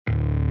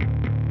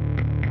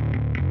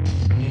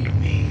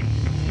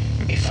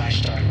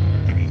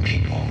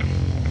people.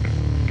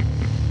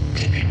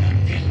 Tipping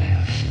on your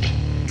left.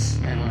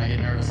 And when I get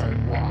nervous, I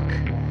walk.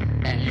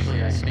 And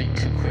usually I speak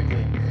too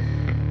quickly.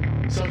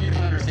 So if you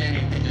don't understand,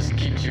 you can just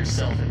keep it to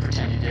yourself and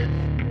pretend you did.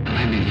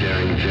 I'd be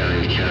very,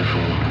 very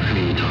careful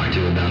who you talk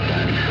to about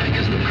that,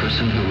 because the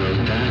person who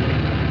wrote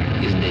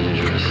that is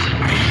dangerous.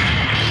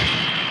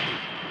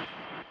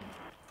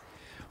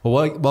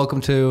 Well,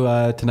 welcome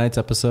to tonight's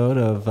episode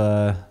of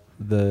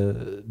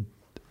the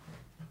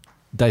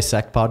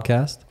Dissect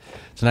podcast.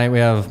 Tonight we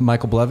have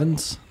Michael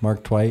Blevins,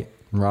 Mark Twite,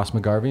 and Ross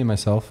McGarvey, and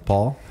myself,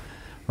 Paul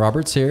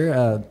Roberts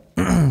here.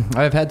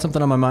 I've had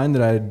something on my mind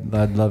that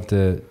I'd love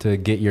to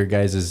get your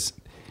guys'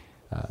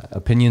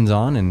 opinions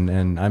on,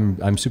 and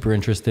I'm super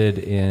interested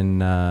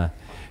in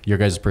your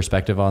guys'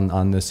 perspective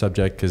on this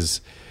subject, because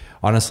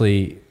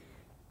honestly,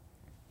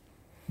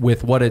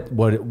 with what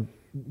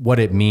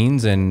it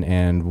means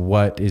and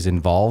what is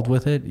involved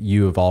with it,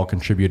 you have all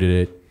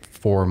contributed it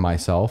for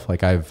myself.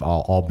 Like I've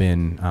all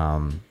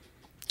been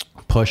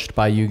pushed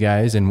by you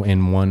guys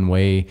in one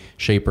way,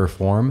 shape, or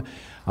form.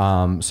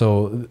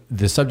 So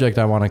the subject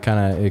I want to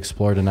kind of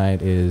explore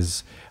tonight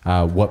is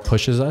what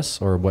pushes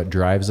us, or what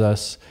drives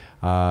us,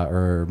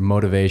 or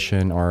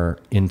motivation or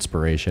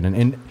inspiration.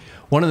 And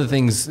one of the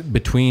things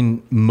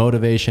between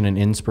motivation and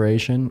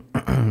inspiration,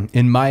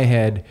 in my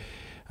head,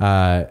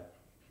 I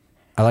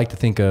like to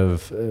think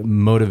of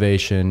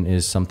motivation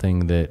is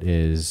something that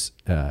is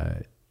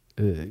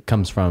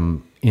comes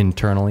from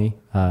internally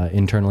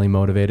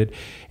motivated,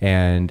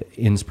 and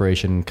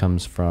inspiration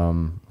comes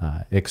from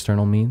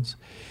external means.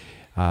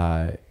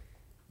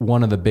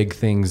 One of the big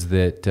things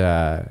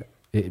that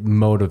it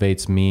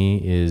motivates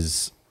me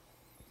is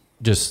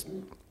just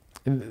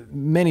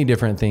many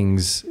different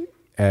things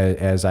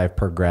as I've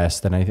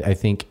progressed, and I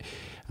think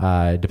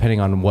depending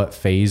on what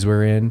phase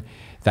we're in,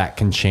 that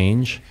can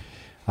change.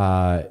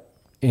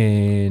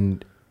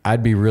 And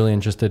I'd be really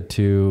interested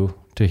to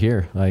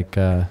hear like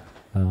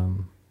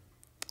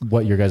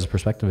what your guys'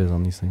 perspective is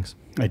on these things.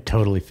 I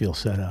totally feel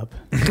set up.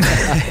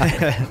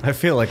 I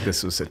feel like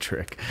this was a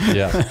trick.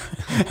 Yeah.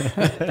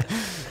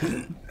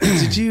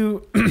 Did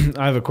you,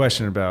 I have a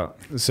question about,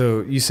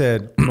 so you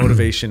said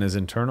motivation is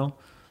internal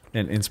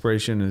and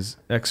inspiration is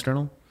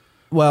external?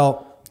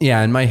 Well,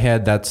 yeah, in my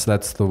head,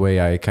 that's the way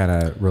I kind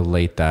of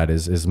relate that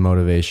is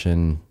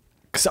motivation.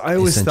 Because I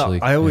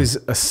always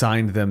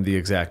assigned them the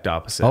exact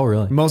opposite. Oh,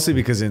 really? Mostly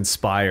because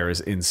inspire is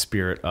in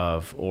spirit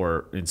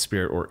or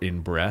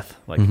in breath,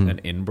 like an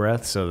in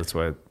breath. So that's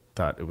why I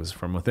thought it was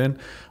from within.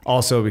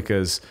 Also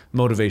because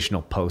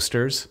motivational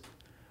posters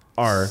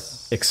are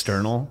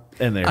external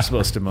and they're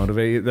supposed to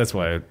motivate you. That's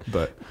why,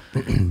 but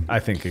I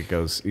think it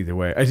goes either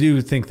way. I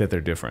do think that they're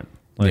different.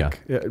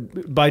 Like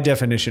by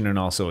definition and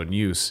also in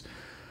use.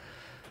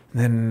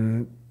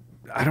 Then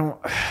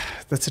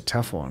that's a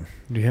tough one.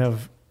 Do you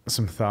have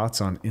some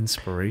thoughts on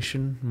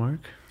inspiration,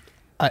 Mark?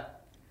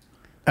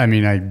 I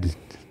mean, I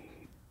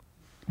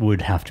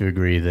would have to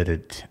agree that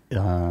it,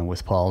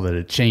 with Paul, that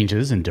it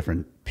changes in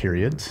different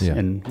periods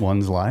in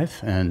one's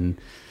life. And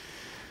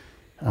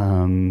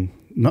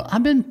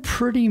I've been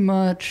pretty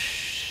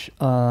much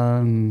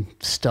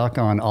stuck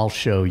on I'll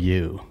show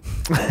you.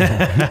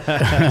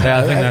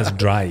 Yeah, I think that's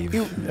drive.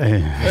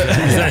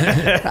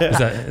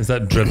 Is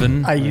that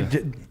driven?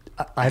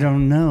 I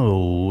don't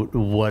know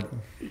what,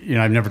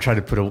 I've never tried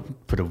to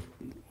put a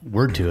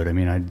word to it. I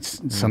mean,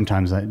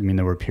 sometimes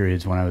there were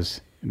periods when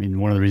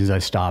one of the reasons I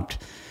stopped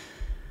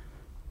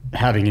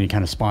having any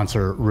kind of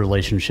sponsor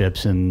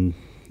relationships and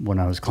when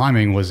I was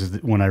climbing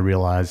was when I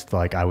realized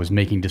like I was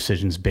making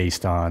decisions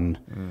based on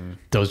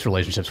those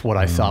relationships, what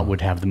I thought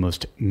would have the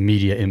most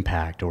media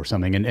impact or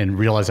something, and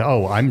realized,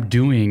 I'm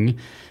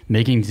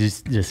making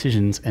these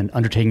decisions and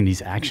undertaking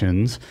these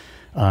actions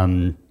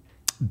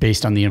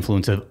based on the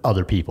influence of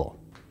other people.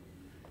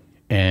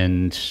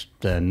 And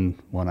then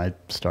when I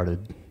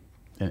started,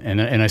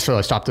 I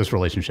stopped those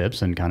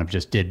relationships and kind of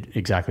just did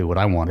exactly what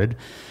I wanted.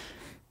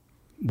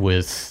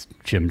 With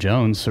Jim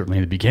Jones, certainly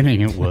in the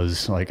beginning, it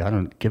was like, I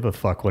don't give a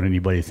fuck what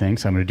anybody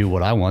thinks. I'm going to do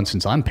what I want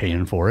since I'm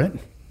paying for it.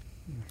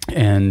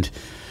 And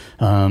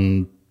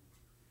then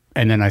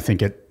I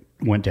think it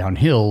went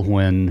downhill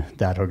when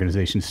that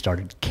organization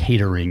started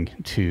catering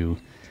to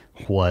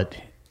what,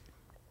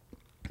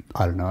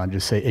 I don't know, I'd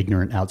just say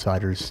ignorant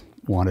outsiders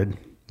wanted.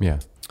 Yeah.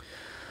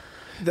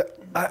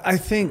 I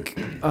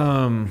think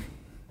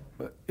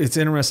it's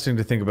interesting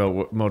to think about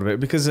what motivates,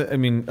 because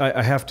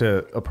I have to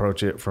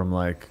approach it from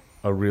like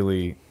a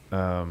really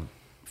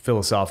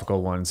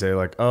philosophical one, say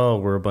like,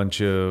 we're a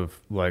bunch of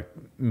like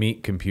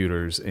meat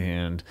computers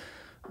and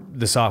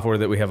the software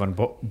that we have on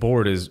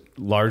board is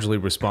largely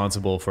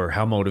responsible for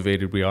how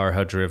motivated we are,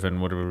 how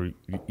driven, whatever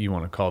you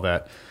want to call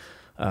that,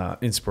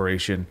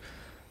 inspiration.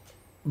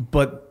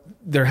 But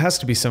there has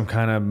to be some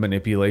kind of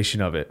manipulation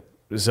of it.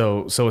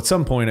 So at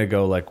some point I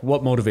go like,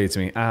 what motivates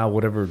me?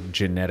 Whatever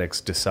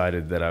genetics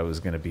decided that I was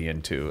going to be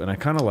into. And I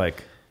kind of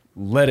like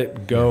let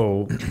it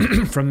go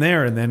from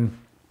there. And then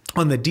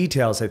on the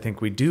details, I think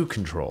we do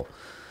control,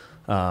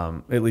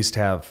 at least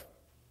have,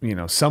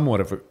 somewhat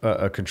of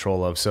a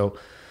control of. So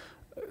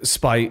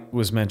spite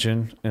was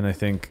mentioned, and I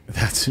think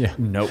that's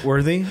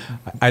noteworthy.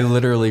 I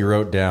literally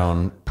wrote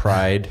down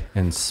pride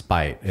and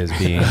spite as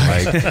being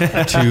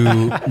like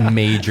two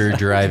major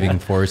driving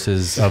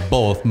forces of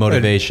both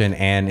motivation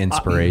and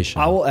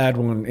inspiration. I will add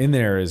one in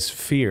there is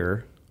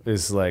fear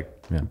is like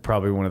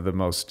probably one of the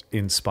most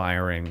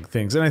inspiring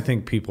things. And I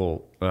think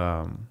people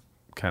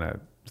kind of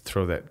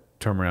throw that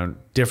term around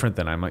different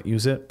than I might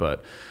use it,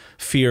 but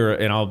fear,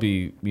 and I'll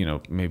be,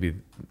 maybe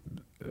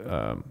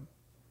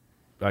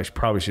I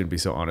probably shouldn't be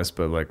so honest,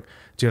 but like,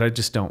 dude, I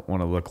just don't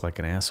want to look like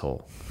an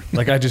asshole.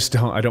 Like, I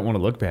don't want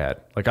to look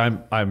bad. Like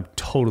I'm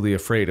totally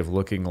afraid of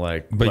looking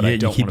like, but I yet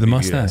don't you keep want the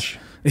to be mustache.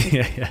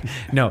 yeah.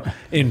 No,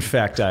 in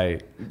fact,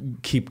 I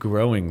keep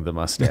growing the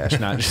mustache,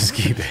 not just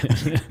keep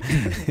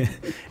it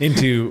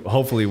into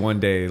hopefully one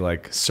day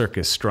like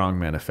circus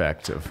strongman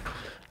effect of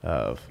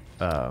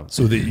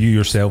So that you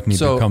yourself may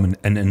So- become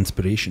an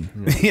inspiration.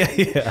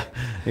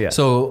 yeah.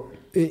 So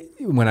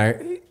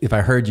if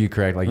I heard you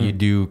correct, like you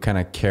do kind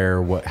of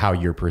care how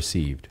you're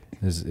perceived.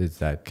 Is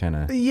that kind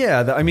of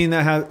Yeah, I mean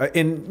that has,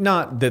 and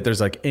not that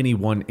there's like any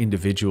one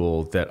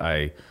individual that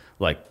I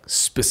like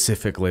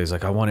specifically is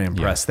like I want to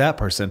impress that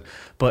person,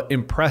 but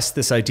impress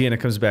this idea, and it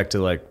comes back to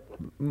like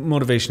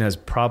motivation has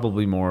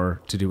probably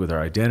more to do with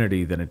our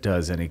identity than it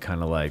does any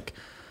kind of like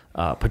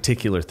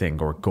particular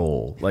thing or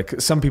goal. Like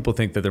some people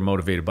think that they're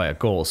motivated by a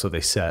goal, so they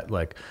set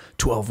like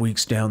 12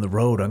 weeks down the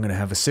road, I'm going to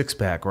have a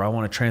 6-pack, or I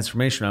want a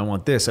transformation, I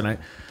want this, and I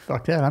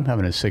Fuck that! I'm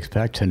having a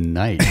 6-pack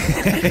tonight.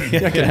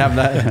 I can have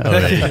that.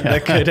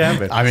 that could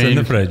happen. I It's mean, in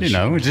the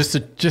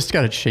fridge. just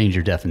got to change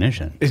your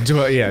definition.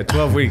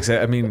 12 weeks.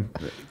 I mean,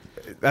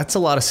 that's a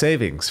lot of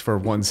savings for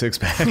one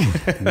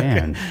 6-pack.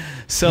 Man,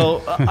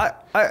 So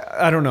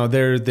I don't know.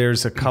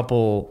 There's a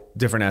couple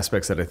different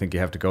aspects that I think you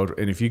have to go to.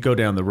 And if you go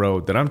down the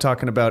road that I'm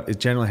talking about, it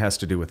generally has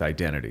to do with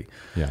identity.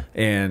 Yeah.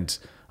 And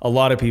a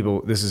lot of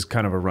people, this is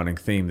kind of a running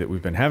theme that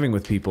we've been having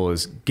with people,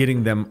 is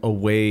getting them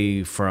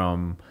away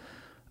from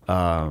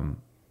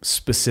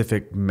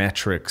specific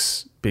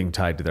metrics being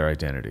tied to their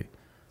identity.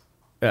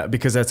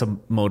 Because that's a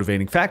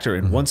motivating factor.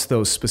 And once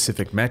those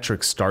specific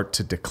metrics start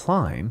to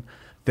decline,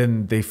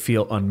 then they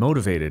feel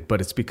unmotivated,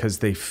 but it's because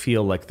they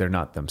feel like they're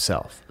not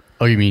themselves.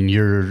 oh, you mean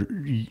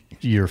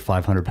you're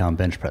 500-pound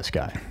bench press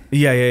guy,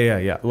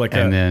 Yeah. Like,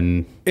 and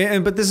then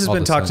but this has All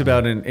been the talked same,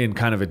 about in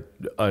kind of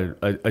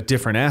a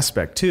different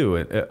aspect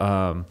too,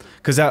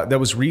 because that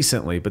was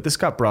recently. But this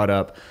got brought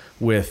up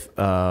with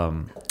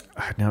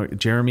now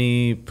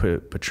Jeremy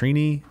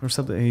Petrini or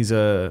something. He's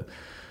a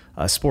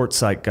sports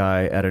site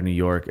guy out of New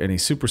York, and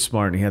he's super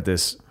smart. And he had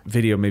this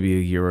video maybe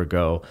a year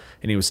ago,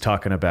 and he was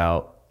talking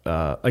about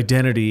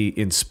identity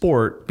in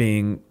sport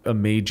being a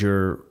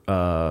major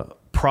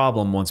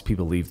problem once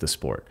people leave the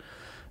sport.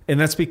 And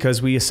that's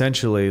because we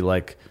essentially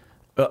like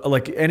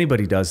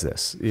anybody does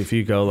this. If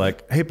you go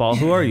like, hey, Paul,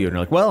 who are you? And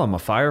you're like, well, I'm a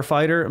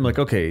firefighter. I'm like,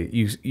 okay,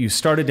 you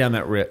started down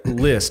that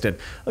list, and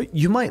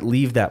you might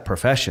leave that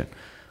profession,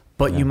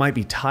 but you might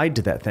be tied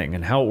to that thing.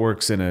 And how it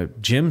works in a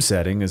gym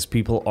setting is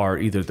people are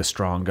either the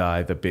strong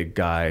guy, the big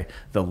guy,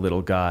 the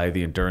little guy,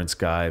 the endurance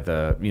guy,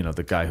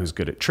 the guy who's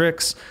good at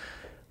tricks.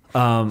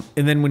 And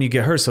then when you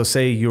get hurt, so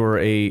say you're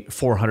a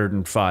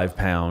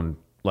 405-pound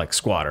like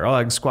squatter. Oh,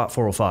 I can squat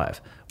 405.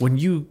 When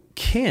you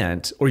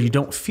can't, or you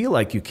don't feel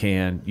like you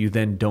can, you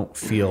then don't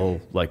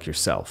feel like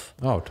yourself.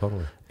 Oh,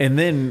 totally. And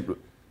then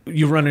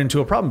you run into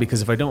a problem,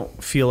 because if I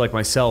don't feel like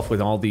myself with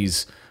all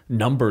these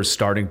numbers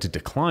starting to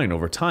decline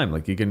over time,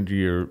 like you get into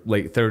your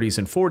late 30s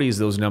and 40s,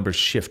 those numbers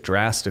shift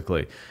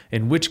drastically,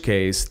 in which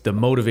case the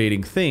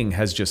motivating thing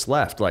has just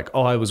left. Like,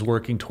 oh, I was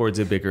working towards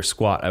a bigger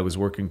squat, I was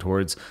working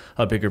towards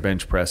a bigger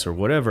bench press or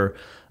whatever.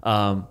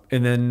 And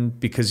then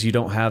because you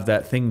don't have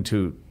that thing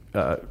to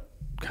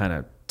kind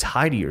of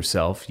tie to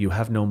yourself, you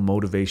have no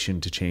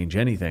motivation to change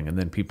anything. And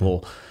then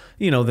people,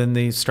 then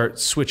they start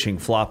switching,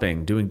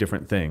 flopping, doing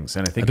different things.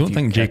 And I think I don't if you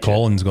think Jay catch it-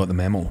 Collins got the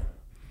memo.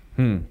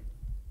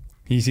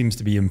 He seems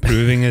to be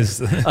improving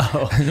his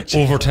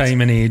over time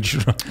in age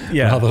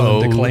rather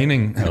than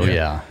declining. Oh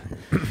yeah.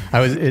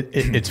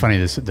 It's funny,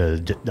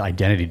 the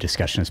identity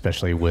discussion,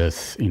 especially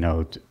with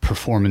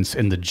performance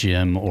in the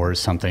gym or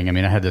something. I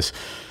mean, there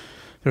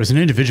was an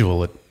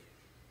individual at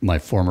my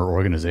former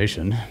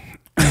organization,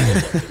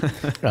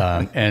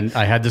 and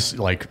I had this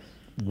like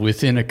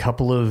within a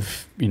couple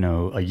of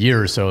a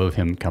year or so of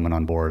him coming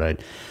on board, I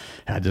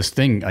had this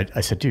thing.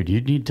 I said, dude,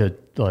 you need to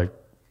like.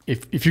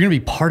 If you're going to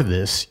be part of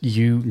this,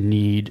 you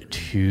need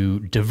to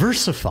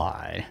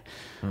diversify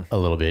a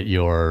little bit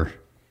your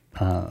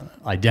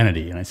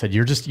identity. And I said,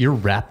 you're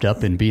wrapped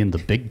up in being the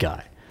big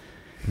guy.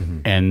 Mm-hmm.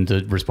 And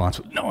the response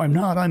was, no, I'm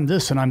not. I'm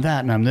this and I'm that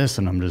and I'm this.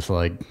 And I'm just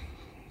like,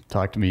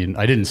 talk to me. And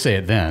I didn't say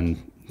it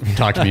then.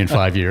 Talk to me in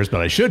 5 years,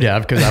 but I should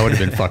have, because I would have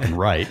been fucking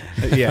right.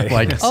 Yeah.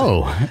 Like,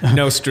 oh.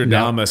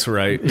 Nostradamus,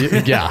 right?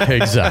 Yeah,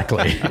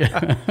 exactly.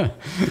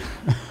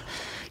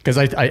 Because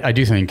I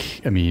do think,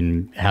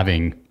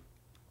 having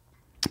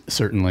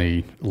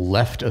certainly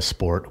left a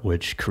sport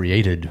which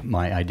created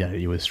my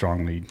identity. Was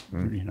strongly,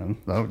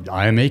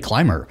 I am a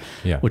climber,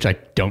 which I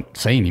don't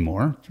say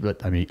anymore.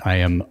 But I mean, I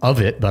am of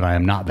it, but I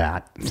am not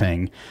that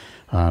thing,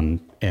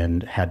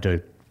 and had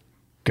to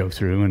go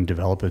through and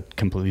develop a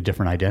completely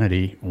different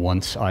identity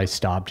once I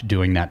stopped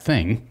doing that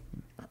thing.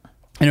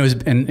 And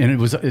it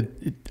was,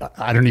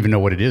 I don't even know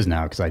what it is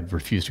now because I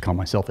refuse to call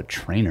myself a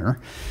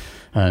trainer,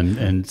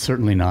 and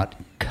certainly not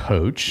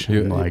coach.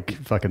 I'm like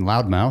fucking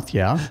loudmouth,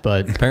 yeah.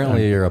 But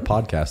apparently you're a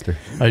podcaster.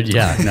 But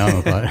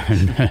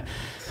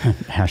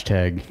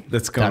hashtag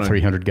that's going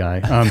 300 guy.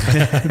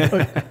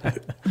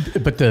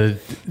 But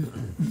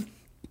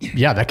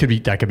that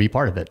could be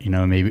part of it,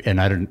 maybe. And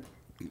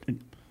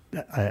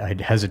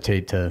I'd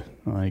hesitate to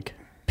like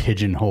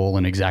pigeonhole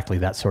in exactly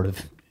that sort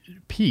of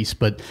piece,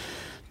 but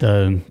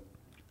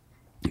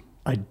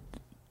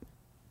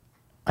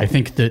I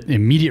think the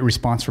immediate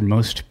response for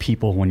most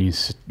people when you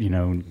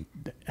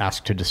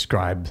ask to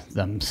describe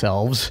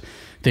themselves,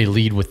 they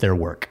lead with their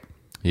work.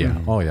 Yeah.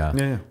 Oh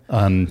yeah.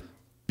 Yeah.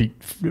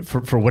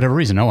 For whatever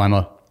reason,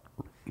 I'm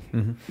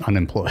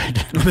unemployed.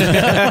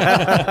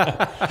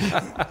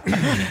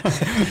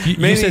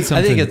 You said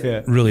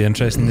something really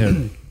interesting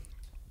there.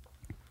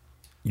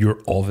 You're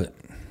of it.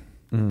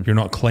 You're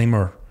not a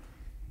climber,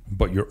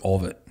 but you're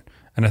of it.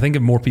 And I think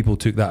if more people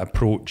took that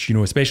approach,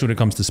 especially when it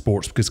comes to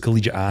sports, because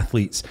collegiate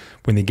athletes,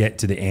 when they get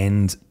to the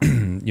end,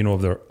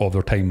 of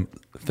their time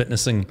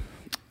fitnessing,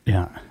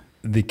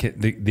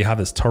 they have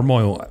this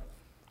turmoil.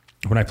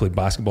 When I played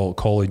basketball at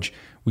college,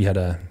 we had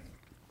an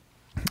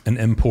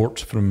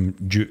import from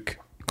Duke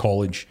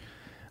College,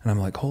 and I'm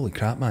like, holy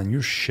crap, man,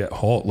 you're shit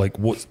hot. Like,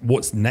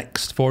 what's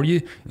next for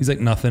you? He's like,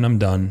 nothing. I'm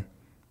done.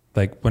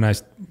 Like when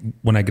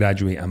I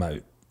graduate, I'm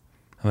out.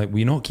 I'm like, will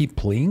you not keep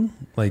playing?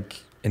 Like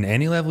in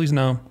any level? He's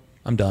no,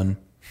 I'm done.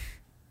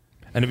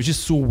 And it was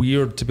just so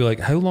weird to be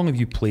like, how long have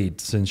you played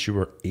since you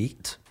were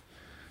 8?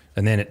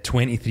 And then at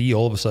 23,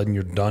 all of a sudden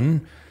you're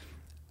done.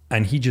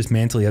 And he just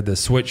mentally had this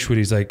switch where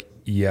he's like,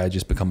 yeah, I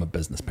just become a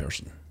business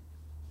person.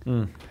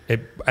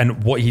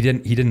 And what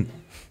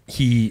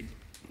he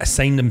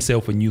assigned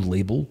himself a new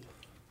label,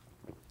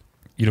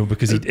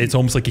 because it's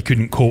almost like he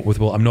couldn't cope with,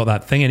 well, I'm not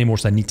that thing anymore,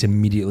 so I need to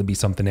immediately be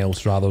something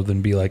else rather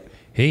than be like,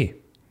 hey,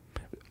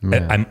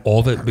 I'm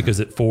of it, because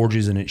it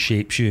forges and it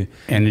shapes you.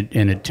 And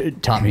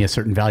it taught me a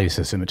certain value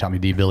system. It taught me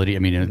the ability,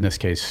 in this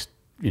case,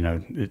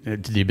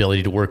 the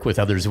ability to work with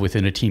others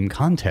within a team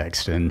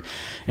context and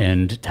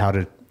how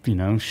to,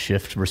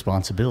 shift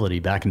responsibility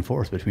back and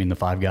forth between the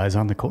 5 guys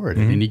on the court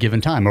at any given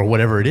time or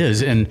whatever it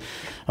is. And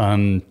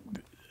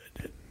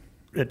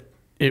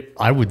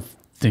I would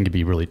think it'd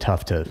be really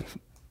tough to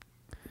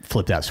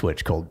flip that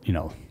switch cold,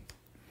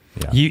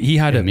 He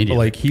had it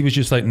like, he was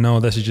just like, no,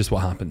 this is just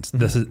what happens.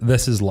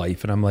 This is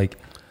life. And I'm like,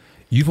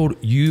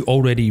 you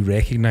already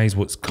recognize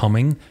what's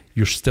coming.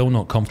 You're still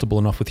not comfortable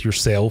enough with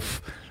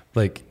yourself,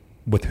 like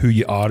with who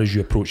you are as you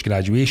approach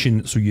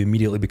graduation. So you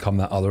immediately become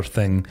that other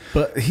thing.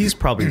 But he's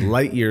probably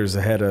light years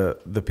ahead of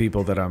the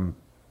people that I'm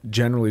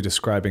generally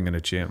describing in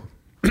a gym.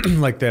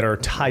 Like that are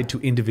tied to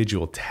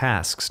individual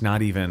tasks,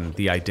 not even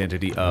the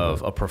identity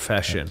of a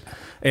profession.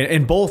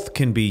 And both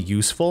can be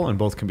useful and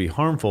both can be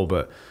harmful,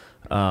 but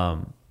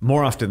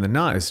more often than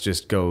not, it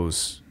just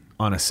goes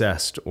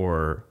unassessed,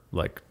 or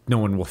like no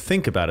one will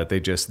think about it.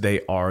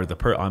 They are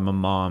I'm a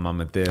mom,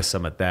 I'm at this,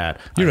 I'm at that.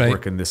 You're right.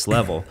 Work in this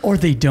level. Or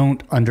they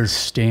don't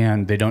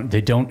understand, they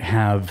don't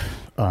have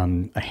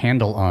a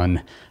handle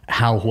on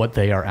what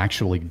they are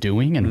actually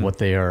doing and what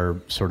they are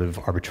sort of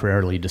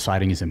arbitrarily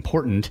deciding is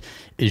important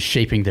is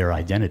shaping their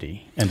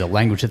identity and the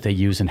language that they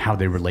use and how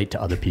they relate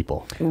to other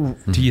people.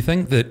 Do you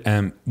think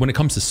that when it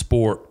comes to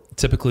sport,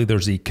 typically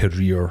there's a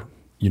career,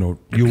 you'll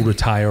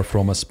retire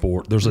from a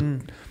sport. There's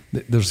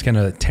kind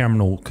of a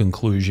terminal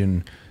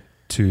conclusion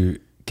to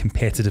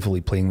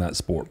competitively playing that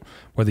sport.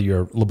 Whether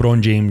you're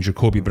LeBron James, you're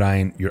Kobe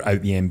Bryant, you're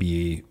out the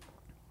NBA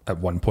at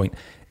one point.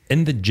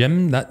 In the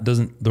gym,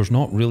 there's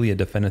not really a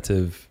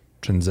definitive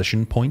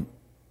transition point.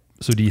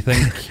 So do you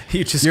think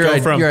you just your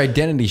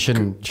identity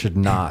should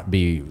not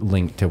be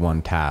linked to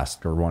one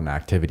task or one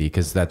activity,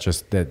 because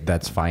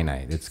that's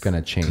finite. It's going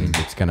to change.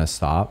 It's going to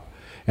stop.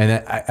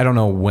 And I don't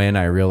know when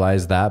I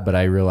realized that, but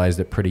I realized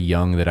it pretty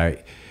young that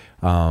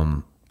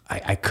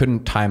I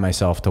couldn't tie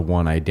myself to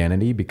one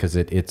identity because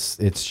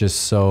it's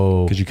just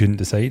so, because you couldn't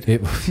decide.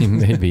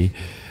 Maybe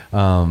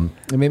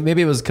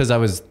maybe it was because I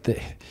was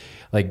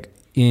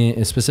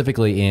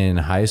specifically in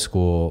high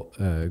school,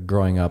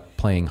 growing up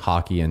playing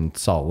hockey in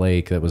Salt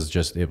Lake. It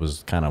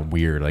was kind of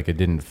weird. Like it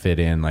didn't fit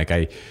in. Like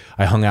I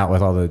hung out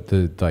with all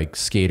the like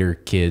skater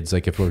kids.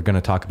 Like if we're going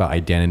to talk about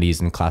identities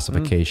and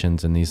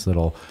classifications and these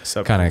little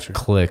kind of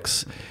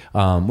cliques,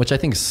 which I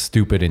think is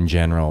stupid in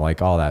general.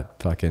 Like all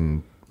that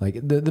fucking, like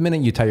the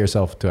minute you tie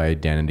yourself to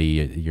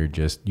identity,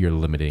 you're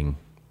limiting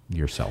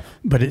yourself.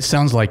 But it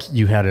sounds like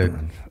you had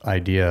an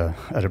idea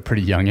at a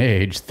pretty young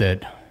age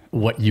that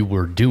what you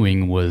were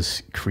doing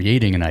was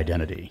creating an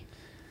identity.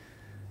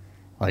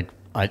 How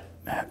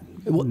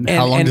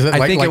long does it?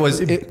 I think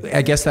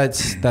I guess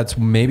that's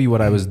maybe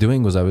what I was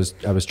doing was I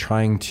was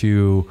trying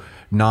to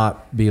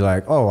not be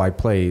like, oh, I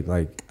played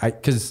like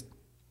because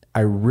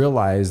I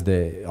realized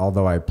that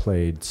although I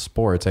played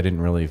sports, I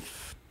didn't really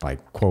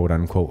like quote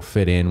unquote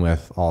fit in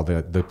with all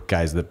the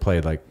guys that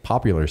played like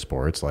popular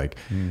sports, like,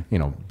 you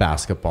know,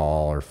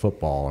 basketball or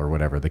football or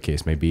whatever the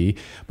case may be.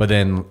 But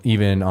then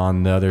even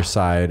on the other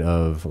side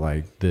of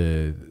like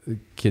the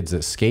kids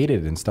that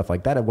skated and stuff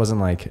like that, it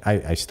wasn't like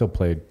I still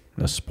played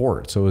a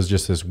sport. So it was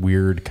just this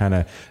weird kind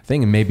of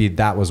thing. And maybe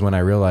that was when I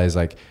realized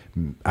like,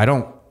 I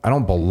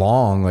don't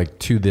belong like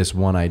to this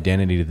one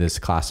identity, to this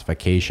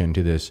classification,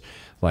 to this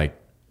like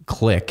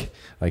clique.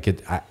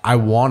 Like I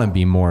want to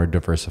be more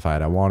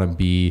diversified. I want to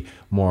be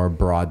more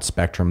broad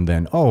spectrum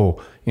than,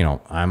 oh, you know,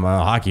 I'm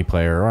a hockey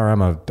player, or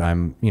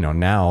I'm, you know,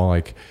 now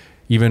like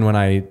even when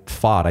I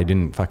fought, I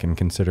didn't fucking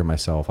consider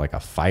myself like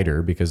a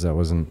fighter because that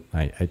wasn't,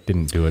 I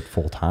didn't do it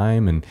full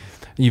time. And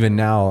even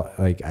now,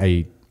 like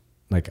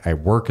I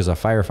work as a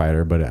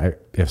firefighter, but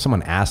if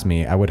someone asked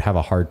me, I would have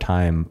a hard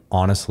time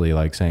honestly,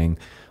 like saying,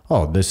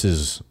 oh, this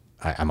is,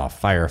 I'm a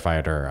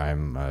firefighter,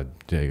 I'm a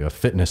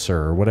fitnesser,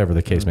 or whatever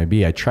the case may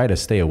be. I try to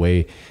stay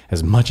away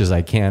as much as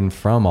I can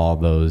from all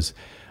those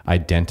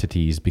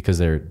identities because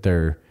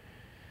they're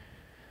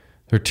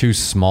too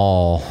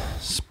small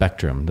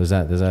spectrum. Does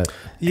that?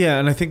 Yeah,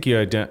 and I think you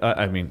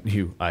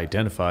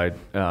identified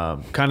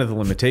kind of the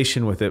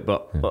limitation with it,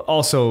 but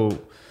also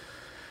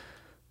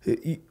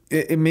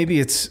maybe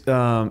it's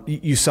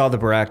you saw the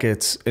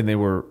brackets and they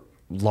were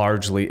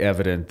largely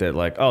evident that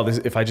like, oh,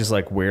 if I just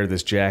like wear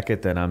this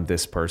jacket, then I'm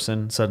this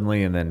person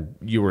suddenly. And then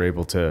you were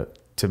able to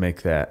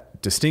make that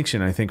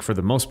distinction. I think for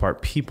the most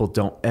part, people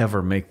don't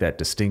ever make that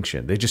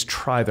distinction. They just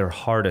try their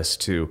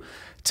hardest to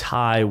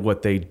tie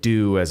what they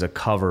do as a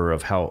cover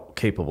of how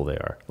capable they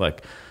are.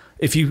 Like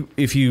if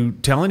you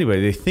tell anybody,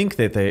 they think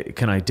that they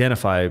can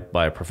identify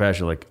by a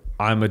profession, like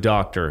I'm a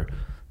doctor,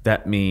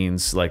 that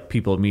means like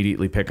people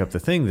immediately pick up the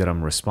thing that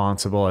I'm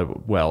responsible,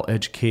 I'm well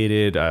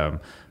educated,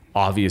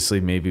 obviously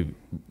maybe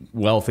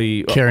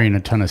wealthy, carrying a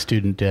ton of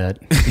student debt.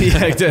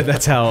 Yeah,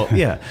 that's how.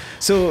 Yeah.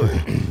 So,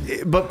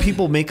 but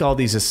people make all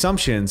these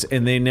assumptions,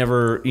 and they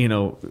never, you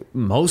know,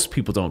 most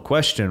people don't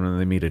question when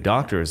they meet a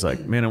doctor. It's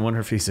like, man, I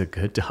wonder if he's a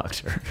good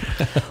doctor,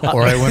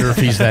 or I wonder if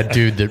he's that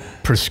dude that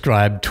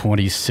prescribed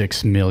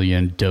 26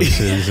 million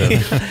doses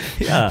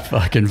of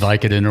fucking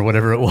Vicodin or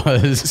whatever it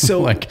was.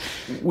 So like,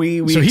 so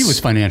he was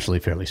financially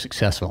fairly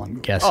successful, I'm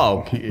guessing.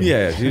 Oh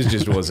yeah, he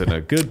just wasn't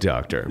a good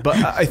doctor. But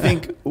I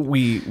think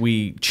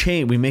we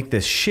make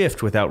this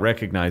shift without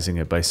recognizing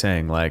it by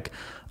saying like,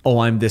 oh,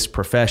 I'm this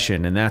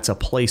profession, and that's a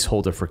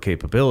placeholder for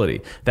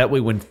capability. That way,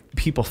 when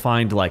people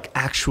find like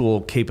actual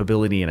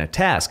capability in a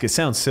task, it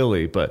sounds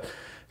silly, but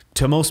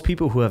to most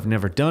people who have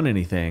never done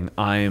anything,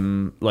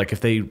 I'm like, if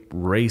they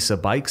race a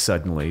bike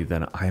suddenly,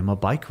 then I'm a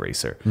bike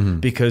racer,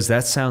 because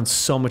that sounds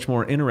so much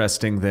more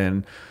interesting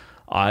than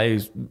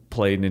I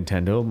play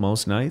Nintendo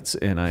most nights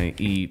and I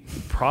eat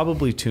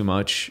probably too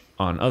much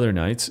on other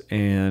nights,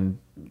 and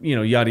you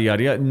know, yada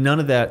yada yada. None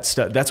of that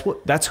stuff.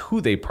 That's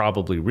who they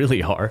probably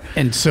really are.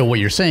 And so what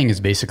you're saying is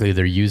basically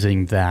they're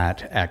using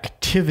that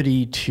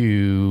activity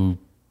to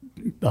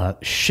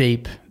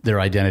shape their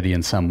identity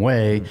in some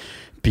way,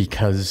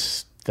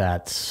 because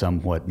that's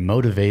somewhat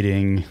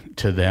motivating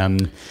to them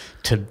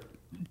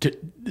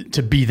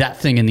to be that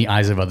thing in the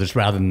eyes of others,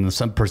 rather than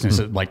some person who's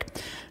like,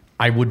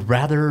 I would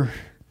rather,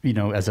 you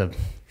know, as a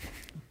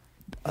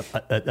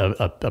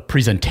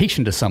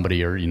presentation to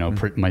somebody, or, you know,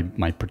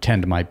 my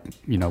pretend, my,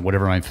 you know,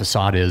 whatever my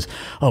facade is,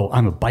 oh,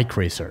 I'm a bike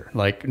racer,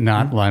 like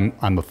not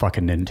I'm a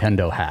fucking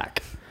Nintendo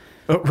hack,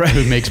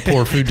 who makes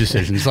poor food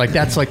decisions. Like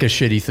that's like a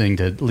shitty thing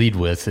to lead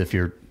with if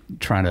you're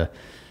trying to,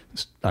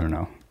 I don't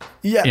know,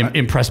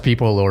 impress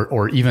people,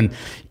 or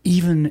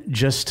even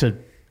just to,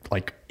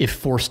 like, if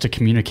forced to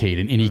communicate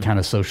in any kind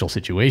of social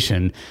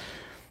situation.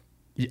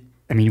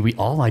 I mean, we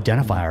all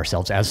identify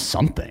ourselves as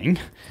something,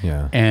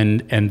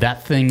 and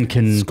that thing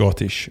can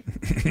Scottish.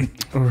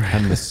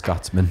 I'm the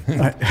Scotsman.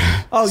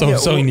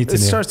 So you need to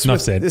know.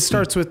 It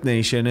starts with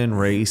nation and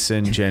race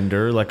and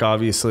gender. Like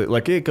obviously,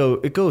 like it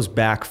goes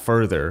back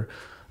further,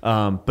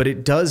 but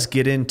it does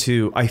get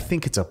into. I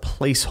think it's a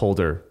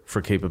placeholder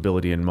for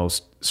capability in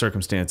most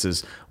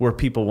circumstances where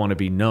people want to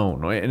be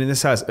known. And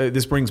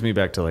this brings me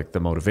back to like the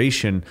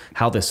motivation,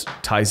 how this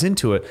ties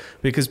into it,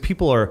 because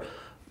people are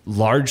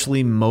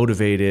largely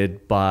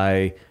motivated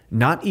by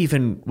not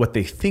even what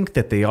they think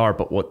that they are,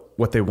 but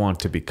what they want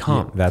to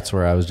become. Yeah, that's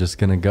where I was just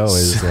gonna go.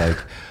 Is like,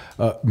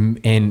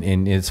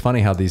 and it's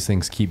funny how these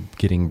things keep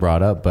getting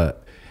brought up,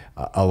 but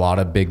a lot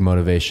of big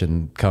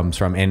motivation comes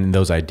from, and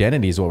those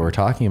identities. What we're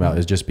talking about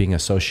is just being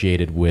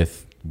associated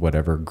with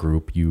whatever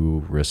group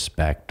you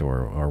respect,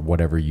 or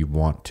whatever you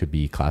want to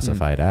be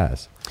classified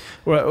as.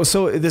 Well,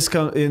 so this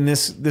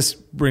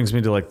brings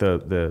me to like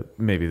the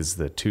maybe this is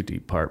the too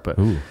deep part, but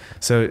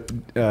so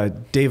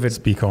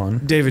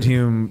David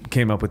Hume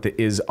came up with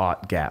the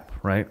is-ought gap,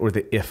 right? Or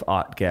the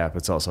if-ought gap,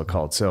 it's also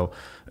called. So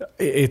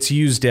it's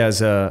used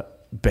as a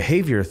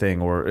behavior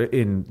thing, or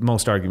in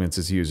most arguments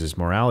it's used as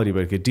morality,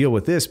 but it could deal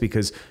with this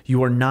because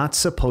you are not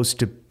supposed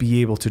to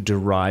be able to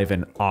derive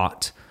an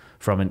ought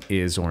from an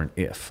is or an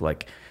if.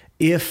 Like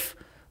if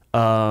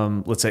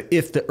let's say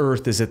if the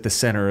earth is at the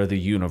center of the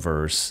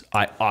universe,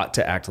 I ought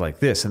to act like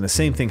this. And the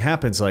same thing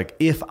happens. Like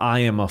if I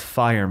am a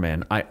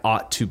fireman, I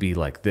ought to be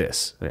like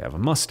this. I have a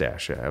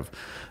mustache. I have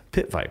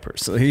pit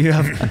vipers. So you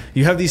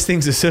have these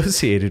things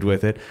associated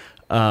with it.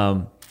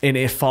 And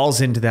it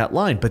falls into that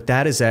line, but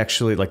that is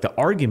actually like the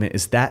argument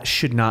is that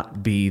should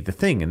not be the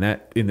thing. And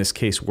that in this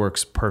case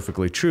works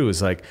perfectly true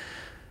is like,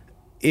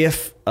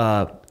 if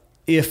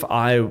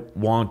I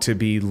want to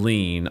be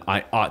lean,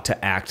 I ought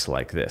to act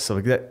like this. So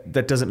like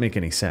that doesn't make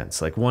any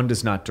sense. Like one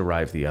does not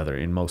derive the other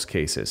in most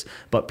cases,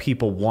 but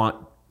people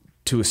want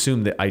to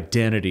assume that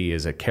identity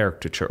is a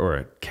character or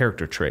a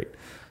character trait.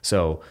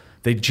 So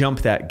they jump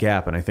that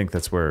gap, and I think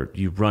that's where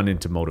you run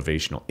into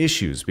motivational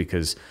issues,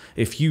 because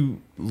if you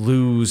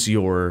lose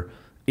your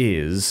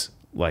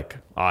like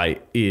I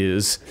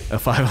is a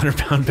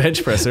 500-pound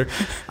bench presser,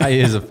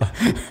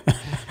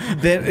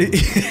 then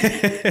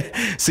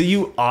so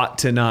you ought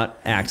to not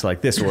act like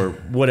this or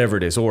whatever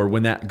it is, or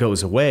when that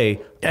goes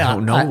away, I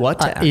don't know what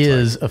to act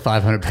is like. a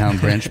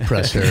 500-pound bench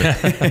presser.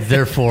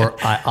 Therefore,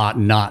 I ought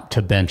not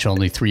to bench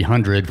only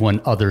 300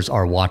 when others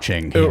are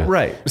watching.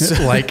 Right.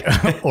 So, Like,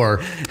 or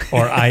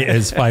I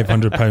is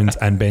 500 pounds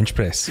and bench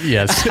press.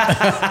 yes.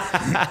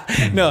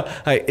 no,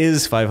 I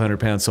is 500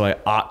 pounds, so I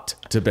ought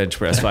to bench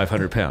press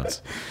 500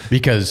 pounds.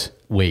 Because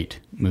weight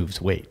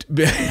moves weight.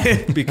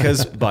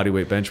 Because body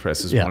weight bench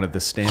press is Yeah. one of the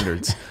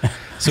standards.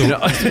 So,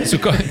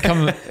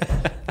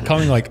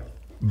 coming like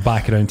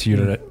back around to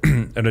your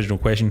original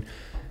question,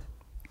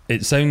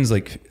 it sounds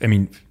like, I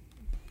mean,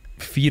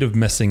 fear of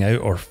missing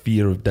out or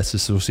fear of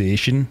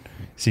disassociation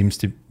seems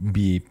to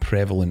be a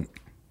prevalent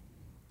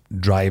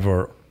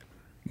driver,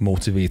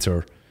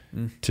 motivator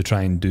to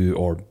try and do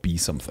or be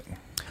something.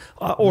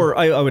 Or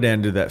I would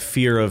end to that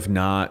fear of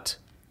not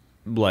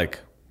like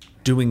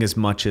doing as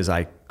much as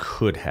I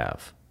could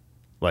have,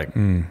 like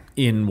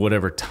in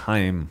whatever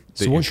time.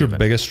 That So what's you're your given.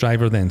 biggest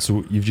driver then?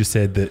 So you've just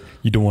said that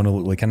you don't want to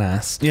look like an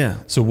ass. Yeah.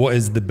 So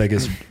what's the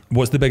biggest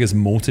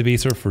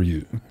motivator for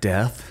you?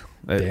 Death?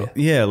 Death.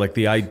 Yeah, like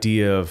the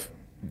idea of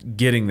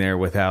getting there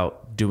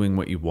without doing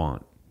what you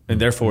want.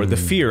 And therefore the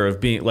fear of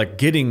being like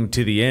getting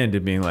to the end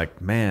and being like,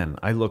 man,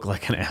 I look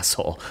like an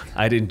asshole.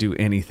 I didn't do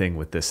anything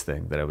with this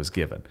thing that I was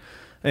given.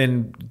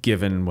 And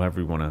given,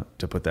 whatever you want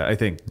to put that, I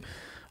think,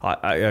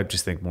 I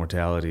just think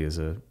mortality is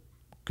a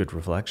good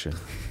reflection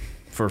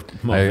for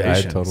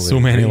motivation. I totally So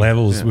many agree.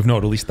 levels. Yeah. We've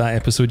not released that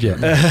episode yet.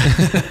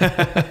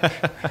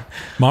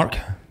 Mark,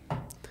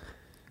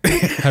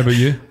 how about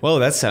you? Well,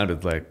 that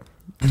sounded like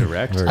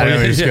direct. I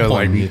know, just go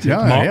like,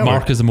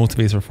 Mark is a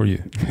motivator for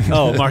you.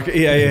 Oh, Mark.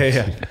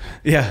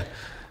 Yeah.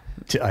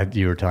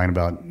 You were talking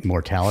about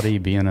mortality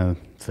being a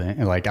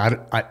thing. Like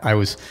I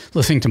was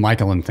listening to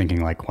Michael and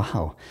thinking like,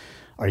 wow,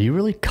 are you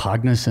really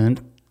cognizant?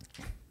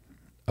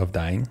 Of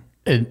dying.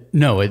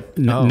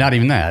 Not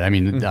even that. I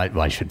mean,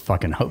 I should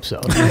fucking hope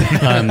so.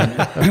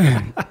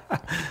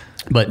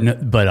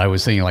 But I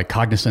was thinking like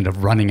cognizant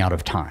of running out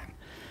of time,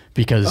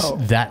 because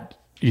that,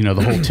 the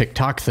whole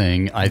TikTok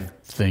thing, I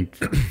think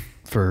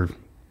for,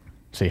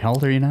 say, how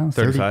old are you now?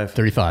 35.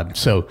 35.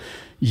 So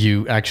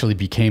you actually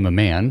became a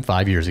man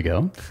 5 years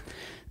ago.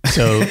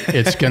 So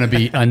it's going to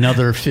be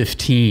another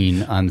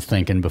 15, I'm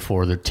thinking,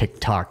 before the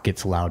TikTok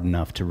gets loud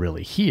enough to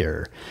really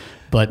hear.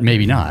 But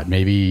maybe not.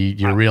 Maybe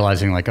you're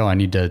realizing like, oh, I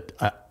need to,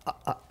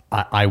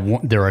 I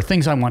want, there are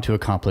things I want to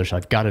accomplish.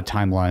 I've got a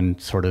timeline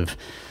sort of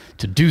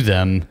to do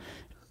them.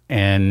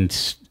 And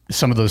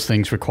some of those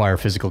things require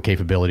physical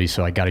capability.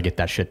 So I got to get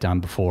that shit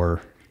done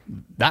before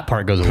that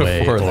part goes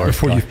away.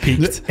 Before you've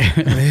peaked.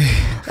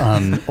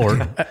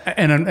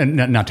 And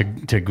not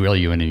to grill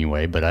you in any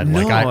way, but It'll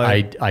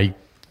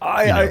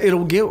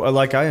get,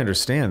 like, I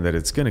understand that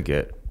it's going to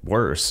get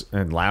worse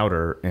and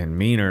louder and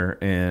meaner,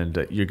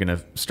 and you're going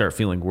to start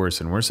feeling worse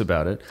and worse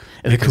about it.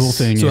 the cool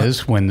thing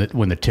is when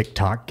the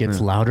TikTok gets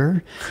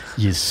louder,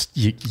 you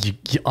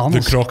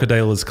almost, The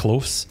crocodile is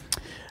close.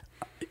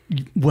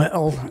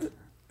 well,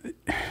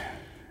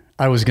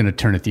 I was going to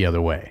turn it the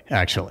other way,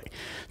 actually.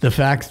 The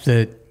fact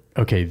that,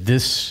 okay,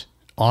 this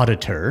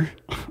auditor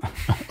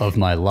of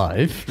my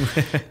life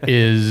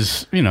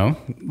is,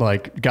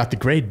 like got the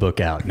grade book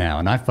out now,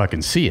 and I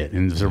fucking see it,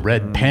 and there's a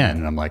red pen,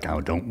 and I'm like, I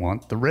don't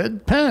want the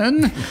red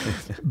pen.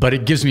 But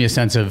it gives me a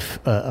sense of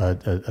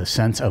a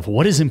sense of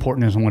what is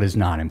important and what is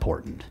not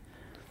important.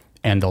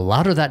 And the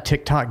louder that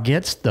TikTok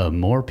gets, the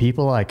more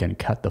people I can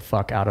cut the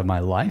fuck out of my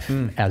life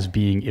as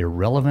being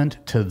irrelevant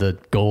to the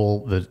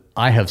goal that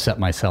I have set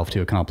myself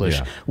to accomplish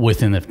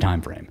within the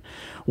time frame.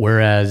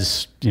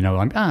 Whereas,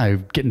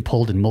 I'm getting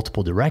pulled in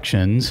multiple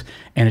directions,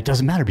 and it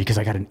doesn't matter because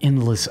I got an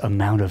endless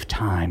amount of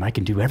time. I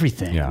can do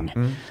everything.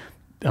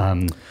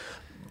 Yeah.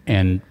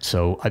 And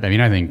so, I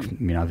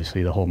think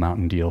obviously the whole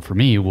mountain deal for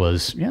me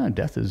was,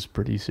 death is a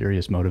pretty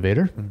serious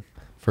motivator.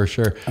 For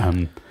sure.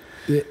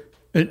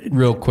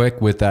 Real quick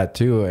with that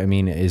too, I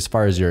mean, as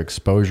far as your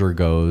exposure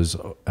goes,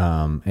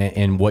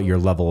 and what your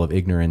level of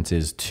ignorance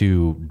is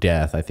to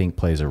death, I think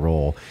plays a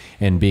role.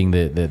 And being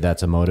that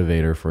that's a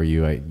motivator for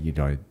you,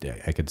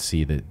 I could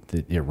see that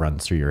it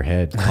runs through your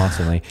head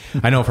constantly.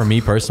 I know for me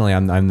personally,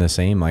 I'm the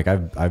same. Like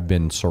I've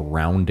been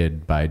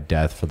surrounded by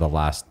death for the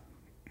last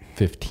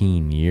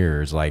 15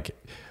 years, like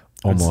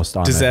almost.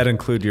 Does that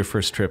include your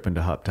first trip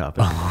into Hot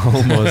Topic?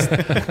 Almost.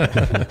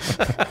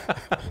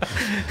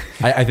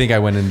 I think I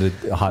went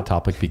into Hot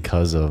Topic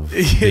because of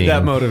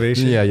that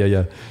motivation.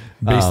 Yeah.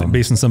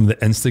 Based on some of the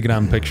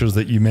Instagram pictures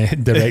that you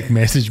direct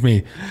message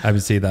me, I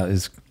would say that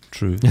is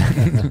true.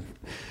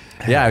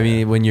 Yeah, I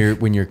mean, when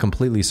you're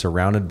completely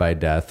surrounded by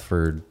death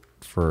for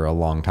a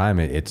long time,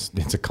 it's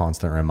a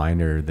constant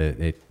reminder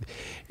that it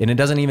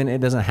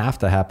doesn't have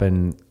to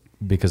happen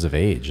because of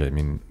age. I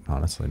mean,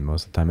 honestly,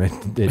 most of the time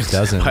it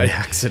doesn't. By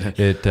accident.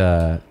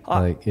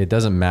 It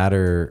doesn't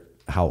matter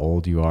how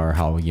old you are,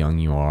 how young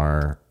you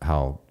are,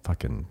 how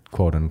fucking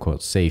quote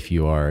unquote safe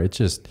you are. It's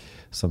just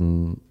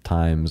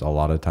sometimes, a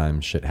lot of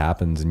times, shit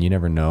happens, and you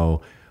never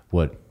know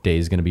what day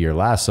is going to be your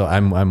last. So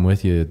I'm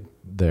with you.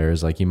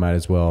 There's like, you might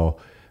as well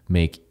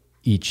make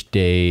each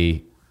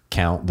day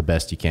count the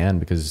best you can,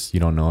 because you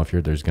don't know if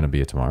there's going to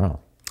be a tomorrow.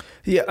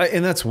 Yeah,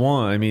 and that's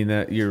one. I mean,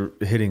 that you're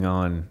hitting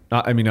on.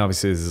 I mean,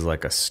 obviously, this is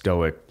like a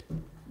Stoic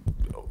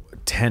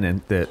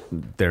tenet that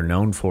they're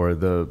known for.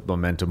 The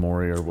memento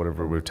mori, or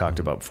whatever we've talked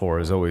about before,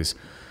 is always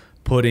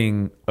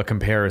putting a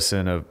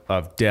comparison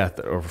of death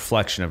or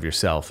reflection of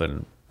yourself,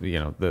 and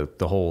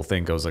the whole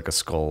thing goes like a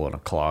skull and a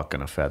clock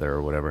and a feather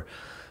or whatever,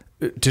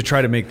 to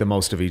try to make the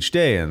most of each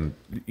day. And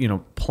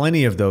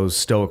plenty of those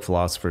Stoic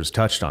philosophers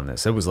touched on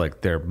this. It was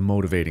like their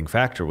motivating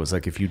factor was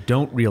like, if you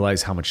don't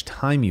realize how much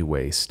time you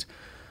waste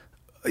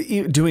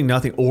doing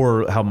nothing,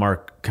 or how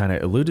Mark kind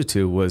of alluded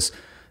to was,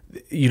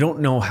 you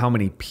don't know how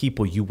many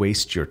people you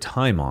waste your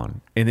time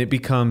on. And it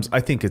becomes,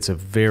 I think it's a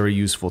very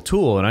useful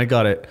tool. And I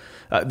got it.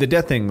 The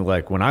death thing,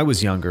 like when I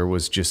was younger,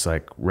 was just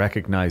like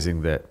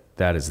recognizing that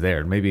is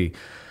there. Maybe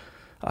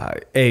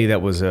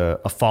that was a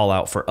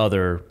fallout for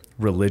other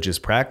religious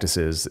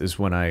practices, is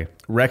when I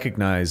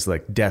recognized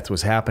like death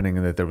was happening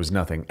and that there was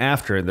nothing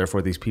after, and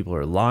therefore these people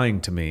are lying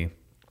to me.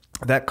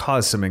 That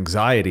caused some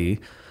anxiety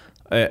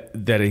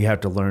that you have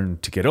to learn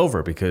to get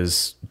over,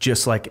 because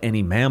just like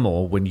any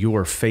mammal, when you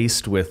are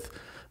faced with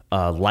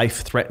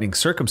life-threatening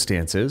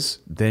circumstances,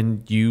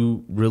 then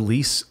you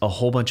release a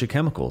whole bunch of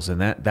chemicals, and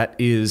that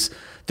is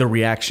the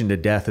reaction to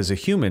death as a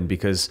human.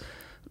 Because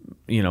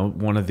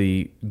one of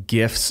the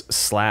gifts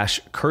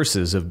 /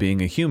 curses of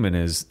being a human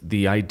is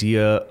the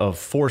idea of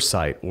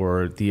foresight,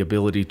 or the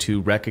ability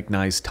to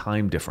recognize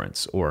time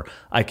difference, or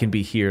I can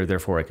be here,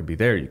 therefore I can be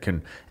there. You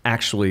can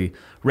actually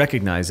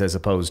recognize, as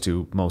opposed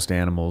to most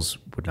animals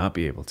would not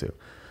be able to.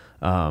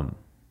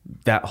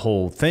 That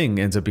whole thing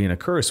ends up being a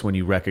curse when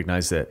you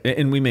recognize that.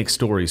 And we make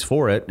stories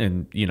for it,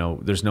 and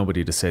there's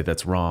nobody to say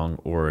that's wrong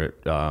or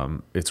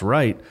it's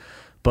right.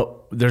 But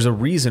there's a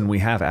reason we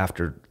have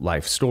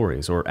afterlife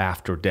stories, or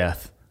after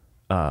death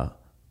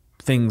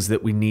things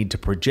that we need to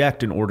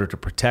project in order to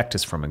protect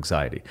us from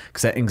anxiety.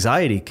 Because that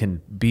anxiety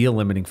can be a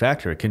limiting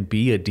factor. It can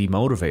be a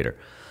demotivator.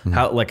 Mm-hmm.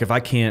 How, like, if I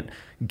can't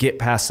get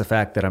past the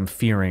fact that I'm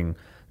fearing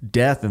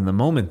death in the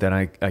moment, then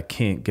I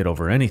can't get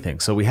over anything.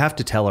 So we have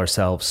to tell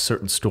ourselves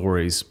certain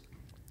stories,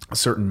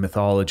 certain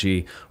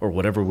mythology, or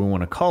whatever we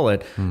want to call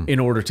it, in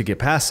order to get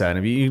past that.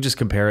 And you can just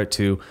compare it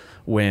to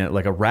when,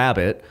 like, a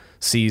rabbit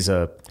sees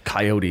a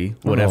coyote,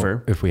 whatever.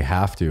 Well, if we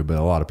have to, but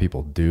a lot of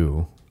people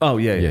do. Oh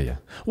yeah.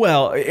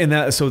 Well, and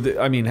that, so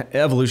I mean,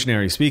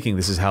 evolutionary speaking,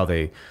 this is how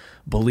they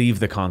believe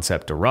the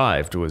concept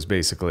derived, was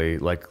basically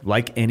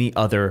like any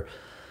other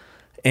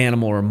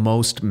animal, or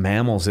most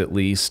mammals at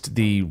least,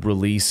 the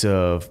release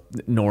of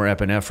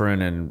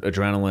norepinephrine and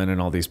adrenaline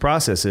and all these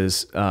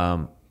processes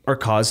are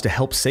caused to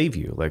help save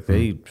you. Like,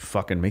 they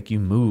fucking make you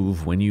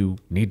move when you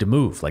need to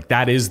move. Like,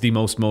 that is the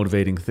most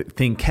motivating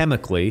thing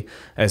chemically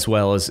as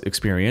well as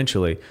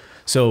experientially.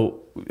 So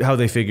how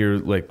they figure,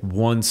 like,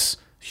 once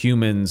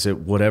humans at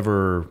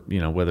whatever,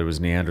 whether it was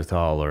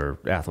Neanderthal or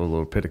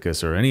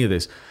Australopithecus or any of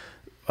this,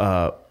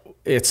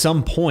 at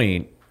some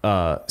point,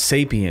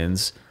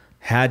 sapiens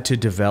had to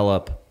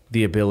develop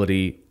the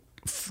ability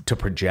to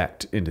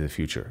project into the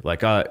future.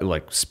 Like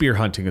spear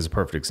hunting is a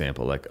perfect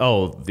example. Like,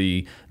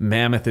 the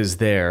mammoth is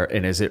there,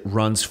 and as it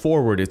runs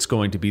forward, it's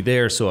going to be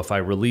there. So if I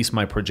release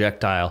my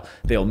projectile,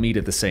 they'll meet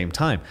at the same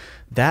time.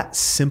 That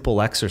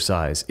simple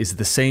exercise is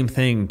the same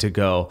thing to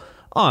go,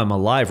 I'm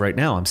alive right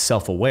now. I'm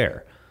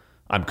self-aware.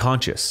 I'm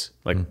conscious.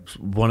 Like,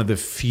 one of the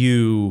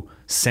few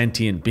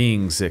sentient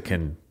beings that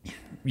can,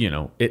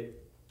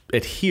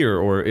 adhere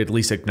or at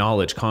least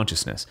acknowledge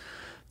consciousness.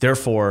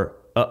 Therefore,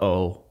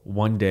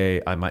 one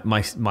day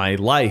my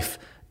life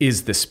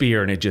is the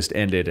spear and it just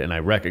ended, and I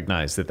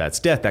recognize that that's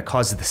death. That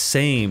causes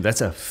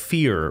that's a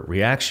fear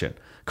reaction,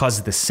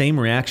 causes the same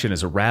reaction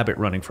as a rabbit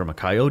running from a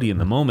coyote in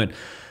the moment.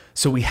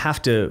 So we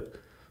have to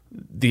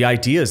the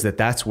idea is that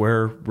that's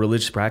where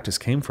religious practice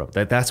came from.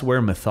 That's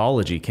where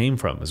mythology came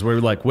from. Is where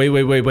we're like,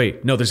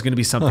 wait. No, there's going to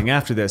be something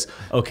after this.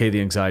 Okay,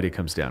 the anxiety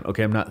comes down.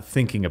 Okay, I'm not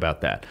thinking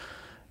about that.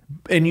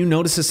 And you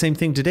notice the same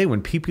thing today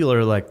when people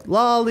are like,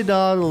 la,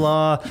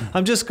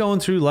 I'm just going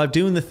through life,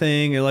 doing the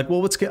thing. You're like,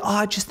 well, what's good? Oh,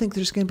 I just think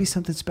there's going to be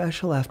something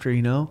special after,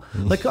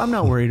 Like, I'm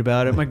not worried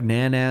about it. My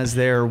nana's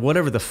there, or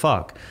whatever the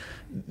fuck.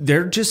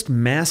 They're just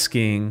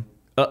masking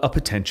a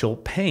potential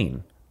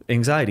pain.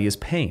 Anxiety is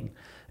pain.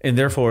 And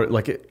therefore,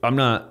 like,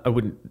 I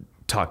wouldn't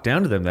talk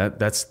down to them.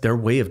 That's their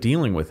way of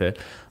dealing with it.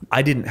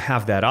 I didn't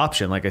have that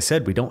option. Like I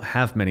said, we don't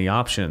have many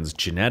options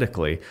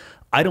genetically.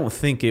 I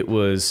think it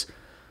was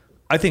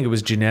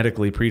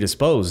genetically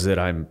predisposed that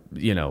I'm,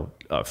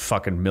 a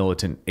fucking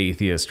militant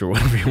atheist or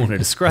whatever you want to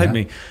describe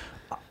me.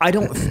 I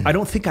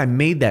don't think I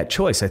made that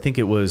choice. I think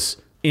it was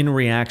in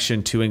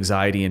reaction to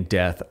anxiety and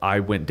death. I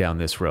went down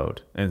this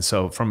road. And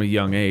so from a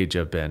young age,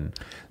 I've been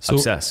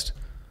obsessed.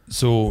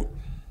 So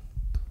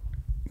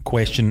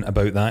question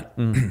about that.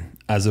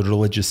 As a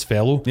religious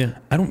fellow,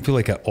 I don't feel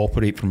like I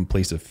operate from a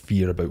place of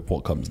fear about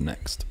what comes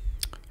next.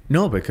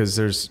 No, because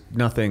there's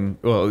nothing,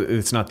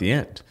 it's not the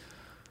end.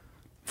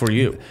 For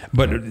you.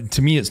 But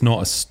to me, it's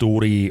not a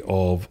story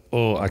of,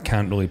 I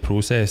can't really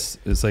process.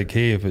 It's like,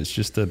 hey, if it's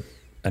just a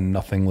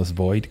nothingless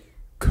void,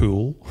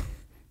 cool.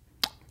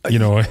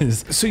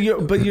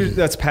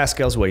 That's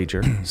Pascal's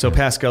wager. So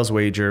Pascal's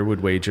wager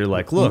would wager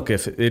like, look,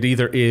 if it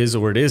either is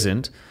or it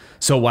isn't,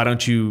 so why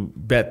don't you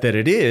bet that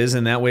it is?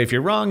 And that way, if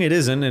you're wrong, it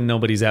isn't, and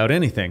nobody's out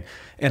anything.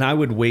 And I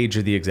would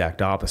wager the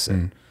exact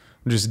opposite.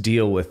 Just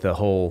deal with the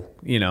whole,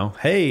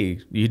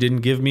 hey, you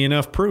didn't give me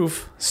enough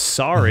proof.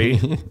 Sorry.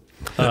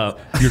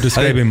 You're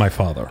describing my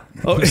father.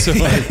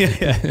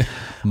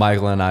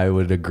 Michael and I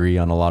would agree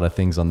on a lot of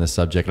things on this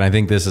subject. And I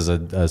think this is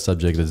a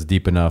subject that's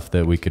deep enough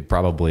that we could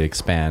probably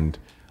expand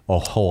a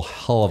whole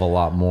hell of a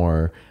lot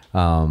more. But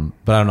I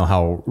don't know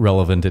how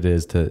relevant it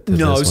is to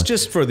no, this it's one.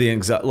 just for the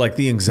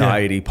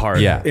anxiety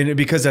part. Yeah. And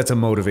because that's a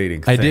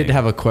motivating thing. I did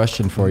have a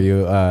question for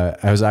you.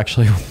 I was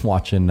actually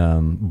watching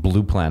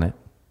Blue Planet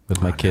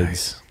with my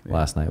kids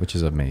last night, which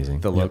is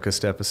amazing. The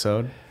Locust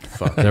episode.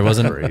 Fuck, there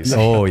wasn't. crazy.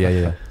 Oh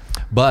yeah.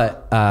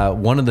 But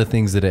one of the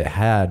things that it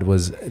had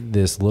was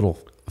this little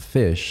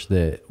fish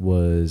that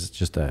was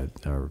just a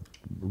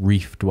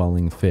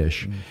reef-dwelling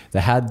fish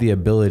that had the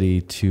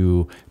ability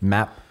to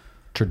map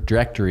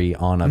trajectory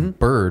on a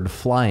bird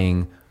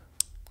flying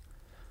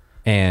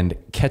and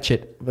catch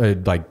it,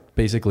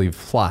 basically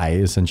fly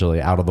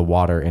essentially out of the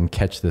water and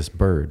catch this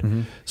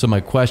bird. So my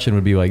question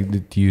would be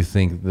like, do you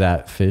think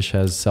that fish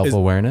has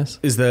self-awareness?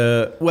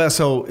 That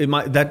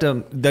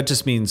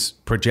just means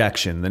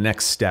projection. The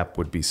next step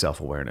would be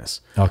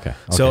self-awareness. Okay.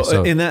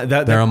 So in that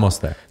they're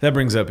almost there. That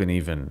brings up an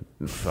even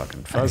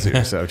fucking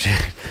fuzzier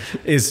subject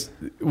is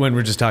when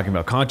we're just talking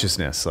about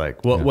consciousness.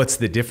 Like, what's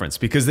the difference?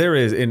 Because there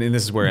is, and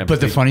this is where empathy.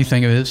 But the funny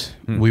thing is,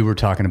 we were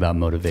talking about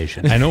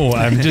motivation. I know.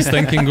 I'm just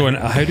thinking,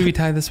 how do we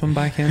tie this one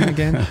back in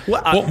again?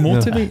 What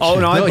motivates? Oh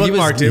no, I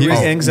bookmarked it.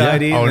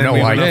 Anxiety. Yeah. And then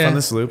we went off on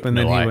this loop, and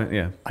then he went.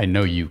 Yeah, I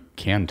know you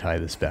can tie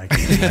this back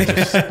in. I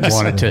just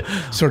wanted to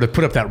sort of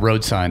put up that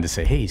road sign to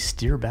say, "Hey,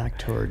 steer back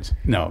towards."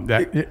 No,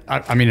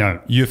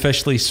 you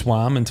officially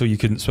swam until you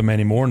couldn't swim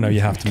anymore. Now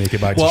you have to make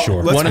it back to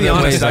shore. Let's be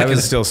honest. I can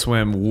still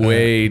swim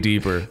way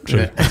deeper.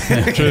 True.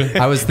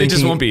 I was thinking it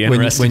just won't be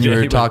interesting when you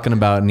were talking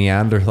about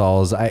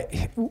Neanderthals.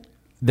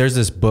 There's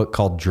this book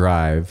called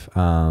Drive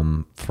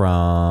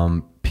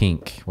from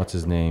Pink. What's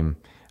his name?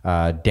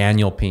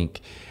 Daniel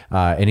Pink.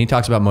 And he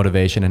talks about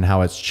motivation and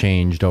how it's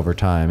changed over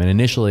time. And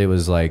initially it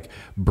was like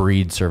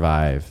breed,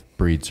 survive.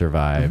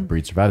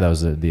 That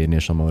was the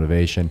initial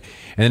motivation.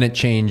 And then it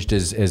changed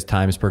as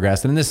times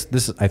progressed. And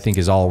this I think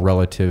is all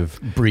relative.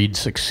 Breed,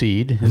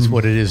 succeed is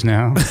what it is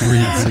now.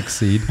 Breed,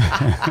 succeed.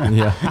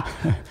 Yeah.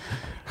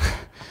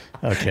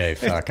 Okay,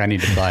 fuck. I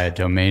need to buy a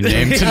domain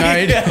name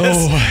tonight.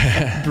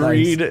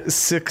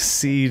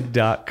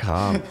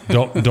 Breedsucceed.com.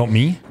 Don't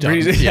me?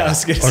 Breed, yeah. I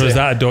was gonna Or say. is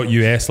that a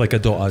 .us like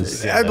a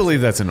 .us? I believe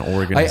that's an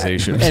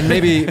organization. And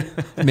maybe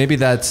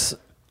that's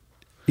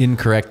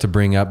incorrect to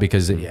bring up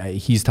because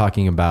he's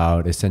talking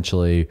about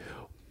essentially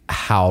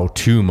how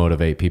to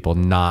motivate people,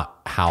 not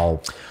how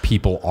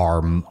people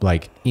are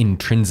like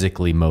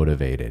intrinsically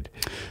motivated.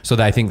 So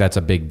I think that's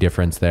a big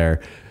difference there.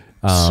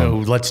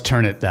 So let's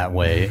turn it that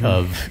way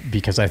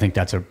because I think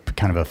that's a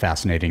kind of a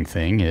fascinating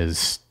thing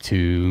is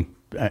to,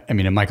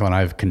 and Michael and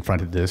I have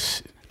confronted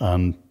this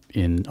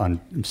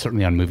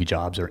certainly on movie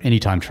jobs or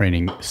anytime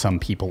training some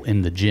people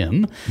in the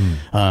gym.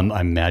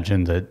 I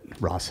imagine that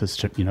Ross has,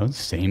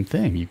 same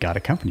thing. You've got a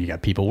company, you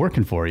got people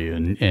working for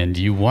you and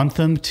you want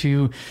them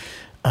to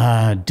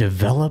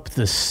develop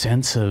the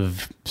sense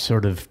of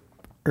sort of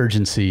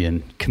urgency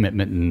and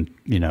commitment and,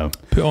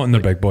 put on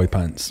their big boy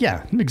pants.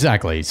 Yeah,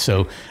 exactly.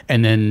 So,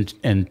 and then,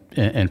 and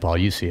Paul,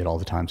 you see it all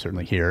the time,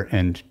 certainly here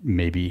and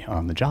maybe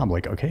on the job,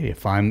 like, okay,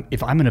 if I'm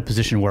in a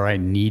position where I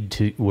need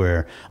to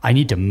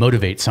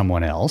motivate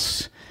someone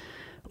else,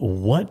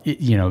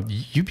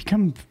 you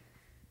become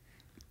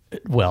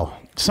well,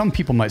 some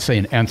people might say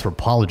an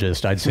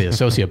anthropologist, I'd say a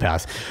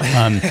sociopath,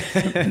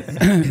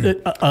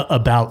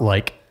 about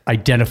like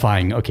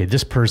identifying, okay,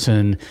 this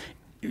person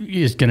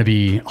is going to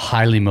be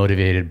highly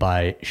motivated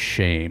by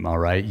shame. All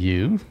right,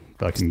 you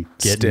fucking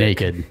get Stick.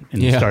 naked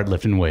and Yeah. start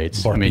lifting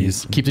weights. I mean,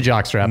 Burpees. keep the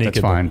jock strap,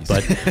 that's Naked fine.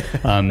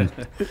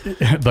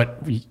 burpees.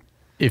 But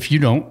if you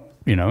don't,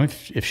 you know,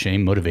 if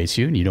shame motivates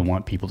you and you don't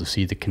want people to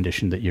see the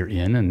condition that you're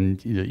in, and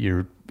that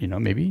you're, you know,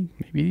 maybe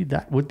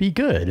that would be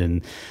good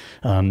and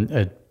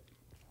a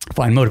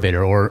fine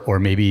motivator, or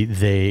maybe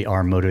they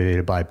are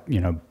motivated by,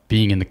 you know,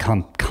 being in the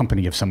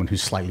company of someone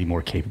who's slightly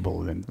more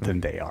capable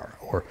than they are,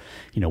 or,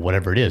 you know,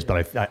 whatever it is.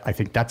 But I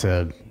think that's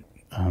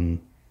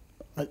an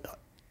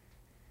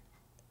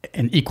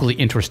equally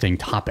interesting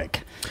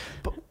topic.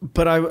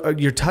 But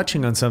you're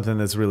touching on something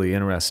that's really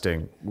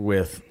interesting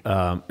with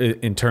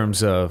in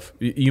terms of,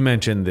 you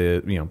mentioned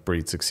the, you know,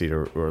 breed, succeed,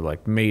 or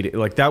like made it,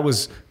 like that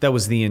was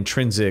the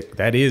intrinsic,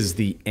 that is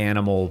the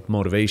animal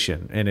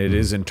motivation, and it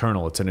is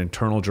internal. It's an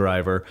internal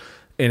driver,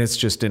 and it's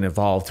just an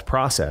evolved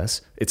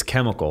process. It's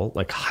chemical,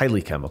 like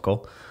highly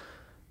chemical.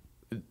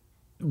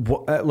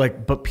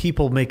 But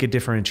people make a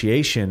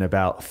differentiation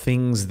about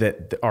things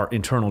that are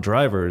internal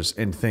drivers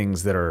and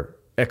things that are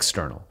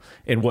external.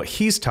 And what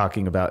he's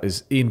talking about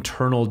is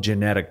internal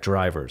genetic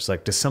drivers.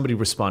 Like, does somebody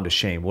respond to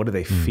shame? What do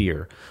they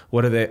fear?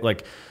 What are they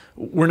like?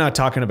 We're not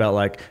talking about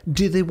like,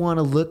 do they want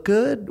to look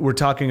good? We're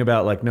talking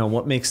about like, no,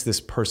 what makes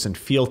this person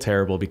feel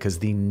terrible? Because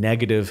the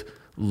negative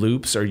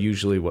loops are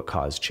usually what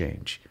cause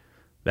change.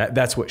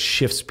 That's what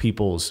shifts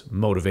people's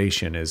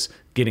motivation, is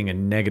getting a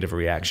negative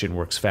reaction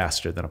works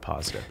faster than a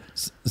positive.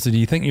 So do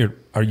you think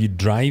are you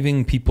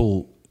driving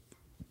people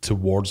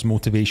towards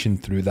motivation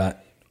through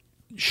that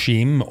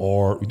shame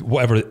or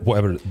whatever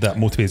that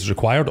motivator is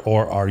required,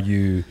 or are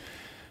you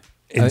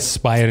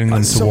inspiring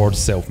them towards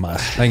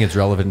self-mastery? I think it's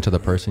relevant to the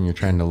person you're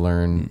trying to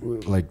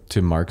learn. Like,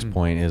 to Mark's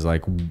point, is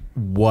like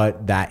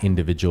what that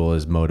individual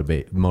is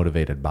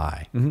motivated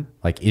by.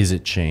 Like, is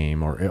it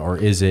shame, or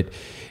is it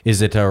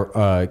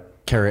a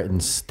carrot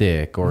and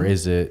stick, or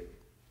is it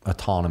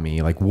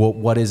autonomy? Like,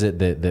 what is it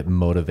that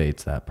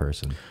motivates that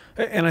person?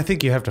 And I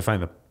think you have to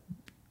find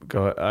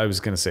I was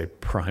going to say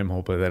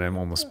primal, but then I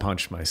almost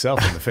punched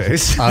myself in the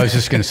face. I was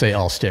just going to say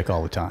I'll stick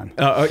all the time.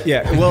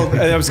 Yeah. Well,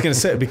 I was going to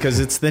say, because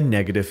it's the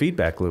negative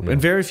feedback loop.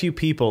 And very few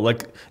people,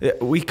 like,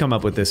 we come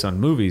up with this on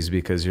movies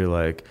because you're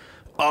like,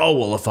 oh,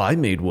 well, if I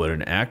made what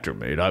an actor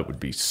made, I would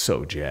be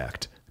so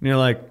jacked. And you're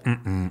like,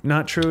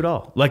 not true at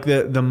all. Like,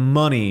 the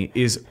money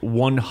is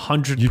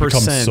 100%. You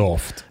become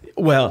soft.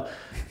 Well,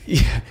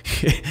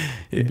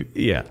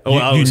 yeah.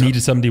 Well, You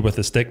needed somebody with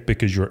a stick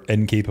because you're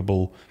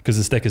incapable, because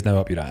the stick is now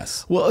up your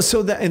ass. Well,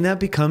 so that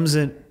becomes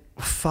a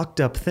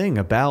fucked up thing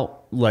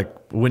about, like,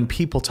 when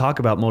people talk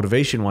about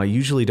motivation, why I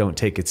usually don't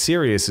take it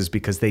serious is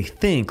because they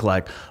think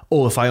like,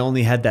 oh, if I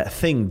only had that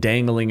thing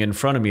dangling in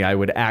front of me, I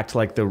would act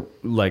like the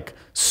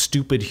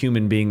stupid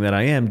human being that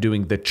I am,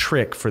 doing the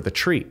trick for the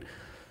treat.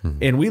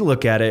 And we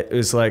look at it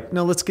as like,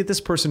 no, let's get this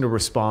person to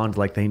respond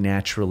like they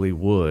naturally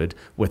would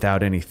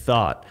without any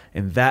thought.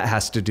 And that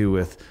has to do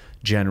with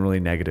generally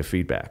negative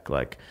feedback.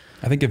 Like,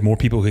 I think if more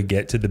people could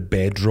get to the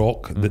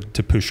bedrock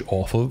to push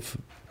off of,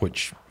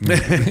 which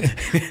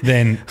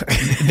then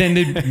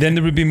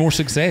there would be more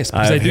success.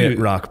 Because I've hit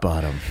rock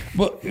bottom.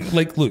 Well,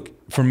 like, look,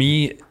 for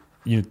me,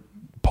 you know,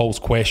 Paul's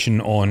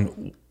question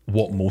on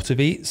what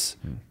motivates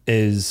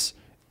is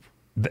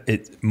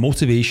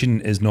motivation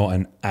is not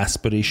an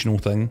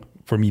aspirational thing.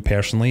 For me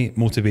personally,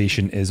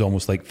 motivation is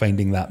almost like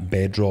finding that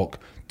bedrock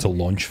to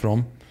launch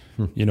from,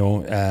 you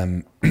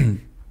know,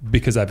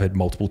 because I've had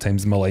multiple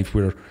times in my life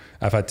where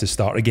I've had to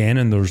start again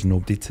and there's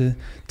nobody to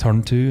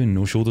turn to and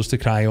no shoulders to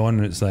cry on.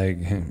 And it's like,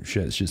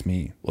 shit, it's just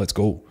me. Let's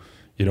go.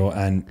 You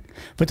know,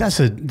 but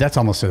that's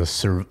almost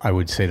I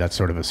would say that's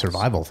sort of a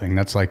survival thing.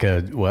 That's like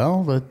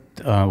the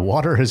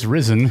water has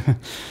risen.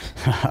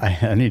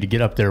 I need to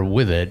get up there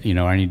with it. You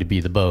know, I need to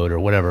be the boat or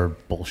whatever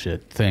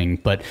bullshit thing.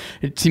 But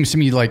it seems to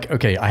me like,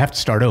 okay, I have to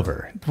start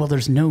over. Well,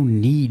 there's no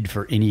need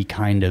for any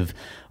kind of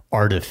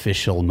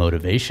artificial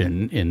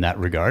motivation in that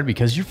regard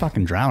because you're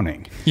fucking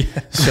drowning. Yeah.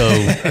 So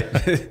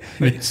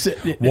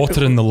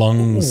water in the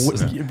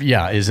lungs.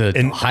 Yeah, is a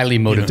highly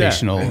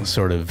motivational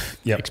sort of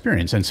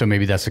experience. And so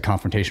maybe that's a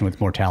confrontation with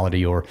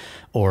mortality or,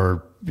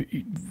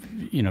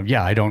 you know,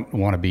 I don't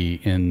want to be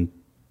in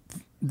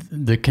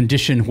the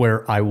condition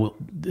where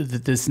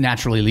this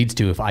naturally leads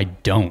to if I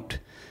don't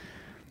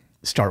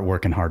start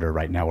working harder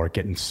right now or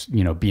getting,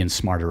 you know, being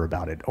smarter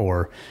about it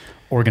or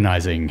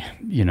organizing,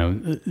 you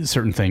know,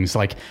 certain things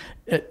like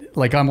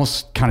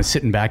almost kind of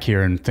sitting back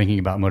here and thinking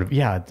about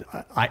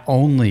I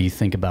only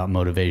think about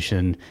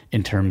motivation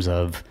in terms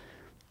of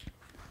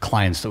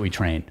clients that we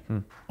train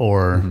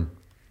or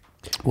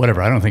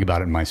whatever. I don't think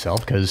about it myself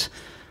because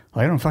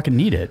I don't fucking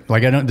need it.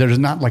 Like there's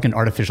not like an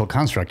artificial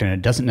construct and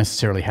it doesn't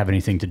necessarily have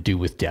anything to do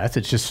with death.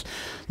 It's just,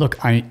 look,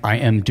 I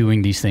am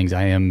doing these things.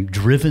 I am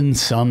driven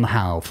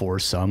somehow for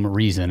some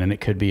reason. And it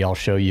could be, I'll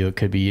show you, it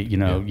could be, you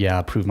know,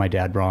 prove my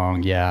dad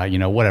wrong. Yeah. You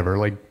know, whatever,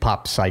 like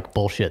pop psych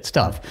bullshit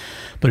stuff.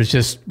 But it's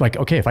just like,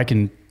 okay, if I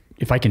can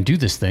if I can do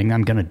this thing,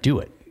 I'm going to do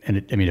it.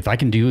 And if I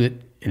can do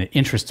it and it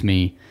interests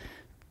me,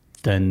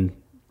 then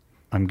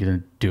I'm going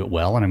to do it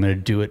well. And I'm going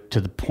to do it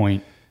to the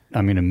point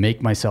I'm going to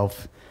make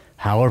myself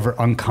however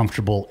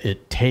uncomfortable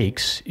it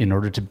takes in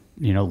order to,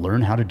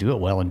 learn how to do it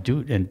well and do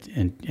it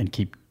and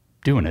keep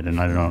doing it. And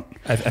I don't know.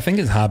 I think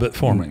it's habit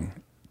forming.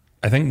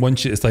 I think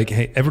once it's like,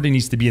 hey, everybody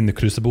needs to be in the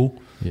crucible,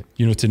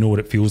 to know what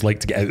it feels like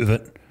to get out of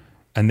it,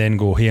 and then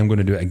go, hey, I'm going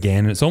to do it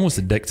again. And it's almost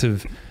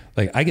addictive.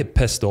 Like, I get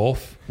pissed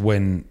off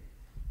when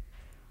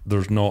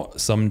there's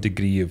not some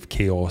degree of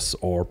chaos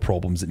or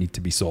problems that need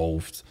to be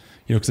solved.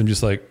 Because I'm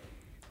just like,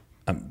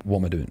 what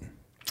am I doing?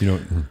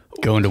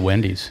 Going to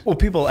Wendy's. Well,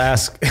 people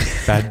ask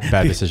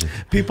Bad decision.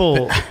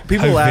 People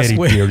How ask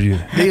very dare you?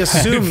 They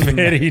assume How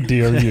very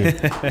dare you?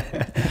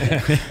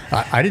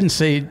 I didn't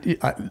say,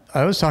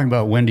 I was talking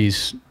about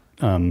Wendy's.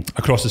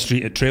 Across the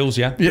street at Trails,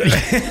 yeah?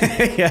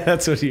 yeah,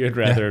 that's what you'd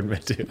rather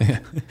admit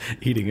to.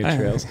 Eating at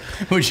Trails.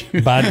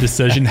 Bad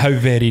decision. How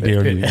very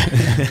dare you?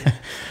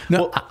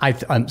 No,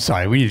 I'm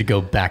sorry. We need to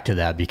go back to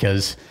that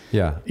because,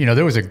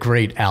 there was a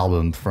great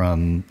album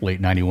from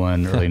late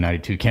 91, early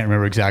 92. Can't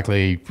remember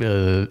exactly.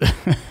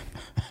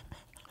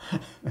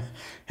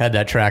 Had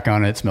that track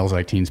on it. Smells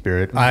Like Teen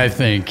Spirit. I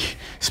think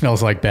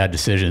Smells Like Bad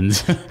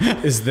Decisions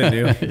is the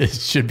new. It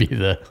should be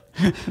the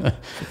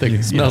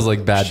Smells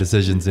like bad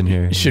decisions in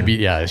here. It should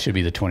be it should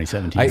be the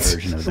 2017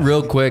 version of that.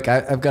 Real quick,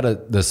 I've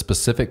got the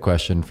specific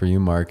question for you,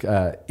 Mark.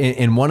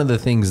 And one of the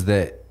things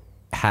that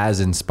has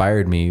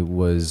inspired me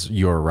was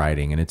your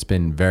writing, and it's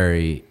been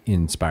very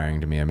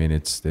inspiring to me. I mean,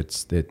 it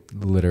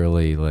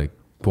literally, like,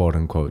 quote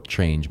unquote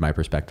changed my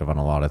perspective on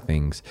a lot of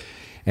things.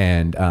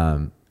 And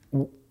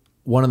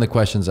one of the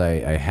questions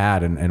I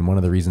had, and one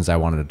of the reasons I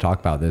wanted to talk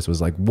about this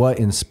was like, what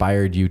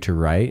inspired you to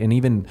write? And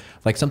even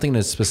like something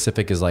as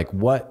specific as like,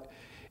 what,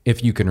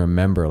 if you can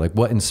remember, like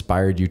what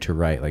inspired you to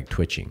write like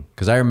Twitching?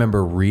 Because I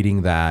remember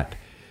reading that.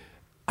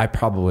 I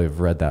probably have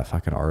read that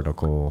fucking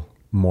article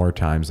more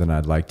times than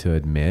I'd like to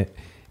admit.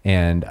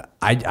 And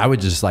I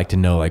would just like to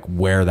know like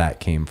where that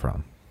came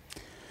from.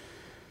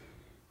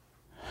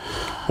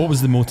 What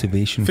was the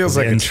motivation? Feels for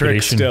like the a trick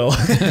inspiration? still.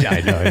 Yeah,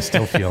 I know. I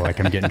still feel like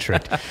I'm getting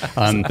tricked.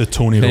 The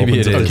Tony Maybe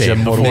Robbins. it is. Okay,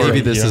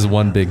 Maybe this is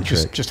one big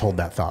trick. Just hold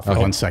that thought for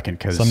 1 second,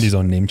 because Somebody's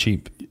on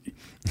Namecheap.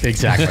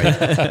 Exactly.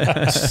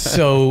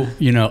 So,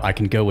 I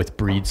can go with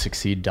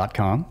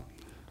breedsucceed.com.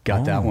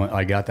 Got that one.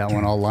 I got that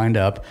one all lined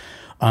up.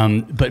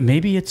 But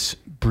maybe it's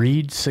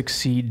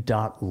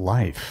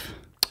breedsucceed.life.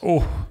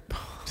 Oh,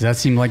 Does that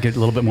seem like a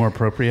little bit more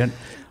appropriate?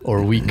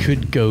 Or we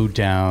could go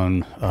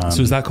down.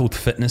 so is that called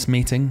fitness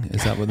mating?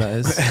 Is that what that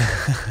is?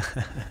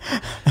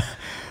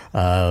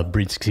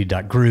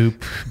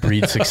 Breedsucceed.group,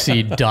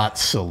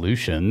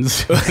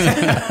 breedsucceed.solutions.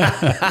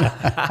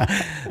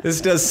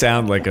 This does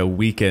sound like a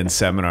weekend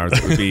seminar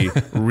that would be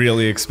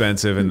really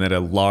expensive, and that a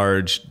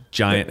large,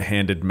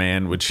 giant-handed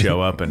man would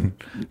show up and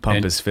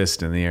pump his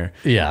fist in the air.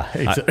 Yeah.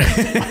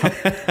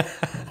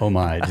 Oh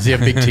my! Does he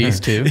have big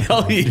teeth too?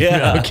 Oh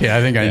yeah. Okay,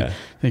 I think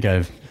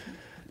I've.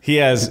 He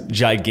has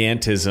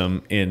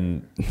gigantism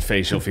in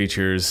facial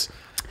features.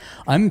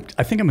 I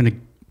think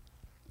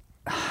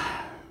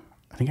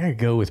I could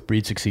go with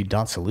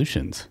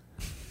breedsucceed.solutions.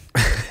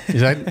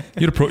 Is that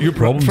You're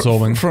problem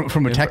solving.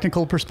 from a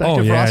technical perspective?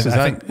 Oh yeah, Ross?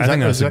 I think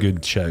that's a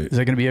good shout. Is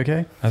that going to be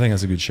okay? I think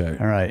that's a good shout.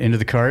 All right, into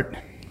the cart.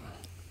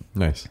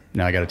 Nice.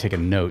 Now I got to take a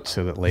note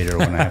so that later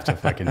when I have to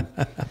fucking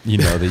You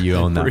know that you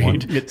own that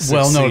one.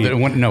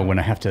 when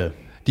I have to.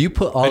 Do you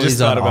put all just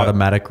these on thought about-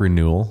 automatic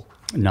renewal?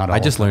 Not all I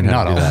just of them. learned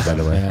how to Not do all that, by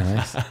the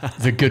way.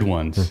 the good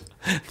ones.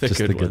 Just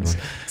the good ones.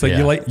 It's like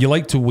Yeah. you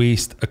like to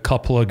waste a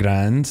couple of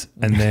grand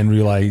and then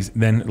realize,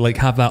 like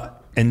have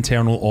that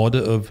internal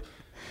audit of,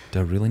 do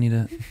I really need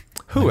it?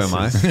 Who am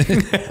I?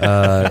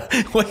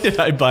 Why did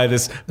I buy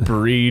this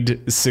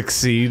breed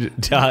succeed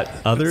dot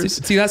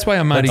others? See, that's why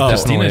I married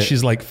That's Christina. definitely-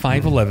 She's like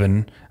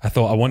 5'11". I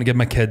thought I want to give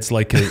my kids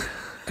like a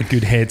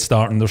good head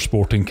start in their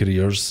sporting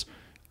careers.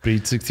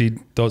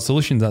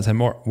 Breedsucceed.solutions, that's how it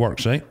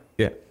works, right?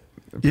 Yeah,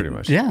 pretty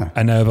much. Yeah.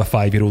 I now have a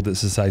 5-year-old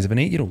that's the size of an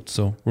 8-year-old,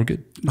 so we're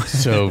good.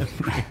 So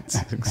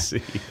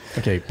Succeed.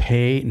 okay,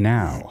 pay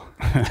now.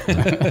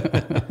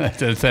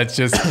 that's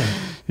just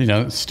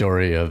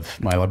story of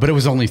my life. But it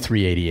was only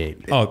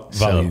 $388. Oh,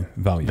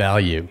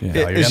 value. Yeah. It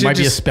That should might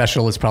be a just-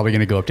 special. It's probably going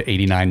to go up to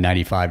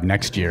 $89.95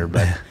 next year,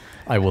 but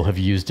I will have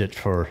used it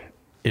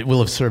it will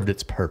have served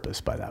its purpose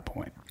by that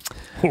point.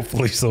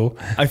 Hopefully so.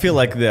 I feel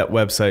like that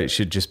website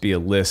should just be a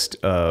list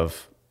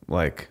of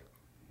like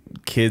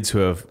kids who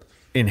have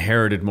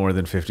inherited more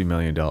than $50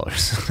 million.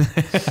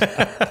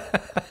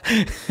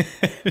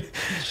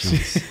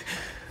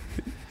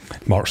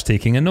 Mark's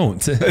taking a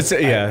note.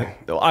 Yeah,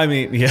 I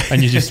mean, yeah.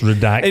 And you just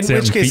redact In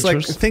certain which case,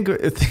 features. like, think,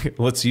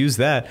 let's use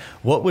that.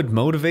 What would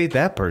motivate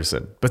that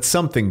person? But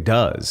something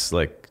does.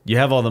 Like, you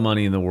have all the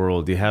money in the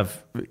world. You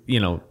have,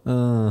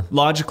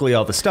 logically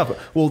all the stuff.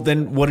 Well,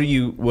 then what are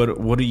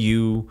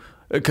you?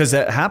 Because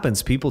that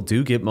happens. People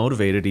do get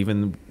motivated.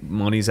 Even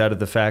money's out of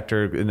the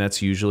factor, and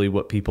that's usually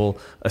what people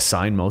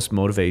assign most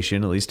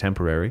motivation, at least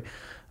temporary.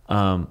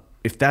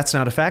 if that's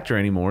not a factor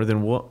anymore,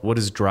 then what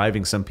is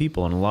driving some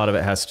people? And a lot of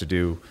it has to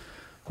do,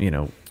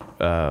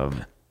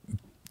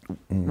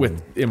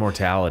 with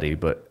immortality.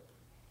 But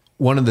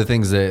one of the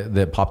things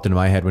that popped into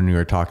my head when we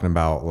were talking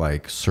about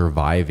like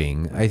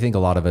surviving, I think a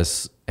lot of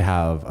us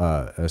have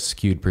a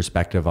skewed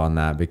perspective on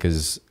that,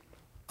 because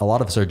a lot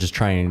of us are just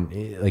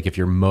trying, like, if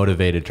you're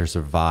motivated to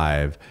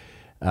survive,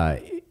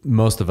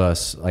 most of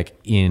us, like,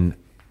 in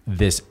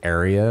this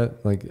area,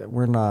 like,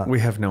 we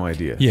have no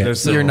idea. Yeah.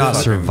 There's you're not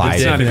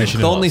surviving.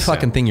 definition The of only us,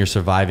 fucking yeah. thing you're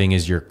surviving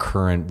is your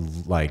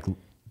current, like,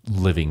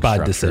 living Bad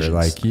structure. decisions.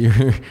 Like,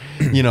 you're,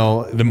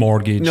 The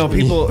mortgage. No,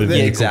 people- the Yeah,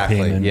 vehicle exactly.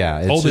 payment, Yeah,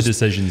 it's all the just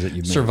decisions that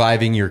you make.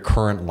 surviving your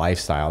current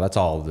lifestyle. That's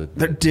all.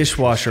 Their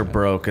dishwasher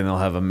broke and they'll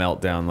have a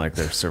meltdown like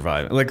they're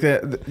surviving. Like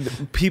the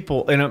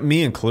people, and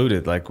me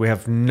included, like, we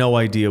have no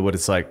idea what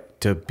it's like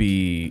to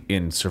be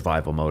in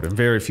survival mode, and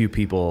very few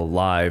people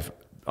alive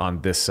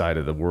on this side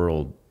of the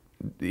world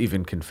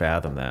even can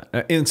fathom that.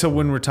 And so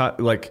when we're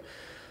talking, like,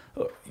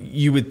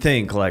 you would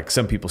think, like,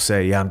 some people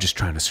say, yeah, I'm just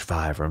trying to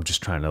survive, or I'm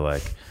just trying to,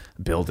 like,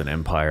 build an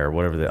empire, or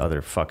whatever the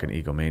other fucking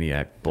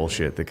egomaniac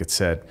bullshit that gets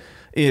said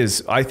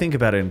is. I think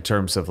about it in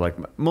terms of, like,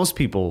 most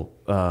people,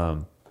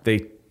 and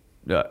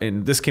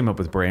this came up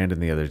with Brandon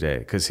the other day,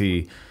 because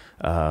he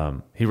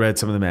read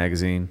some of the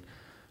magazine,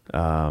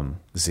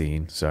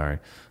 zine, sorry,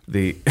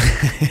 the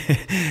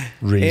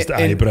Raised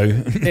eyebrow.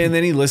 and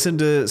then he listened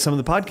to some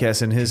of the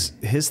podcasts, and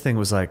his thing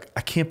was like,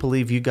 I can't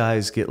believe you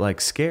guys get,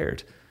 like,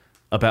 scared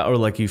about, or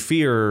like you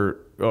fear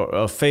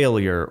a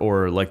failure,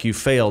 or like you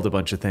failed a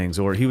bunch of things,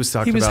 or he was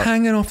talking He was about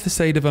hanging off the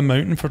side of a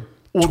mountain for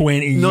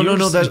 20 years.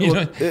 No, that you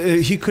know?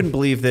 he couldn't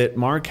believe that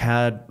Mark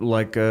had,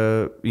 like,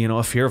 a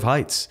fear of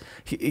heights,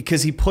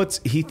 because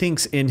he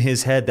thinks in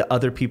his head that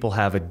other people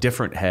have a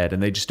different head,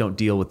 and they just don't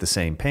deal with the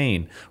same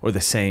pain or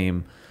the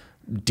same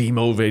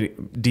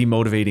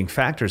demotivating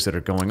factors that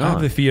are going I have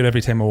on. the fear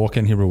every time I walk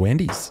in here with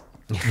Wendy's.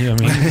 You know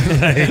what I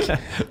mean?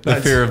 Like,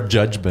 the fear of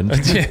judgment.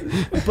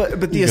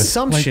 But the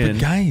assumption,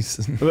 but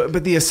guys,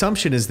 but the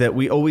assumption is that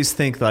we always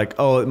think, like,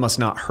 oh, it must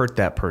not hurt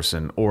that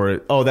person,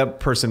 or oh, that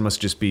person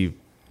must just be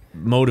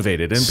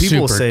motivated. And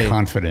people super say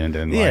confident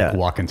and Yeah. like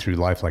walking through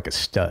life like a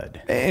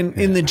stud. And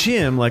in the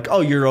gym, like,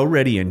 oh, you're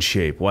already in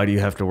shape. Why do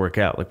you have to work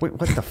out? Like, wait,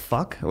 what the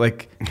fuck?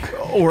 Like,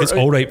 or It's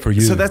all right for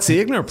you. So that's the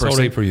ignorant It's all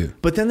person. right for you.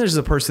 But then there's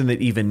the person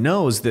that even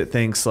knows, that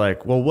thinks,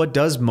 like, well, what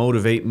does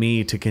motivate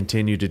me to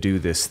continue to do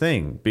this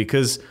thing?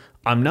 Because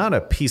I'm not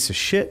a piece of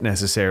shit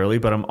necessarily,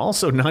 but I'm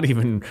also not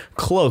even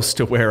close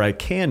to where I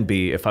can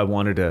be if I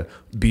wanted to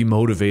be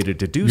motivated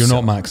to do you're so.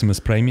 not Maximus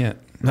Prime yet.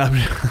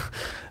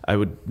 I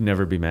would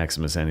never be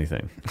Maximus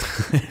anything.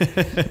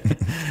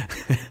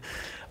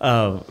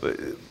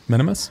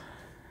 Minimus?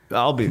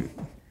 I'll be.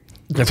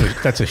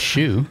 That's a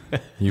shoe.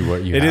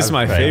 It is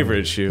my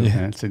favorite shoe.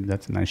 Yeah,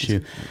 that's a nice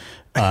shoe.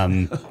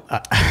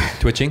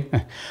 Twitching.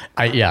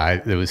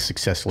 I was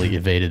successously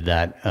evaded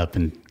that up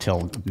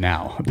until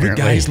now. Look,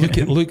 Apparently. guys,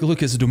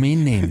 look, it's a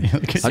domain name.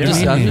 I'm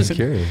just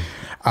curious.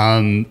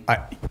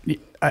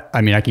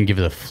 I mean, I can give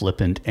it a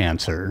flippant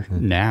answer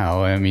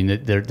now. I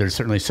mean, there's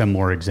certainly some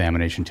more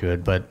examination to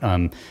it, but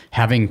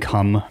having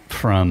come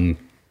from,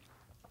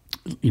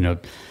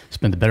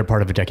 spent the better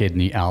part of a decade in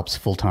the Alps,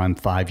 full-time,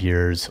 5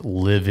 years,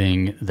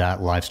 living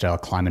that lifestyle,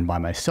 climbing by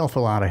myself a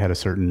lot, I had a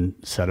certain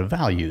set of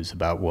values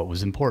about what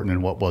was important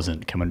and what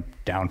wasn't. Coming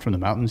down from the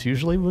mountains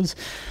usually was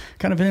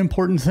kind of an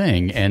important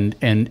thing. And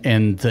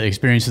the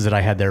experiences that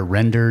I had there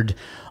rendered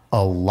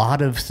a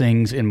lot of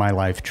things in my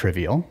life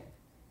trivial.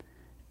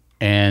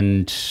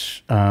 And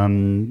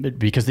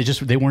because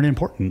they weren't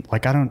important.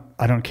 Like, I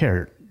don't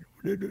care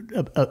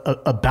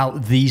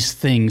about these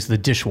things, the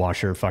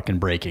dishwasher fucking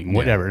breaking,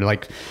 whatever. Yeah.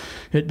 Like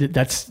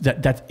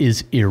that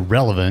is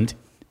irrelevant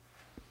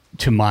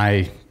to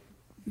my,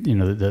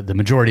 the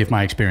majority of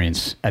my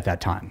experience at that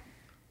time.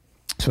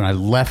 So when I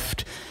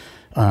left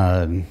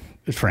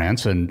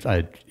France, and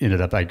I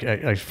ended up,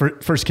 I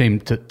first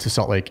came to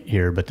Salt Lake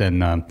here, but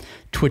then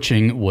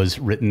Twitching was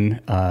written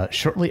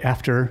shortly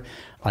after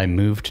I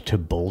moved to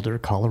Boulder,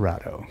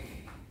 Colorado.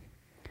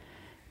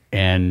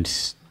 And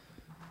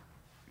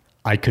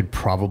I could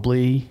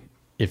probably,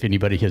 if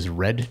anybody has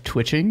read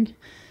Twitching,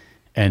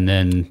 and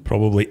then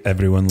probably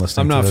everyone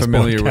listening. I'm not to this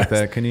familiar podcast. with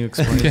that. Can you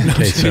explain?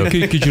 Okay, so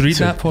could you read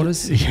that for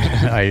us?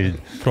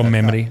 From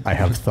memory? I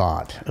have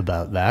thought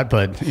about that,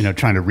 but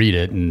trying to read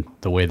it and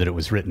the way that it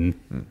was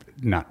written,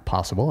 not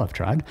possible. I've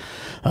tried,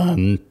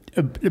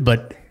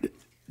 but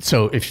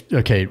so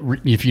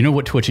if you know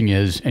what Twitching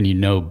is,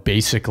 and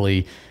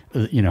basically.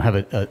 Have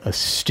a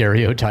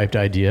stereotyped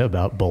idea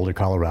about Boulder,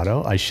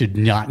 Colorado, I should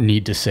not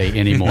need to say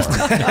any more.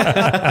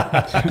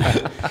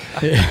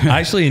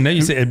 Actually, now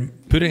you say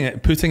putting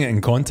it in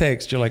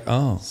context, you're like,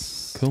 oh,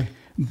 cool.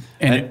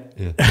 And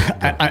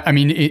I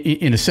mean,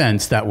 in a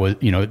sense, that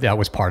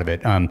was part of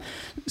it.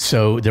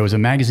 So there was a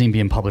magazine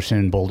being published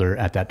in Boulder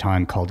at that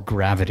time called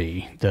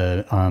Gravity.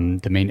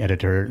 The main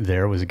editor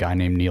there was a guy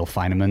named Neil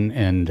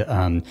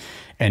Feineman,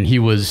 and he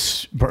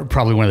was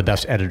probably one of the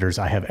best editors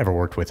I have ever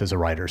worked with as a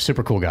writer.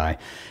 Super cool guy.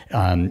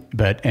 And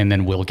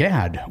then Will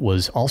Gadd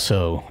was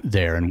also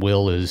there, and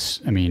Will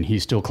is, I mean,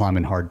 he's still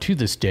climbing hard to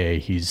this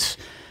day.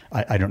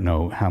 I don't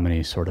know how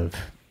many sort of.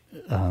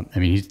 I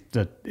mean,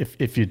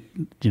 if you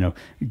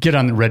get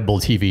on Red Bull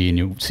TV and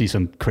you see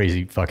some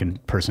crazy fucking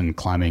person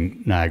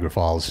climbing Niagara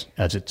Falls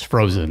as it's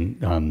frozen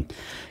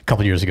a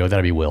couple of years ago,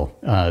 that'd be Will.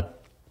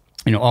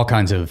 All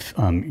kinds of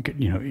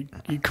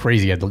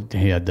crazy.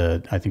 He had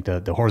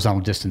the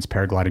horizontal distance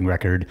paragliding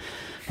record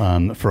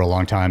for a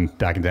long time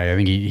back in the day. I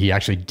think he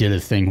actually did a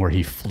thing where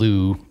he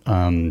flew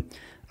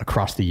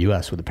across the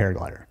U.S. with a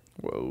paraglider.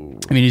 Whoa!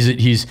 I mean,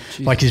 he's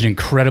an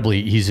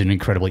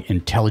incredibly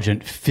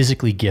intelligent,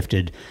 physically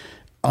gifted,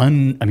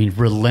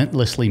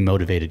 relentlessly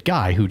motivated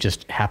guy who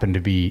just happened to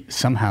be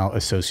somehow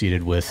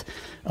associated with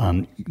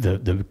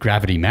the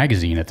Gravity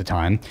magazine at the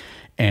time.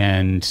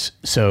 And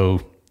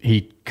so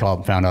he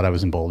found out I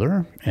was in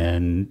Boulder,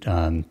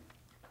 and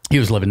he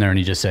was living there, and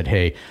he just said,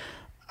 "Hey,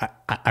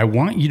 I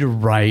want you to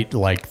write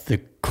like the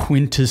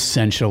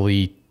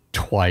quintessentially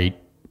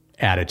twite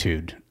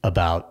attitude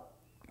about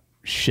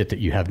shit that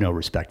you have no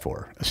respect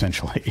for,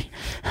 essentially."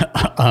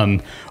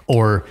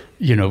 Or,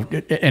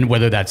 and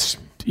whether that's,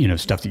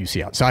 stuff that you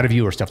see outside of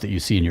you or stuff that you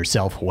see in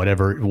yourself,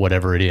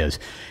 whatever it is.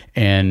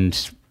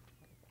 And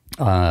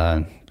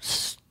I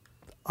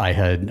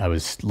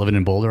was living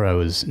in Boulder. I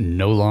was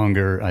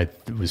I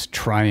was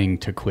trying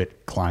to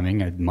quit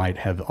climbing. I might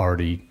have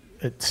already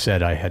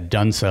said I had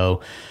done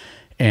so,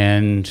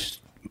 and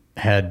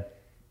had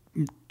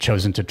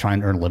chosen to try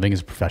and earn a living as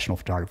a professional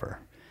photographer.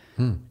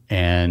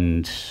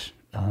 And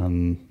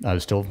I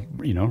was still,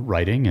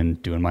 writing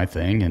and doing my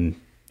thing, and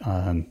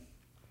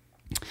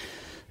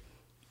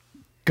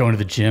going to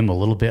the gym a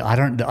little bit. I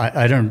don't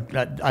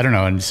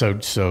know. And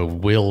so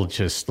Will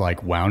just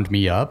like wound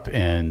me up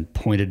and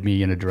pointed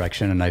me in a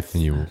direction. And I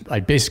think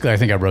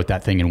I wrote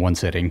that thing in one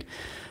sitting.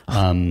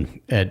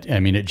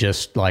 It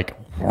just like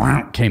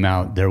came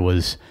out. There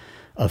was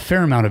a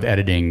fair amount of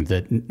editing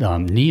that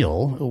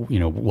Neil,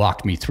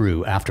 walked me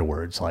through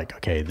afterwards. Like,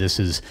 okay, this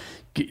is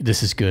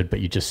good, but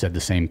you just said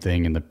the same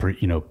thing in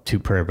the 2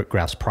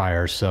 paragraphs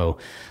prior. So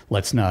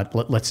let's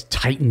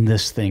tighten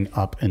this thing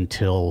up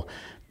until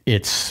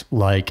it's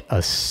like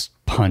a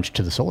punch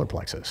to the solar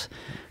plexus.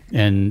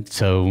 And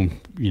so,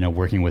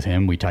 working with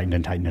him, we tightened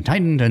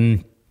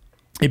and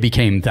it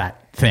became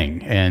that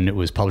thing. And it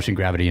was published in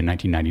Gravity in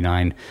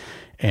 1999.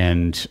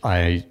 And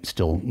I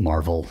still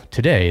marvel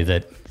today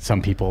that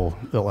some people,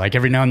 like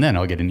every now and then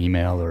I'll get an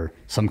email or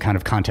some kind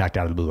of contact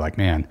out of the blue, like,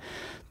 man,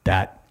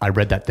 I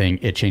read that thing,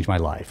 it changed my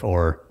life.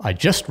 Or I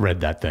just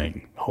read that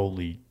thing.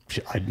 Holy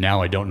shit,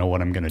 now I don't know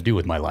what I'm going to do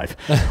with my life.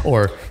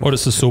 Or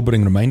it's a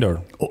sobering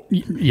reminder.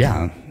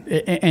 Yeah.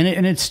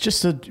 And it's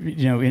just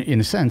in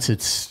a sense,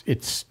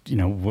 it's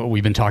what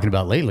we've been talking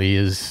about lately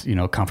is,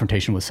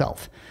 confrontation with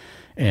self.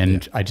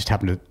 And I just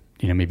happen to,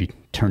 maybe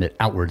turn it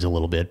outwards a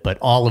little bit, but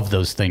all of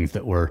those things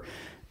that were,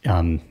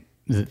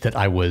 that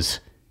I was,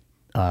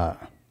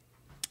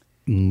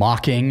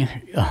 mocking,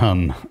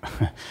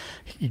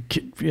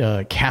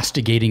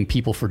 castigating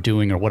people for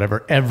doing or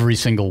whatever, every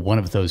single one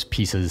of those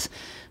pieces,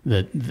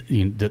 the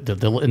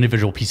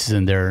individual pieces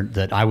in there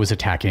that I was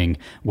attacking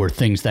were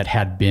things that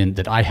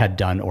I had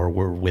done or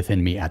were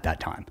within me at that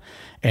time.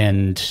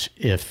 And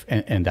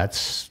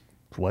that's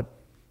what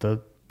the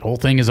whole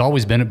thing has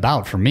always been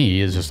about for me,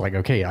 is just like,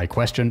 okay, I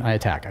question, I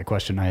attack, I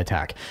question, I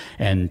attack.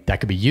 And that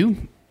could be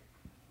you,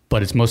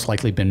 but it's most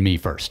likely been me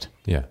first.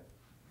 Yeah.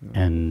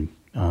 And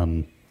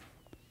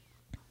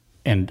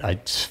I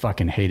just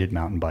fucking hated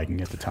mountain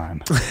biking at the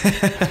time.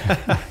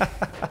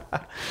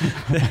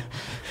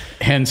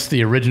 Hence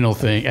the original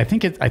thing. I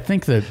think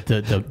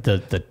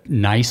the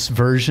nice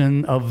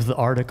version of the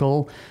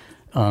article,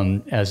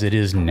 as it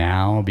is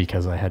now,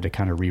 because I had to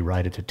kind of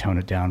rewrite it to tone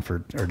it down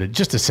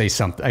just to say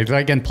something.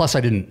 Again, plus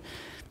I didn't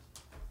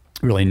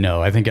really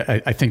know. I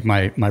think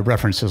my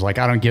reference is like,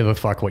 I don't give a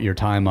fuck what your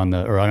time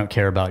or I don't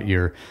care about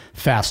your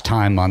fast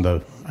time on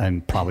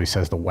and probably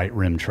says the White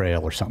Rim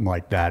Trail or something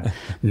like that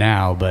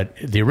now. But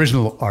the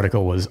original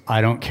article was,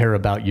 I don't care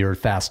about your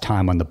fast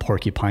time on the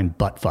Porcupine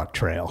Buttfuck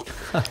Trail.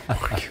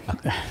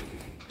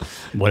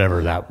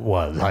 Whatever that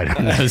was. I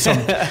don't know.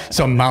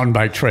 Some mountain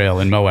bike trail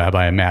in Moab,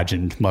 I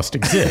imagined, must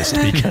exist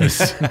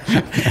because...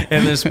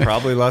 And there's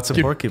probably lots of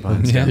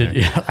porcupines.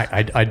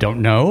 I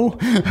don't know.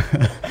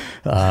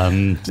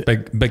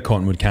 Big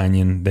Cottonwood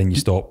Canyon, then you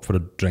stop for a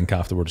drink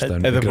afterwards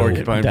down at the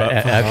Porcupine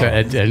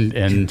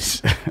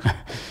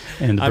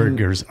and the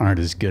burgers aren't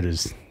as good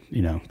as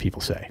people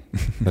say.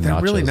 They're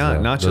nachos, really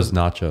not. Though. Nachos. Those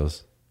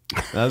nachos.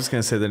 I was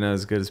going to say they're not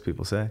as good as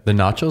people say. The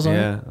nachos are?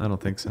 Yeah, I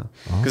don't think so.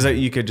 Because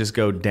you could just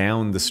go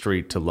down the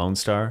street to Lone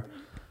Star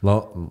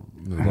Lone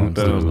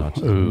Star Boom.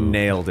 nachos.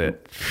 Nailed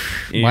it.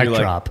 And Mic you're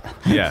like, drop.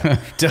 Yeah,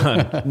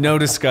 done. No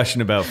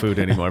discussion about food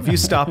anymore. If you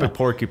stop at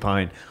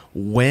Porcupine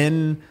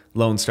when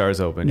Lone Star's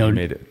open, No. you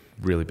made it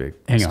really big.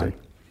 Hang mistake. on.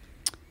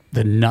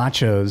 The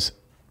nachos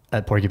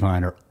at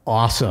Porcupine are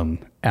awesome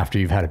after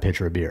you've had a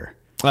pitcher of beer.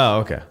 Oh,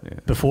 okay. Yeah.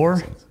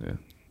 Before,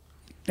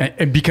 Yeah.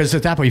 and because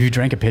at that point, if you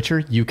drank a pitcher,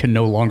 you can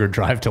no longer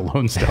drive to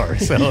Lone Star.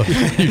 So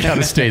you got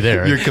to stay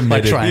there. You're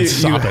committed. Like, try and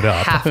sop it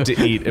up. Have to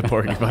eat at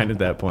Porcupine at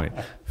that point.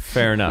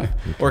 Fair enough.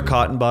 Or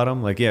Cotton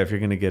Bottom. Like, yeah, if you're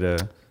going to get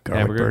a Garlic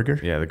hamburger.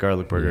 burger? Yeah, the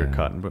garlic burger at Yeah.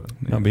 Cotton Bottom.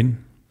 Not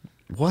been.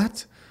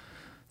 What?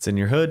 It's in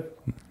your hood.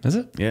 Is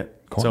it? Yeah. It's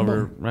Cotton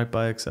over Bottom? right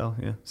by Excel.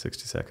 Yeah,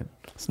 62nd.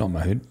 It's not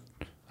my hood.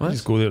 I What?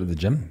 just go there to the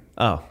gym.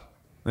 Oh.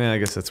 Yeah, I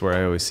guess that's where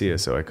I always see it,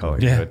 so I call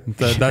it your Yeah, hood.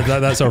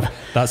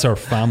 that's our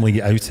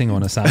family outing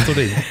on a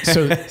Saturday.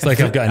 So it's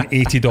like I've got an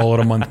 $80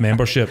 a month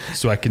membership,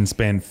 so I can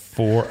spend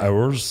 4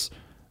 hours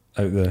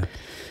out the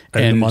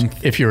And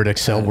month. if you're at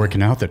Excel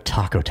working out, the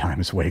taco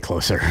time is way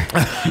closer.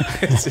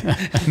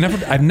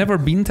 I've never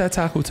been to a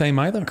taco time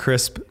either.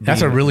 Crisp.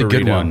 That's a bean really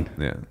good burrito. one.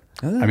 Yeah.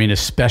 I mean,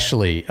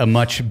 especially a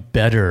much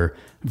better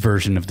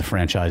version of the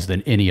franchise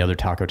than any other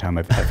taco time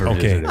I've ever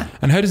Okay, visited.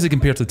 and how does it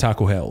compare to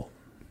Taco Hell?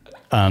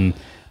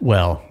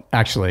 Well,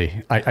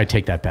 actually, I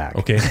take that back.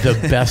 Okay. The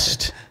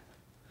best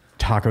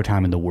taco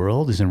time in the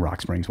world is in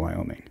Rock Springs,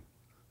 Wyoming.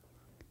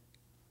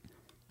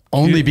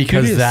 Only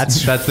because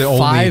Curious. That's the only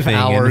 5 thing in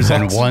hours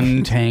and Rock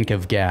one tank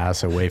of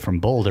gas away from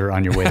Boulder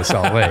on your way to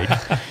Salt Lake.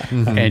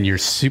 And you're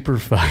super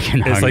fucking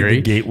It's like hungry.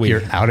 the gateway.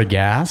 You're out of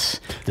gas.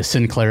 The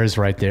Sinclair is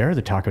right there.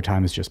 The taco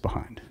time is just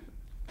behind.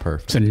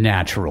 Perfect. It's a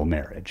natural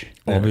marriage.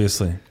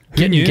 Obviously, Who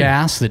Getting knew?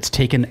 gas that's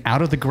taken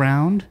out of the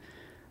ground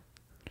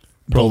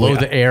below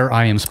the air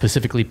I am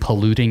specifically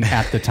polluting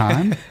at the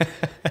time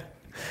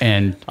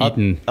and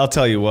eating. I'll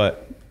tell you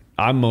what.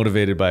 I'm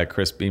motivated by a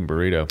crisp bean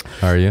burrito.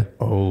 Are you?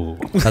 Oh,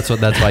 That's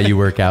why you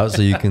work out,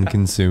 so you can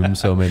consume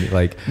so many,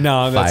 like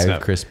No, that's 5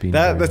 not. crispy.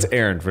 That's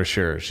Erin for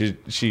sure. She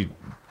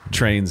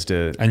trains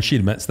to. and she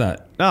admits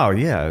that. Oh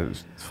yeah.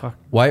 Fuck.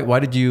 Why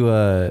did you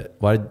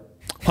Why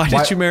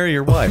did you marry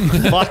your wife?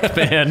 Fuck,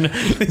 man.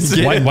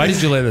 Why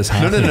did you let this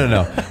happen?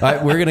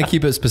 No. We're gonna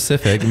keep it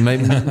specific.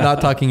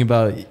 Not talking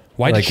about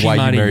Why did she why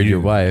you marry married you? your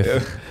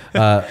wife,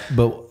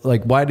 but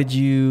like why did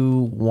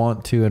you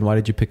want to, and why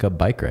did you pick up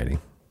bike riding?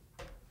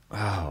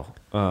 Oh.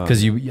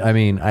 Because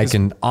I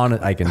can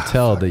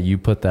tell that you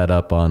put that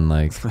up on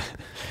like,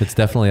 it's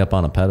definitely up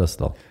on a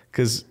pedestal.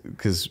 Because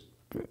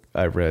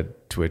I read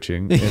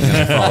Twitching and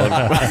then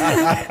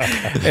I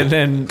followed. And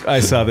then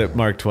I saw that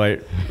Mark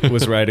Twight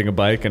was riding a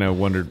bike and I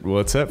wondered,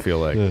 what's that feel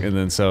like? And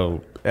then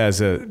so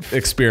as an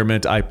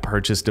experiment, I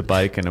purchased a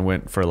bike and I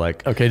went for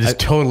like, okay. This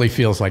totally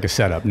feels like a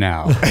setup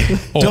now.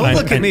 don't and-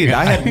 look at me.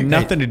 I had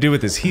nothing to do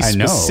with this. He I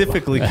know.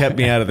 specifically kept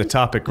me out of the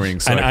topic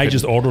ring. So And I couldn't-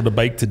 just ordered a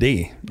bike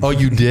today. Oh,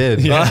 you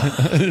did.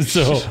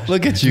 So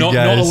Look at you not,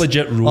 guys. Not a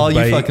legit road All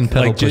bike. you fucking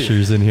pedal ju-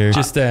 pushers in here.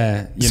 Just you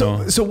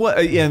know. So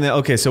what? Yeah. And then,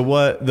 okay. So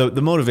what?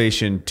 The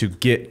motivation to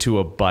get to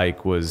a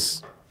bike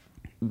was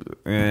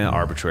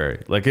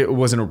arbitrary. Like it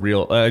wasn't a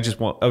real. I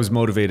was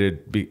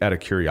motivated out of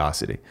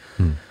curiosity.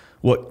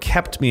 What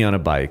kept me on a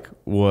bike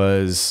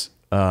was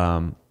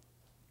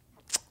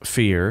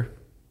fear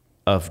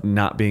of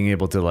not being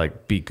able to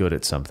like be good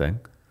at something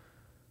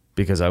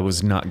because I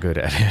was not good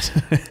at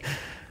it.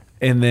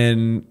 And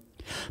then.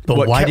 But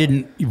what why kept-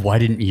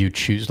 didn't you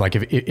choose? Like,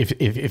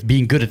 if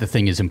being good at the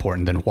thing is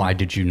important, then why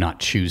did you not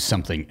choose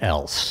something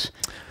else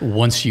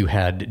once you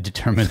had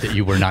determined that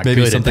you were not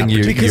Maybe good something at that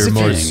you're particular if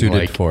more thing? suited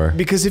Like, for.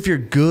 Because if you're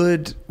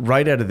good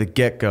right out of the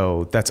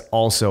get-go, that's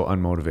also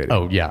unmotivated.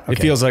 Oh, yeah. It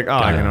Okay. feels like, I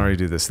Got it. can already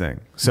do this thing.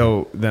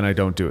 So then I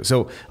don't do it.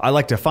 So I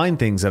like to find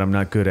things that I'm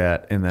not good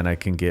at and then I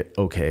can get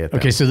okay at them.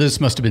 Okay, so this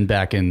must have been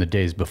back in the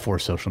days before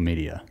social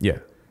media. Yeah.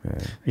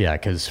 Yeah,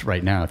 because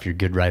right now, if you're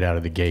good right out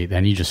of the gate,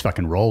 then you just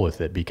fucking roll with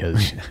it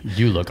because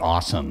you look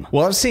awesome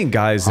Well, I've seen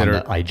guys that on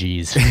are... the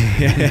IGs.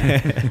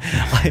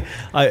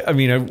 I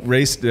mean, I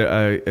raced,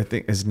 I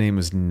think his name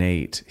was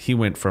Nate. He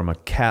went from a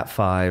Cat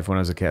 5 when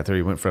I was a Cat 3.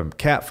 He went from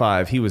Cat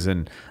 5. He was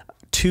in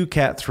 2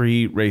 Cat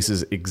 3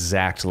 races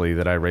exactly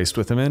that I raced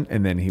with him in.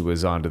 And then he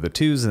was on to the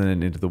 2s and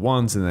then into the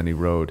 1s. And then he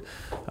rode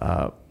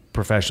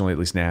professionally, at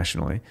least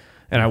nationally.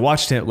 And I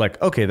watched him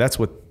like, okay, that's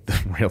what the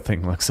real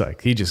thing looks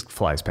like. He just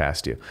flies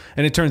past you.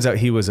 And it turns out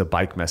he was a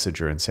bike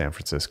messenger in San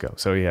Francisco.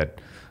 So he had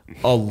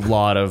a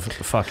lot of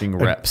fucking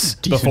reps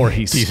before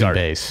he decent started.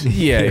 base.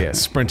 Yeah.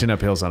 Sprinting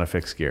up hills on a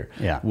fixed gear.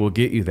 Yeah. Will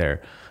get you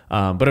there.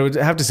 But I would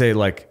have to say,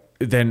 like,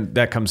 then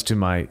that comes to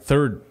my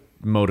third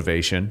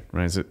motivation,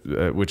 right?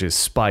 Which is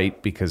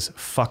spite, because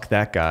fuck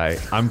that guy.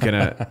 I'm going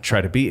to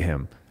try to beat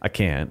him. I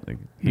can't. Like,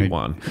 he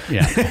won.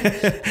 Yeah.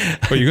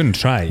 But you're going to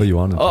try. What you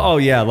wanted. Oh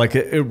yeah, like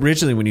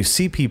originally when you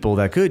see people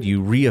that good,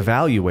 you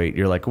reevaluate.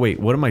 You're like, wait,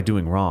 what am I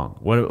doing wrong?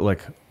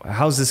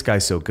 How's this guy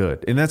so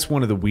good? And that's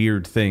one of the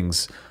weird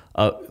things.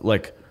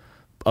 Like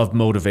of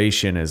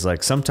motivation is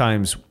like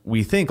sometimes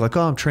we think like,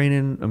 oh, I'm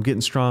training, I'm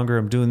getting stronger,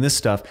 I'm doing this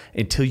stuff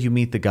until you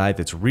meet the guy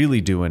that's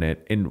really doing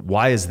it. And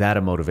why is that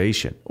a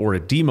motivation or a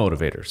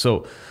demotivator?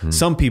 So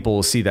some people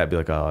will see that and be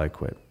like, oh, I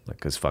quit. Like,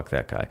 cause fuck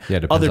that guy. Yeah,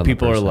 it depends Other on the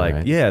people person, are like,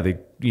 right? yeah, they,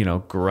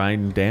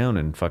 grind down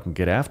and fucking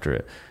get after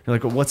it. You're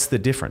like, well, what's the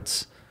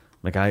difference?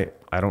 Like, I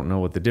don't know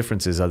what the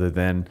difference is other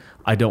than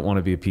I don't want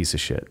to be a piece of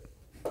shit.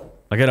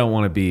 Like, I don't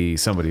want to be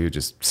somebody who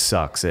just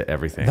sucks at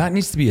everything. That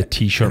needs to be a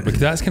T-shirt because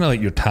that's kind of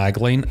like your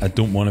tagline. I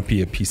don't want to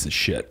be a piece of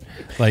shit.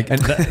 Like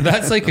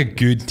that's like a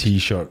good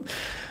T-shirt.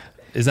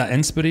 Is that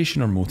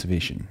inspiration or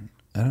motivation?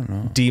 I don't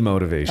know.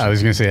 Demotivation. I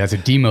was going to say that's a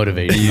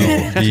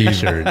demotivational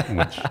T-shirt.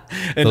 Which,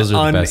 Those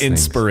are the best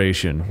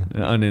things.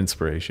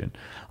 Uninspiration.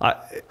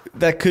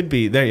 That could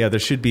be there. Yeah, there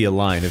should be a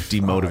line of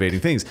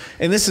demotivating things.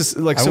 And this is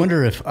like, I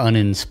wonder if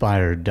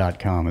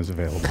uninspired.com is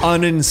available.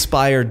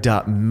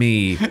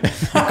 uninspired.me.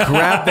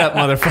 Grab that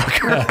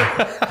motherfucker.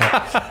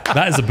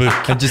 That is a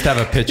book. And just have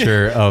a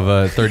picture of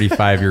a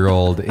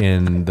 35-year-old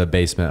in the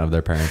basement of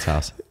their parents'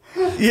 house.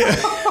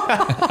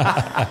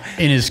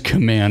 In his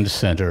command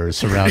center,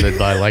 surrounded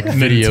by like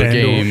video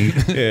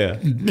Nintendo.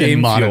 game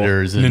Game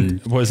monitors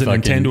and Was it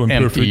fucking Nintendo and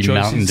Pure empty Food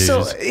Mountain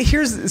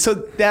Choices? Dews. So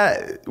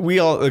that we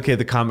all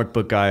the comic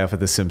book guy off of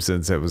The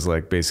Simpsons that was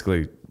like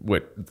basically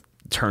what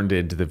turned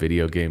into the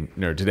video game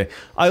nerd today.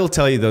 I will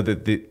tell you though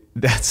that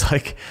that's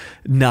like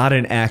not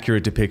an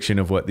accurate depiction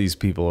of what these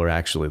people are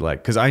actually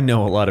like, because I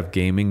know a lot of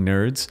gaming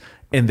nerds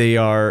and they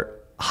are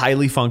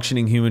highly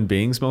functioning human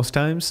beings most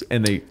times,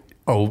 and they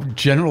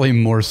Generally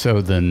more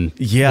so than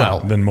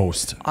Than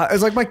most.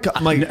 it's like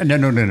my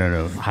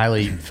no.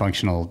 Highly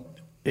functional,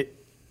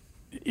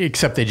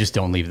 except they just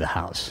don't leave the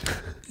house.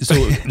 So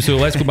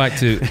let's go back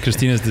to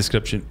Christina's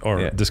description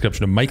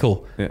description of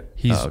Michael. Yeah.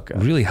 He's Oh,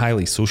 God. really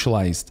highly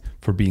socialized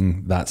for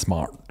being that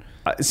smart.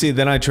 see,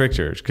 then I tricked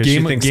her because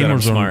she thinks that I'm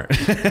gamers smart.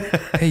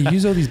 Hey,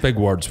 use all these big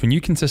words. When you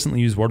consistently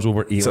use words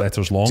over 8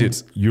 letters long,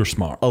 dude, you're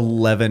smart.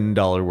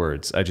 $11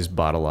 words. I just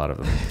bought a lot of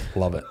them.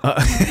 Love it.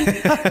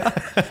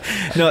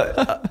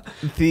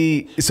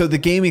 The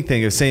gaming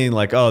thing of saying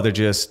like, oh, they're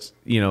just,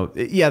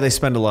 they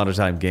spend a lot of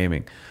time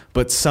gaming,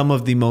 but some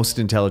of the most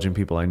intelligent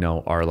people I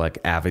know are like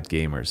avid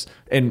gamers,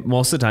 and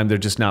most of the time they're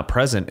just not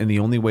present, and the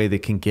only way they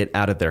can get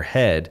out of their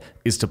head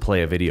is to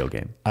play a video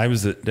game. I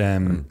was at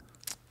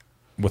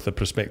with a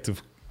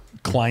prospective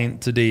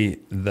client today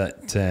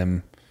that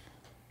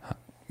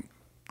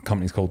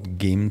company's called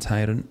Game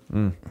Tyrant.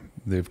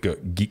 They've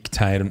got Geek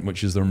Tyrant,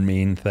 which is their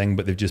main thing,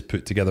 but they've just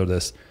put together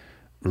this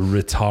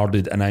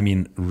retarded, and I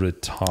mean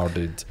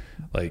retarded,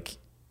 like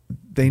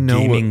They know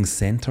gaming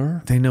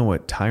center. They know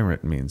what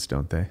tyrant means,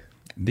 don't they?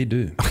 They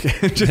do.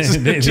 Okay, just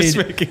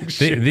making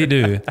sure. They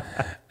do.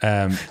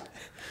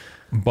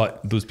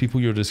 But those people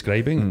you're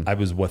describing, I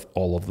was with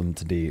all of them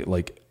today.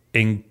 Like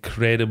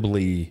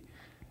incredibly,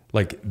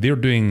 like they're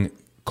doing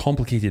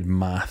complicated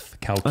math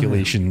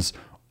calculations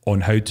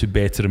on how to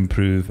better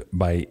improve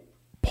by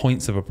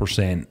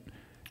 0.1%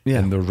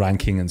 in their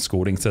ranking and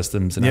scoring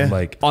systems. And I'm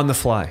like, on the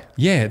fly.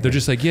 yeah, they're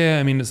just like, yeah,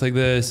 I mean, it's like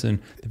this, and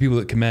the people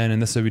that come in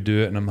and this is how we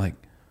do it. And I'm like,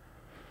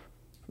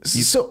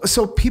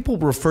 So people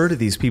refer to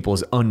these people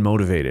as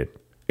unmotivated,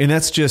 and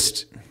that's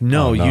just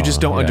you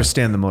just don't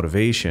understand the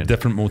motivation.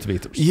 different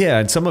motivators. Yeah,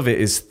 and some of it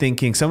is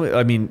thinking.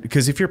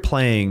 Because if you're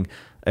playing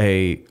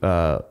a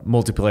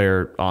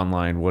multiplayer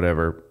online,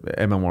 whatever,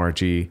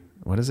 MMORG,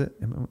 what is it?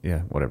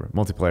 Whatever,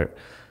 multiplayer,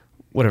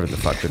 whatever the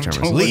fuck the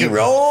term is.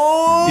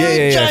 Yeah.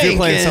 If you're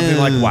playing something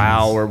like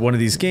WoW or one of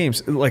these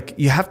games, like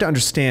you have to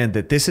understand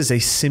that this is a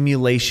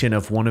simulation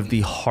of one of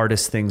the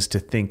hardest things to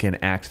think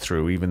and act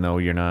through, even though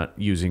you're not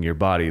using your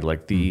body.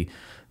 Like the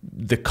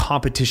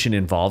competition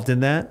involved in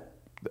that.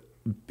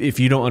 If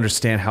you don't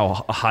understand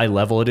how high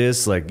level it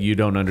is, like you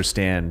don't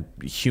understand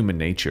human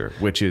nature,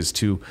 which is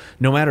to,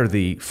 no matter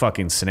the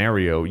fucking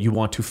scenario, you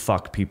want to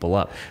fuck people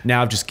up.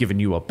 Now I've just given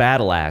you a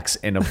battle axe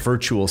and a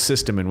virtual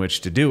system in which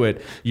to do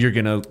it. You're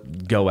going to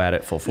go at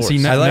it full force.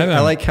 See,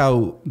 I like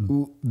how,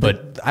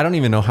 but I don't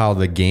even know how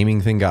the gaming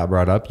thing got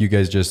brought up. You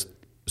guys just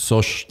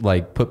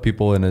put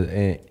people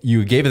in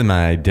you gave them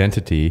an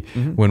identity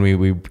when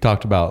we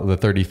talked about the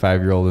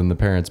 35-year-old in the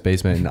parents'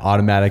 basement and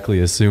automatically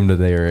assumed that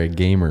they are a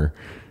gamer.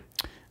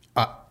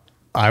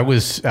 I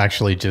was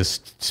actually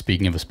just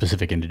speaking of a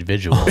specific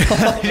individual.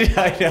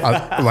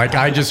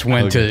 I just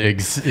went to,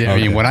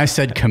 when I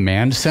said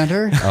command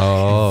center,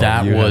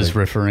 that was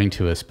referring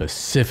to a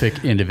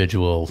specific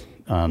individual,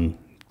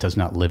 does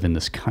not live in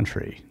this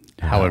country,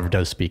 however,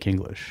 does speak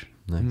English.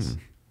 Nice.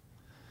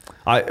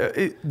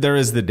 There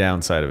is the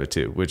downside of it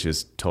too, which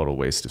is total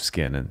waste of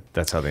skin, and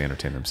that's how they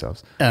entertain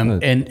themselves.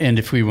 And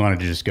if we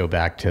wanted to just go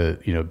back to,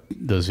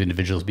 those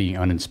individuals being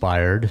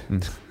uninspired,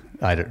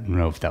 I don't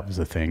know if that was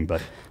a thing,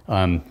 but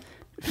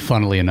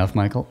funnily enough,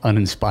 Michael,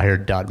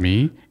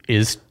 uninspired.me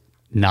is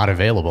not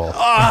available.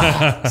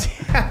 Damn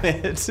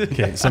it.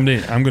 Okay,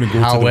 someday I'm going to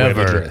go to the web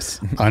However, address.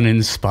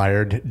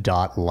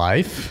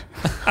 uninspired.life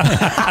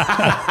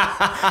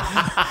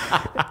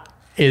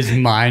is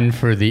mine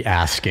for the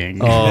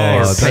asking or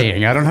that's-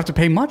 paying. I don't have to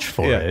pay much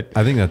for it.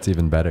 I think that's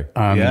even better.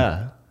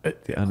 Yeah.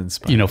 The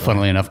uninspired.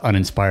 Funnily enough,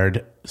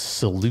 uninspired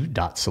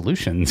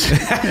solutions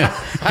is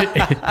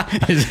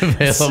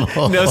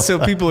available. No, so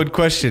people would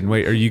question,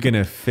 wait, are you going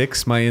to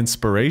fix my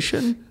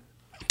inspiration?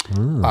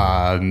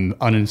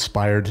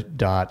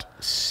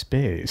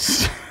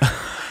 Uninspired.space.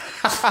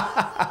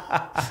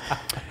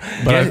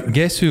 But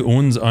guess who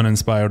owns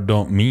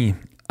uninspired.me?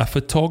 A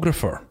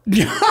photographer.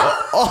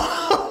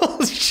 Oh,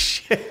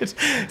 shit.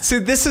 So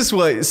this is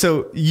what,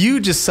 so you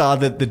just saw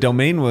that the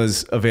domain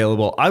was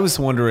available. I was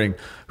wondering,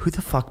 who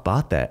the fuck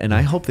bought that? And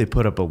I hope they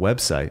put up a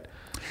website.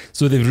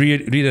 So they've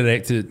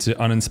redirected it to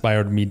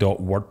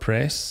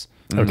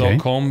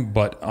uninspiredme.wordpress.com,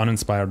 but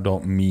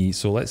uninspired.me.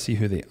 So let's see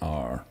who they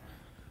are.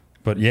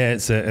 But yeah,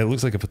 it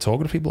looks like a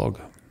photography blog.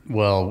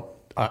 Well,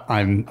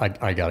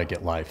 I gotta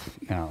get life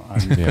now.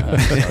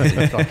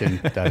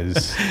 That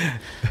is,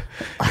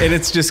 And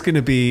it's just going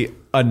to be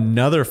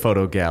another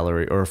photo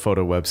gallery or a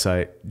photo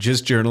website,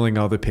 just journaling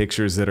all the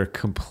pictures that are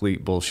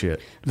complete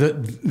bullshit.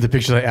 the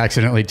pictures I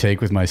accidentally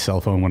take with my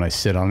cell phone when I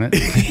sit on it.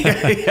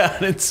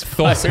 Yeah, it's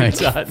Thoughts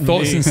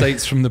and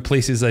sights from the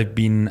places I've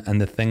been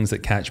and the things that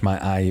catch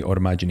my eye or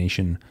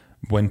imagination.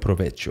 Buen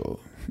provecho.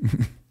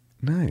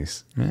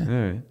 Nice. Yeah. All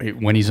right.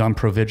 Wait, when he's on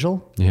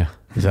Provigil? Yeah.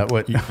 Is that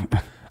what?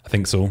 I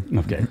think so.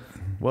 Okay.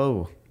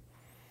 Whoa.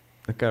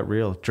 That got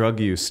real. Drug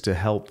use to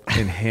help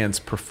enhance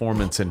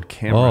performance in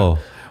camera. Oh,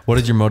 what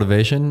is your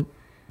motivation?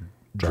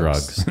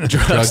 Drugs.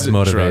 Drugs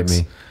motivate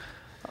me.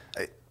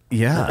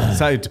 Yeah.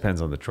 So it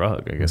depends on the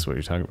drug, I guess what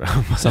you're talking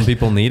about. Some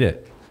people need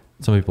it.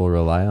 Some people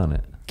rely on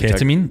it.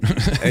 Ketamine?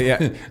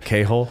 Yeah.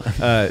 K-hole.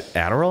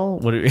 Adderall?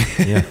 What?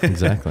 Yeah,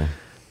 exactly.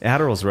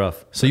 Adderall's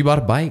rough. So you bought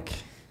a bike.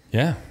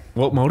 Yeah.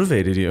 What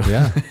motivated you?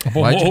 Yeah.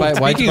 Why'd you buy a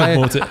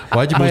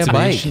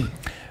bike?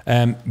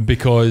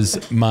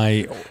 Because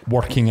my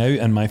working out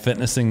and my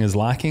fitnessing is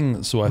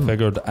lacking, so I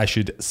figured I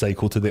should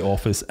cycle to the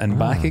office and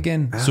back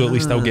again. So at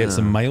least I'll get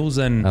some miles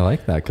in. I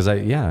like that because I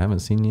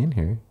haven't seen you in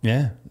here.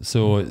 Yeah,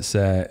 so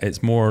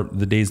it's more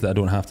the days that I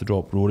don't have to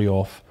drop Rory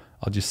off.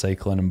 I'll just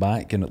cycle in and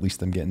back, and at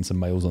least I'm getting some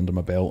miles under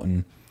my belt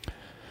and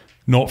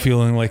not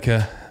feeling like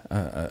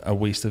a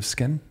waste of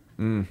skin.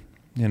 You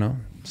know.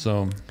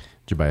 So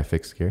Did you buy a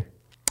fixed gear?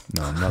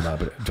 no, I'm not that.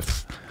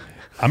 But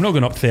I'm not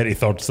going up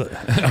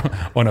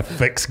 33rd on a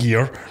fixed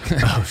gear.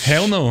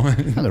 Hell no.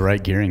 The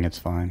right gearing, it's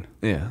fine.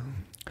 Yeah.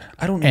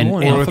 I don't know. And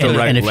enough with the about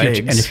right it.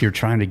 legs. if you're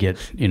trying to get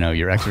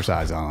your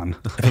exercise on,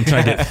 If I'm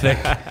trying to get thick.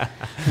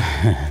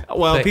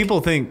 Well, Thick. people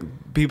think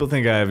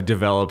I've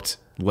developed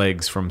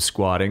legs from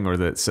squatting, or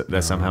that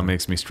somehow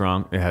makes me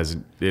strong.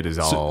 It is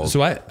all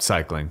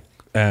cycling.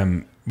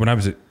 When I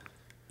was at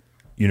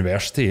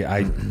university,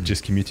 I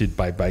just commuted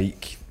by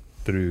bike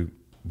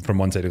from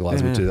one side of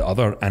Glasgow to the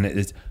other, and it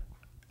is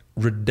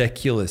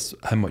ridiculous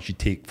how much you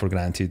take for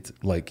granted,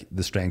 like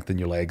the strength in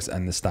your legs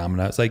and the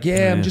stamina. It's like,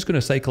 I'm just going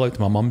to cycle out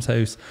to my mum's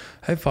house.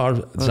 How far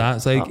is that?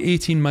 It's like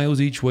 18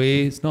 miles each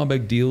way. It's not a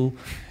big deal.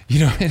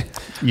 You know,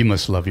 you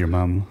must love your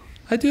mum.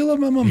 I do love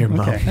my mum. Your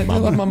mum. I do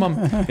love my mum.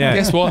 Yeah.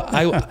 Guess what?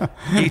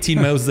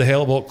 18 miles is a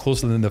hell of a lot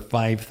closer than the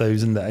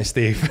 5,000 that I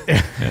stay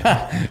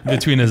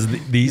between us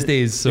these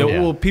days. So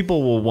Well,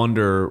 people will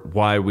wonder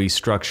why we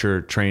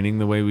structure training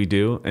the way we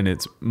do, and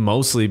it's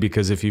mostly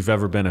because if you've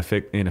ever been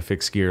in a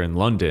fixed gear in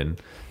London,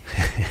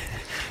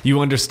 you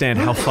understand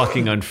how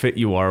fucking unfit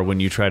you are when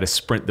you try to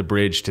sprint the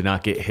bridge to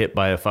not get hit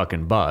by a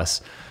fucking bus.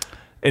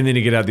 And then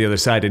you get out the other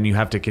side and you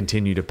have to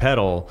continue to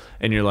pedal,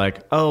 and you're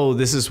like, oh,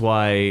 this is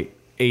why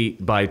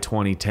 8 by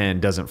 2010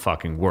 doesn't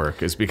fucking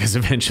work, is because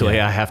eventually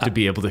I have to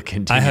be able to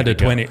continue. I had to a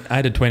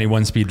go.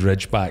 21 speed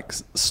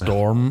Ridgeback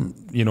Storm,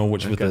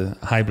 which with the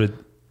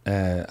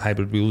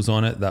hybrid wheels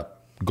on it, that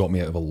got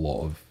me out of a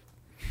lot of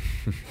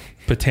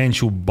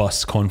potential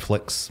bus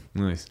conflicts.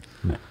 Nice.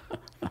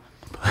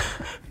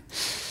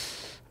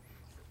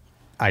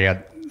 I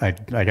got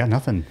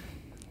nothing.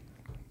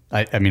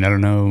 I mean, I don't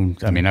know.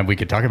 I mean, we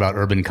could talk about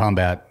urban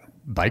combat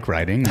bike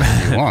riding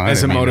if you want.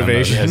 As a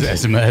motivation.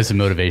 As a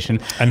motivation.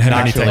 And how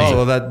many times?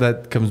 Oh, well,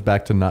 that comes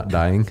back to not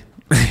dying.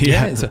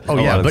 Yeah. It's a Oh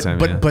lot yeah, of the time,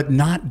 yeah. but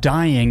not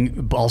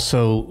dying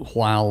also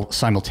while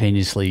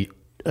simultaneously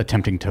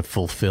attempting to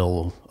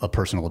fulfill a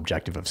personal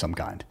objective of some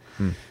kind,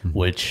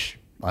 which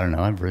I don't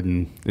know. I've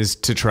ridden. Is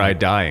to try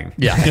dying.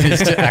 Yeah,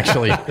 it's to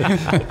actually.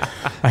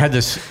 I had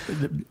this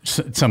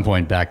at some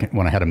point back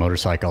when I had a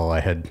motorcycle.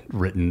 I had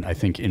written, I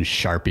think, in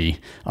Sharpie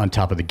on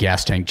top of the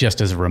gas tank, just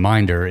as a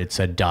reminder. It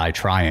said "Die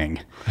trying,"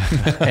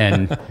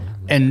 and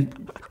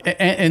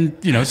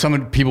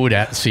some people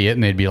would see it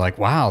and they'd be like,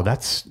 "Wow,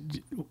 that's."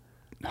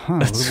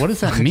 What does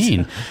that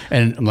mean?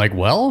 And I'm like,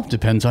 well,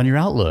 depends on your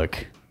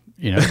outlook,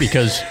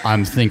 because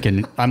I'm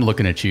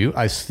looking at you.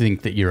 I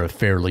think that you're a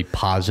fairly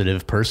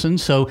positive person.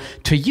 So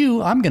to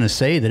you, I'm going to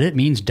say that it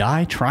means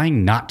die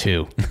trying not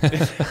to.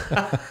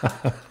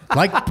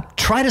 Like,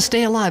 try to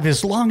stay alive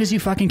as long as you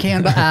fucking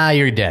can, but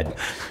you're dead.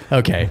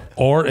 Okay.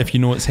 Or if you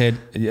know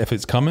if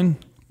it's coming,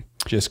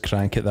 just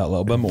crank it that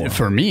little bit more.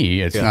 For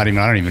me, it's not even,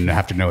 I don't even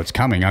have to know it's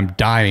coming. I'm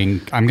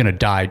dying. I'm going to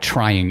die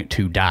trying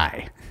to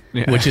die.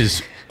 which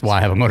is why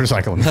I have a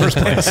motorcycle in the first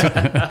place.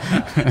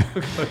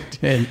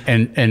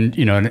 and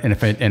you know,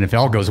 and if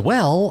all goes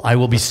well, I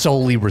will be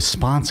solely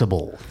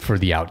responsible for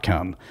the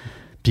outcome.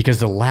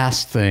 Because the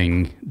last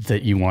thing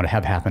that you want to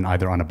have happen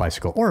either on a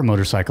bicycle or a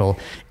motorcycle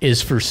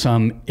is for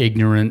some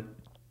ignorant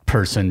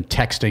person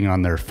texting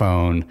on their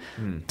phone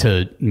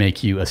to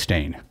make you a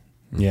stain.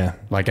 Yeah.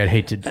 Like, I'd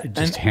hate to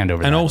just hand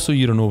over And that. also,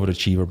 you're an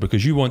overachiever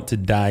because you want to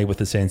die with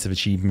a sense of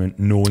achievement,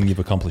 knowing you've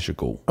accomplished your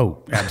goal.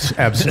 Oh,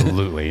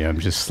 absolutely. I'm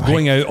just like,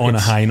 Going out on a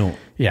high note.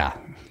 Yeah.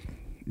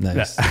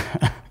 Nice.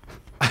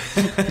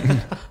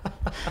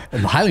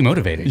 I'm highly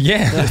motivated.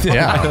 Yeah.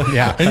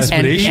 Yeah.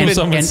 Inspirational,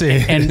 some would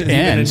say.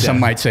 And some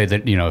might say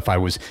that, you know, if I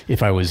was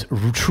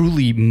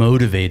truly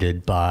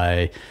motivated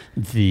by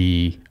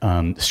the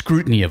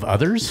scrutiny of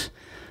others,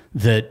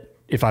 that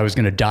if I was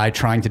going to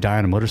trying to die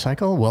on a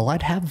motorcycle, well,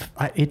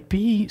 it'd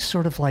be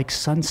sort of like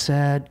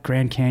Sunset,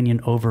 Grand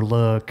Canyon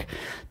overlook,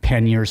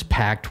 panniers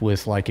packed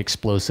with like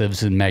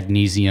explosives and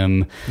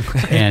magnesium,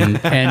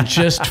 and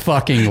just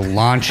fucking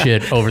launch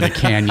it over the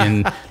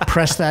canyon,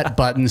 press that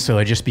button so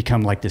I just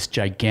become like this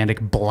gigantic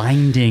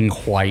blinding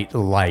white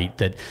light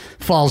that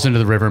falls into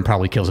the river and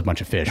probably kills a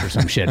bunch of fish or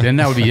some shit. And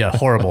that would be a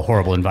horrible,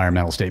 horrible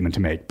environmental statement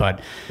to make. But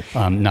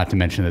not to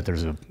mention that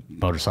there's a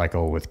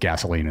motorcycle with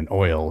gasoline and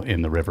oil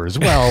in the river as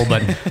well,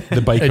 but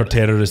The biker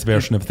terrorist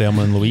version of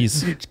Thelma and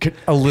Louise.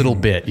 a little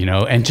bit, you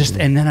know, and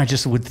then I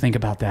just would think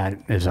about that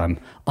as I'm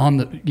on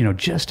the, you know,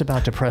 just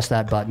about to press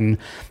that button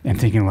and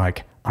thinking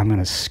like, I'm going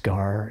to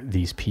scar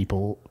these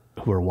people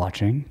who are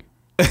watching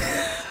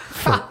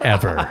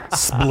forever.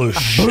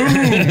 Sploosh.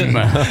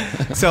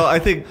 Boom. So I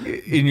think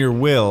in your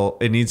will,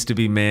 it needs to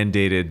be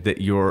mandated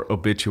that your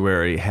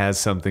obituary has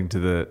something to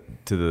the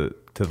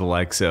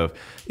likes of,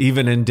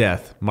 even in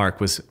death,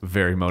 Mark was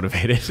very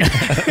motivated.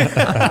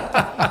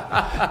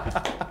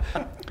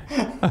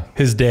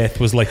 His death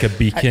was like a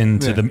beacon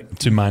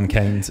to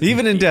mankind.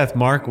 Even in death,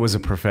 Mark was a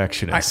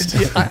perfectionist. You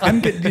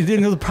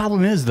know, the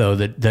problem is though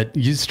that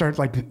you start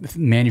like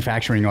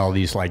manufacturing all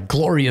these like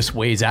glorious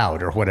ways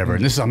out or whatever,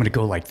 and this is, I'm going to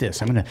go like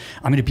this. I'm going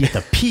to be at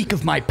the peak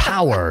of my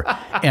power,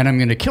 and I'm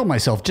going to kill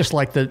myself, just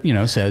like the, you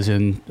know, says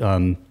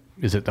in.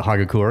 Is it the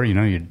Hagakure? You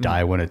know, you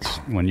die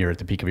when you're at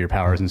the peak of your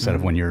powers instead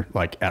of when you're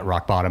like at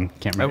rock bottom.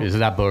 Can't remember. Is it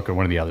that book or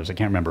one of the others? I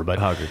can't remember. But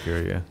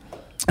Hagakure,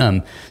 yeah.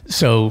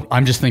 So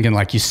I'm just thinking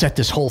like you set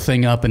this whole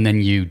thing up and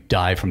then you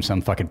die from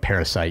some fucking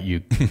parasite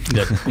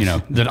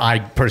that I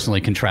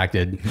personally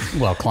contracted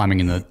while climbing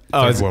in the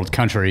third world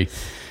country.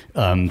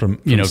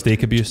 From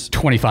steak abuse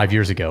 25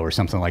 years ago or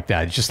something like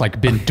that. It's just like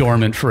been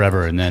dormant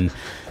forever, and then,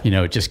 you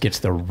know, it just gets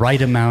the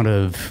right amount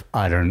of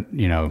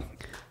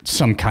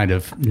some kind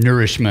of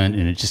nourishment,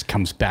 and it just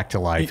comes back to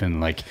life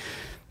and like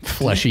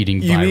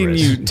flesh-eating virus. You mean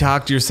you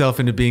talked yourself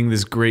into being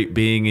this great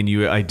being and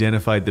you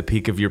identified the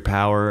peak of your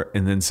power,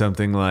 and then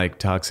something like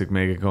toxic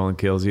megacolon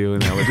kills you,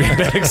 and that would be a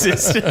bad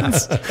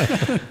existence?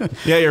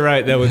 Yeah, you're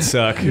right. That would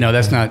suck. No,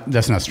 that's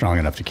not strong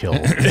enough to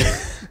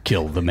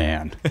kill the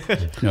man.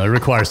 No, it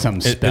requires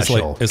something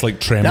special. It's like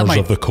tremors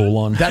of the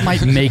colon. That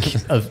might make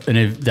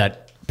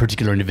that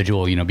particular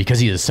individual, you know, because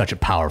he is such a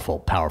powerful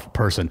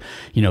person,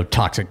 you know,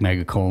 toxic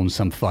megacolon,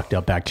 some fucked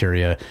up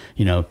bacteria,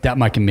 you know, that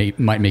might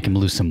make him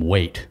lose some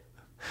weight.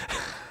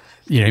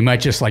 You know, he might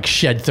just like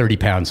shed 30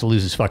 pounds to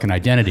lose his fucking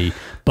identity,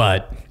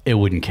 but it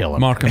wouldn't kill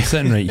him. Mark, I'm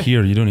sitting right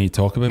here. You don't need to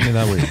talk about me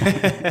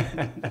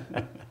that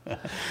way.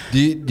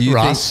 Do you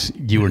Ross,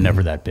 you were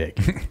never that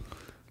big.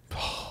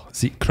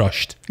 See,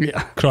 crushed.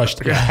 Yeah. Crushed.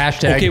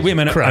 Hashtag okay, wait a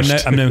minute.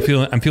 crushed. I'm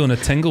feeling a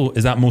tingle.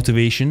 Is that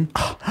motivation?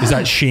 Is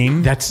that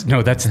shame? That's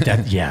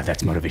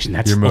motivation.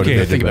 That's You're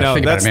motivated. Think about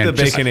it, That's man. the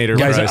Baconator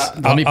Guys,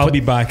 prize. I'll be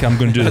back. I'm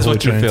going to do That's the whole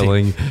what you're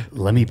Trinity. feeling.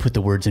 Let me put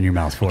the words in your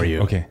mouth for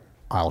you. Okay.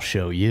 I'll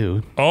show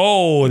you.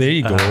 Oh, there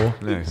you go.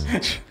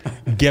 Nice.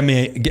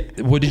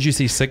 What did you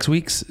say? 6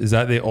 weeks? Is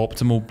that the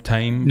optimal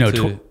time? No,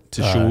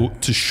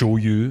 to show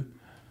you.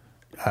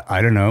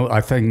 I don't know.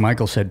 I think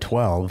Michael said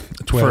 12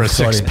 for a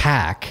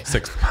 6-pack.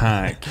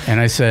 6-pack. And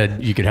I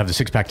said you could have the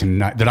 6-pack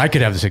tonight. That I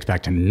could have the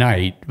 6-pack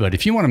tonight. But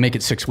if you want to make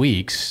it 6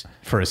 weeks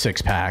for a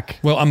 6-pack,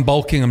 Well, I'm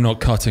bulking. I'm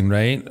not cutting,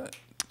 right?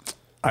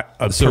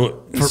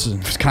 for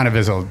kind of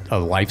as a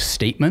life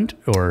statement,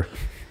 or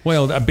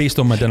Well, based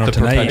on my dinner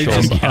tonight,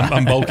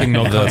 I'm bulking,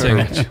 not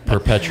cutting.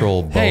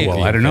 Perpetual bulking Hey,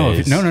 well, I don't know.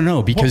 phase.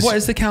 No, because What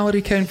is the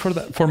calorie count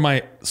for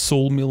my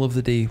soul meal of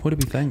the day? What do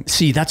we think?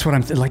 see, that's what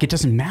I'm like. It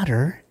doesn't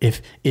matter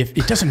if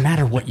it doesn't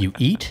matter what you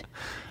eat.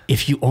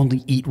 If you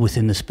only eat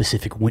within the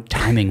specific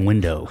timing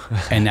window,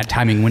 and that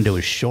timing window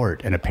is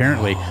short, and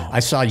apparently I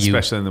saw you,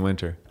 Especially in the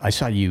winter. I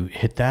saw you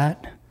hit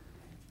that.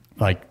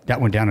 Like that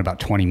went down in about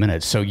 20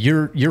 minutes. So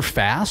your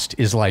fast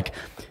is like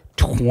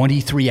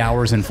 23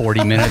 hours and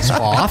 40 minutes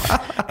off,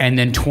 and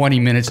then 20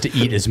 minutes to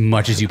eat as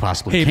much as you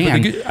possibly Hey,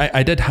 can. but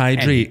I did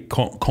hydrate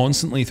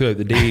constantly throughout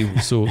the day.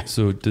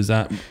 So does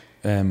that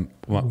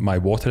my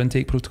water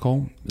intake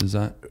protocol? Is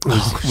that?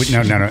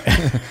 No.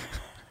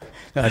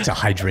 That's a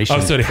hydration. Oh,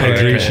 sorry,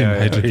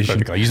 hydration.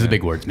 Protocol. Use the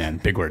big words, man.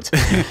 Big words.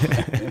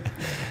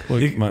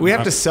 We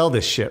have to sell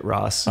this shit,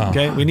 Ross.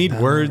 Okay, we need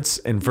words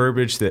and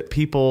verbiage that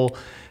people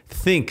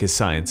think is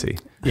sciencey.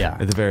 Yeah.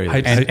 At the very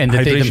least. And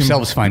that they Hydration-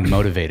 themselves find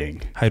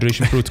motivating.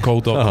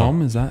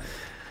 Hydrationprotocol.com, is that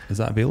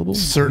available?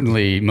 Most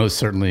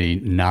certainly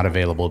not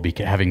available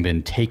because having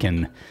been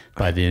taken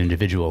by the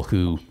individual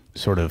who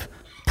sort of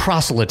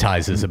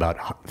proselytizes about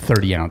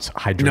 30-ounce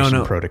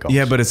hydration protocols.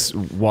 Yeah, but it's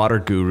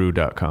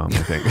waterguru.com, I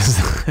think.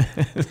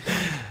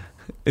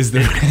 Is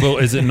there? Well,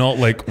 is it not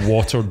like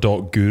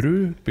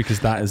water.guru? Because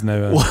that is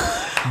now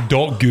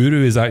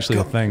 .guru is actually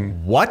a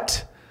thing.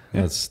 What?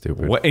 That's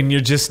stupid. What? And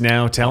you're just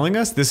now telling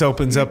us? This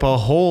opens up a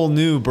whole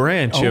new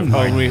branch Oh of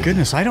my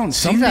goodness, I don't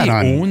see that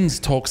Somebody on... owns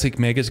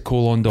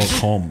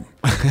toxicmegacolon.com.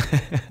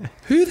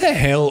 Who the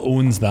hell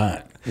owns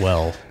that?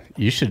 Well,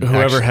 you should...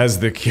 whoever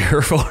has the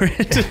cure for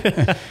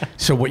it.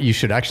 So what you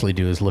should actually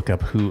do is look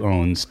up who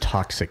owns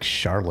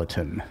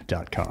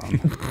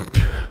toxiccharlatan.com.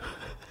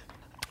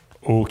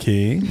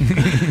 Okay.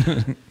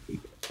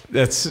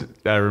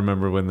 I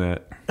remember when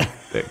that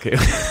came.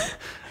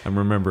 I'm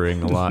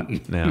remembering a lot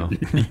now.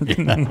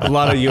 A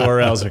lot of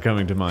URLs are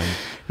coming to mind.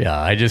 Yeah,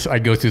 I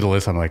go through the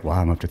list. I'm like, wow,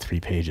 I'm up to 3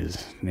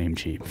 pages. Name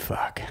cheap.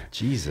 Fuck.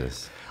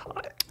 Jesus.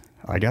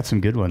 I got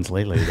some good ones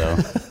lately, though.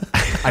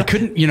 I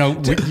couldn't,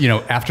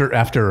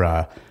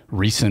 after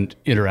recent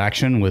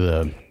interaction with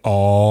a...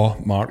 Oh,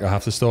 Mark, I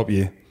have to stop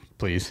you.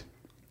 Please.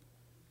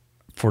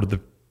 For the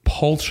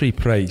paltry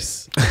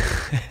price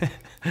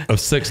of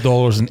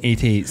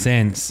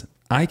 $6.88,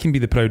 I can be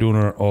the proud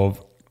owner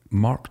of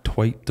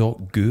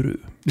marktwight.guru.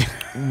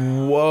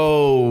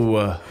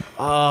 Whoa.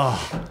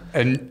 Oh.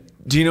 And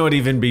Do you know what'd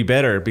even be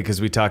better? Because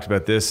we talked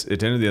about this at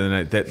dinner the other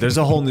night. That there's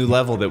a whole new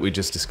level that we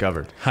just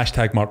discovered.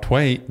 Hashtag Mark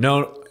Twight.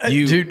 No,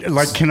 you... dude,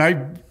 like, can I...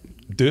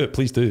 Do it,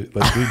 please do.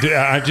 Like,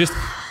 I just...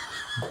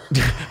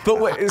 But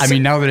what, I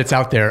mean, now that it's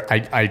out there,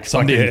 I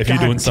Someday, fucking, if you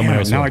God do it, someone damn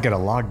else Now will. I got to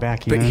log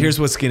back in. But here's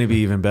what's going to be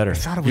even better.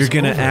 thought it was You're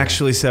going to over.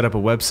 actually set up a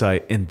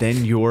website, and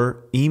then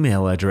your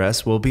email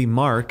address will be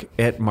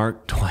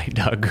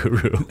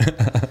mark@marktwight.guru.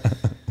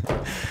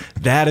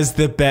 That is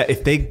the bet.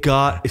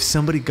 If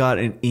somebody got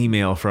an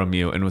email from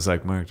you and was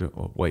like, Mark,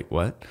 wait,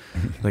 what?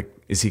 Like,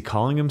 is he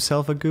calling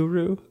himself a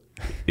guru?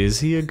 Is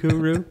he a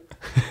guru?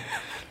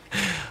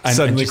 And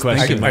Suddenly just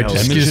question. thinking about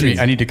Excuse me, images.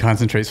 I need to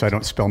concentrate so I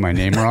don't spell my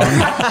name wrong.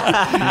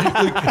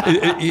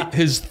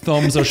 His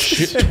thumbs are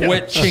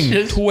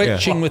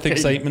twitching with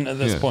excitement at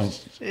this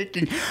point.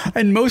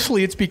 And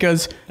mostly it's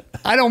because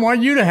I don't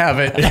want you to have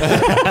it.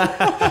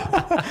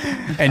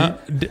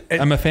 And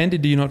I'm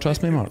offended. Do you not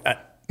trust me, Mark?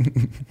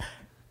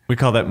 We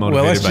call that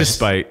motivated let's by just-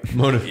 spite.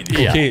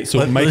 Okay, so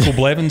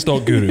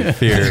michaelblevins.guru.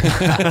 Fear.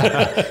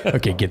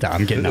 okay, get that.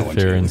 I'm getting that one.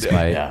 Fear too. and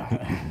spite.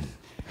 Yeah.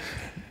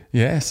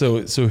 Yeah,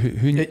 so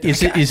who Is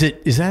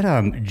that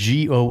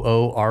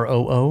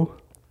GOOROO?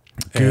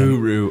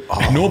 Guru.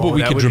 Oh, No, but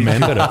we that could would be-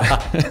 remember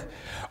it.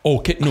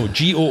 Okay, no,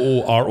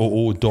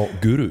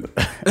 GOOROO.guru.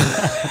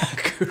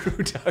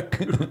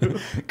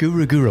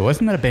 Guru.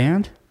 Wasn't that a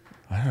band?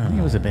 I think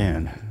it was a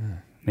band.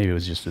 Maybe it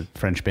was just a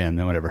French band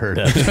no one ever heard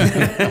of.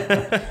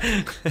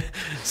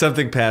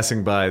 Something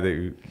passing by that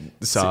you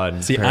saw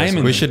in See, Paris. I'm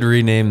in- We should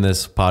rename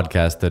this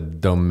podcast to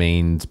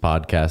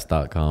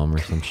domainspodcast.com or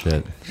some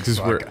shit. Because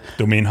we're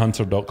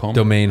Domainhunter.com.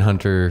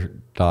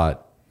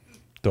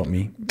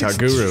 Domainhunter.me.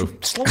 guru.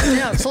 Slow it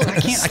down.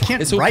 I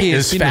can't It's write okay.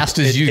 as It's been- fast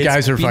as you it's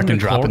guys are been fucking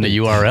dropping the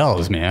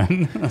URLs,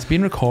 man. It's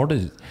been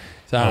recorded.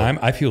 So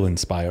I feel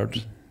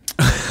inspired.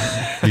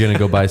 You're going to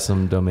go buy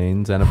some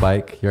domains and a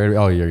bike? You're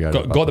Got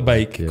the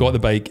bike. Yeah. Got the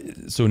bike.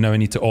 So now I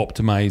need to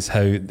optimize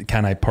how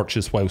can I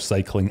purchase while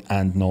cycling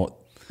and not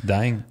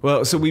dying.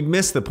 Well, so we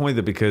missed the point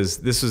that because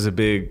this was a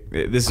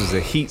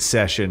heat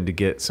session to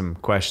get some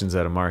questions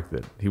out of Mark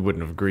that he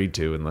wouldn't have agreed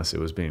to unless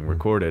it was being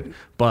recorded.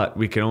 But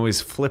we can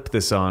always flip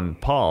this on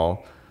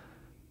Paul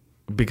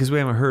because we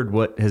haven't heard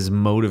what has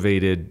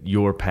motivated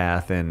your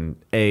path and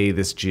A,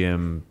 this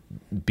gym,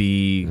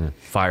 B,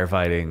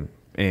 firefighting,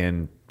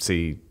 and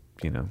C,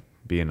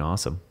 being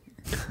awesome.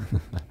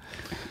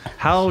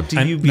 How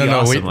do you be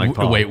awesome like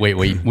Paul? wait.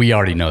 We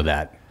already know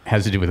that.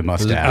 Has to do with a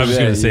mustache. I was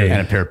gonna say.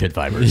 and a pair of pit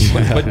vipers.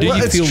 But do you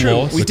It's feel true.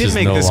 lost? We Which did is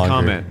make no this longer-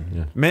 comment.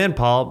 yeah. Man,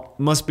 Paul,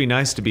 must be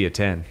nice to be a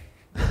 10.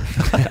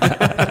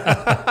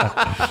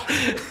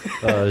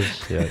 Oh,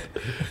 shit.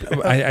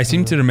 I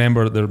seem to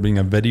remember there being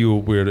a video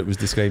where it was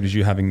described as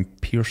you having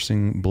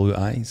piercing blue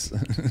eyes.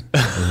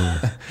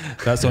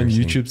 That's on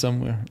YouTube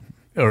somewhere.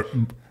 or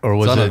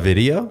Was was that it a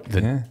video?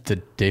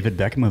 the David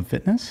Beckham of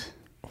fitness?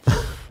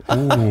 Do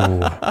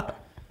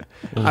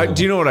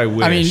you know what I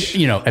wish? I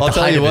mean, at I'll the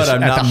tell height you of what, his-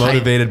 I'm at not the height-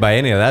 motivated by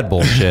any of that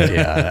bullshit.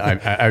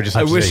 Yeah, I would just. I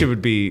have to wish say, it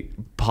would be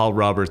Paul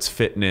Roberts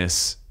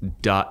Fitness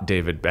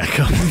David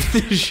Beckham.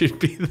 It should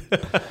be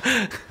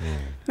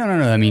No.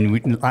 I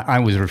mean, I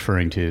was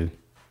referring to,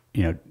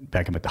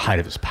 Beckham at the height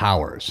of his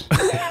powers,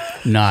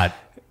 not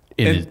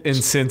in. and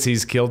since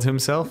he's killed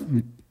himself.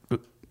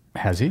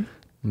 Has he?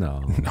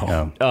 No.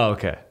 No. Oh,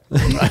 okay.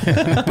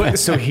 But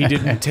so he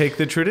didn't take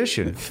the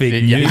tradition. Fake Yeah.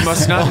 He news.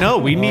 must not know.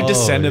 We need to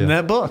Oh, send him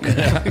yeah. that book.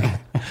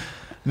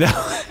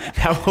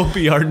 That will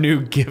be our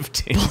new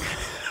gifting.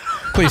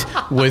 Please,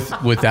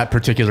 with that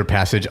particular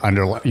passage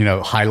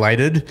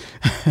highlighted.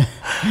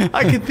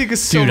 I can think of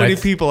so Dude, many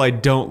people I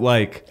don't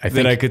like I that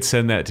think- I could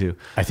send that to.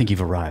 I think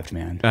you've arrived,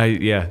 man.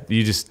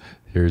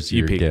 Here's You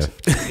your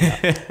peaked.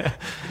 gift.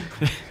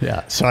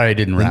 Yeah. Sorry, I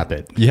didn't wrap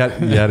it. You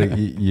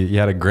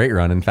had a great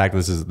run. In fact,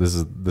 this is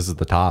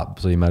the top,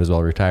 so you might as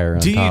well retire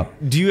on top.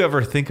 Do you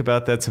ever think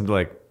about that? Something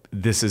like,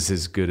 this is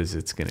as good as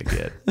it's going to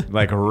get.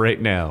 Like right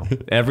now,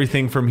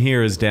 everything from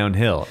here is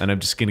downhill, and I'm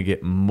just going to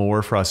get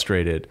more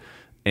frustrated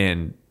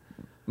and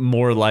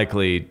more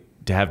likely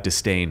to have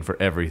disdain for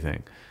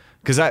everything.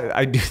 Because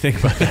I do think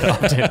about that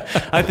often.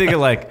 I think of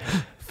like,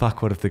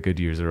 fuck, what if the good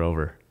years are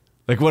over?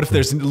 Like, what if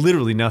there's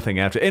literally nothing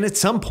after? And at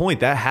some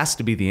point, that has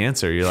to be the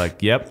answer. You're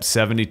like, yep,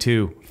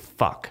 72.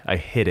 Fuck, I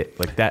hit it.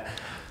 Like that.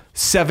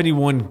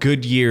 71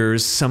 good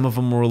years. Some of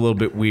them were a little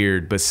bit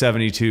weird, but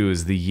 72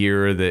 is the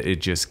year that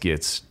it just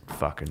gets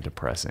fucking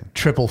depressing.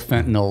 Triple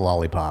fentanyl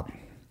lollipop.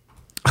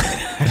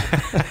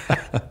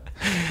 I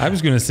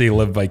was going to say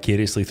live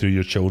vicariously through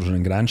your children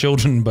and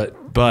grandchildren, but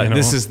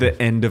This is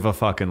the end of a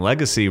fucking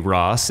legacy,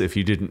 Ross. If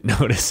you didn't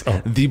notice,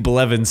 the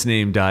Blevins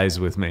name dies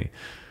with me,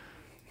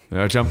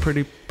 which I'm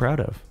pretty proud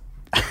of.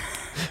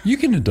 you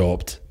can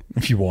adopt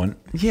if you want,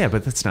 Yeah,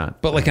 but that's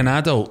not. but like an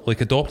adult,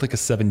 like adopt like a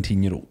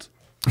 17-year-old.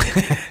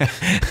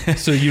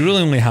 So you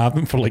really only have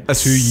them for like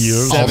 2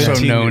 years. Also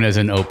 17 known as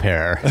an au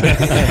pair.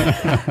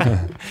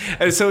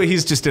 And so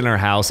he's just in our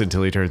house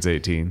until he turns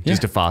 18,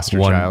 just a foster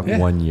child.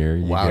 1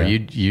 year. Wow,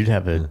 you'd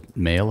have a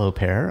male au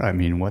pair? I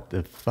mean, what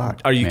the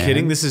fuck? Are you man?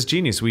 kidding? This is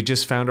genius. We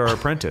just found our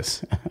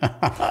apprentice.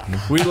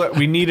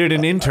 we needed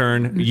an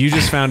intern. You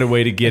just found a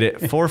way to get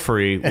it for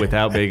free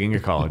without begging a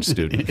college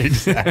student.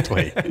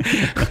 Exactly.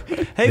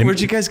 Hey, where'd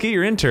you guys get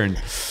your intern?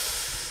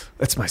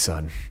 That's my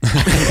son.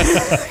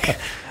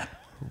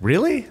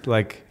 Really?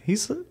 Like,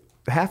 he's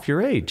half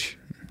your age.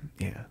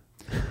 Yeah.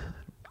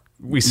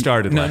 We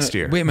started last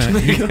year. Wait a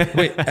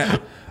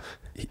minute.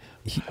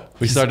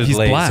 We started he's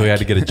late, black. so we had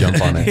to get a jump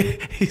on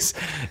it.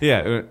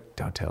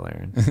 Don't tell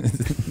Aaron.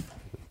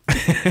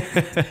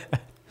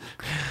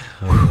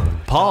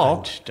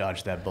 Paul.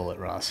 Dodge that bullet,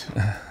 Ross.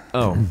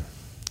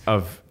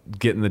 Of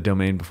getting the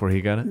domain before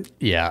he got it?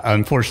 Yeah,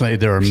 unfortunately,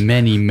 there are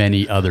many,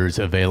 many others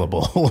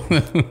available.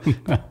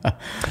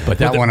 But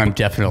that one, I'm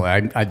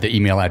definitely, the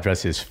email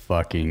address is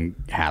fucking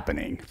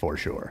happening for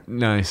sure.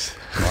 Nice.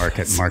 Mark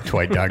at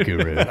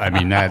marktwight.guru. I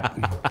mean, that.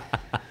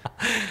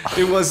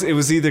 It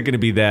was either going to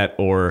be that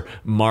or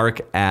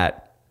Mark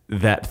at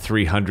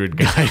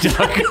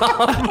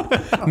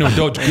that300guy.com. No,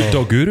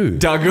 Doguru.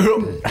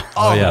 Doguru.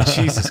 Oh, yeah.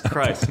 Jesus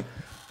Christ.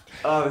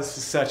 Oh, this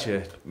is such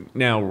a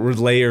now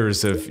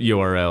layers of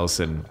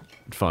URLs and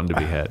fun to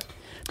be had.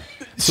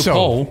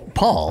 So,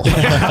 Paul,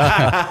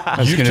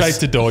 you tried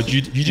to dodge.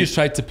 You just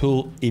tried to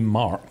pull a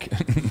Mark.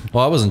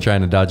 Well, I wasn't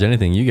trying to dodge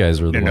anything. You guys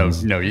were the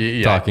ones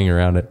talking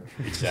around it.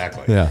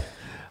 Exactly. Yeah.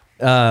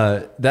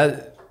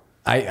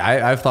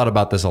 I've thought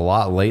about this a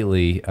lot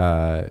lately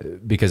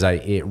because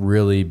it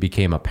really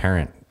became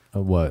apparent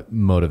what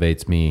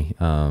motivates me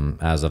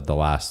as of the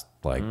last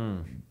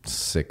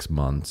 6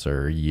 months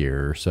or a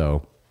year or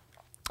so.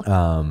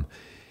 And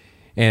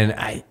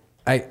I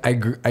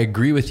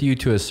agree with you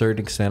to a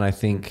certain extent. I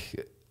think,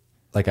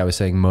 like I was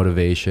saying,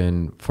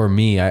 motivation for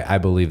me, I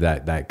believe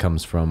that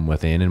comes from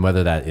within, and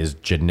whether that is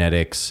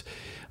genetics,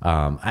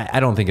 I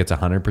don't think it's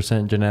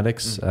 100%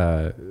 genetics,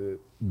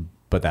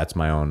 but that's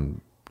my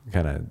own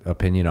kind of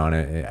opinion on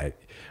it.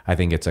 I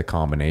think it's a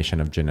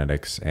combination of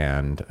genetics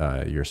and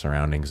your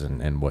surroundings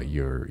and what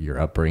your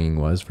upbringing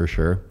was, for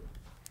sure.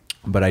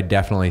 But I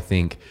definitely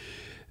think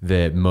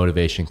that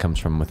motivation comes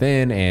from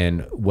within,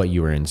 and what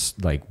you are in,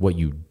 like what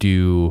you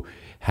do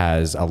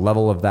has a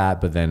level of that,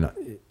 but then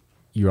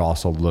you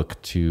also look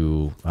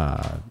to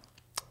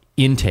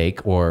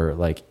intake or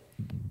like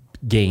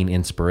gain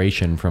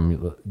inspiration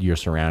from your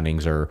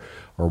surroundings or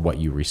what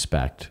you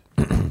respect.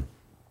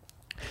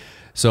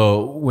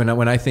 So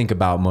when I think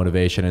about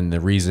motivation and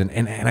the reason,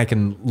 and I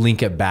can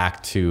link it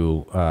back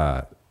to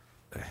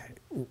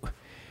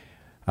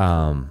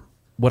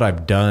what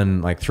I've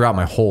done, like throughout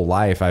my whole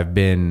life, I've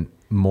been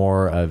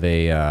more of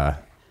a,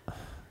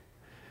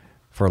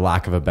 for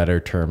lack of a better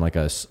term, like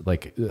a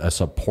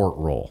support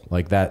role.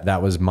 Like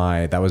that was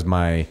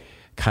my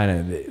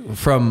kind of,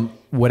 from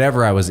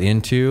whatever I was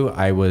into,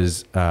 I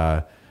was,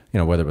 whether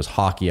it was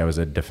hockey, I was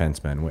a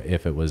defenseman.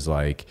 If it was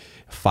like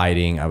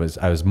fighting, I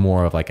was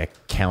more of like a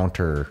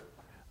counter,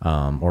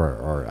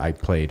 or I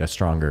played a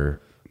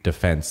stronger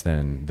defense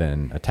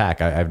than attack.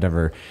 I've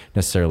never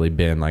necessarily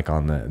been like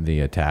on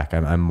the attack.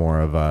 I'm more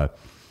of a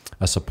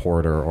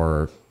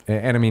supporter,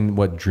 and I mean,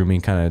 what drew me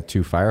kind of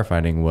to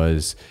firefighting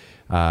was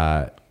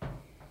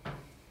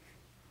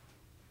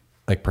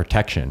like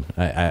protection.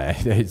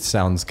 It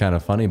sounds kind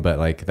of funny, but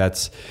like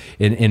that's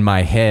in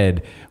my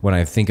head when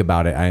I think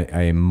about it.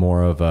 I am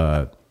more of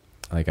a,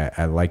 like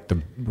I like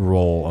the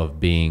role of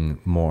being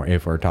more,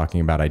 if we're talking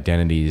about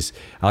identities,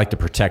 I like to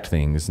protect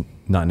things,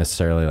 not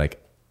necessarily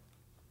like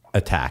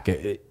attack,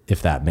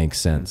 if that makes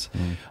sense.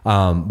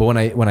 But when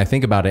I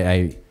think about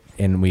it,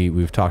 and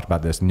we've talked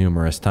about this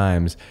numerous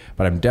times,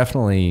 but I'm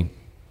definitely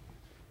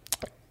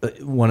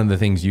one of the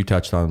things you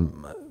touched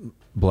on,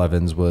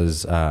 Blevins,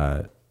 was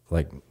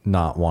like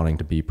not wanting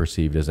to be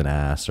perceived as an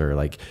ass, or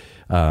like,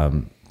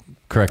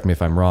 correct me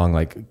if I'm wrong,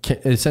 like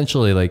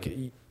essentially like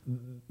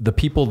the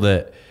people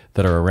that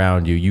are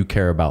around you, you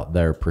care about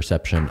their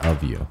perception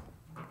of you.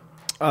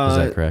 Is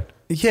that correct?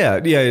 Yeah.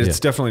 It's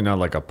definitely not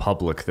like a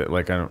public that,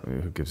 like,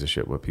 who gives a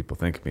shit what people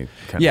think of me.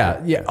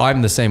 Yeah.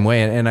 I'm the same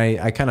way. And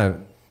I kind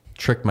of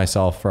tricked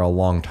myself for a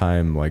long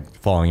time, like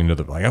falling into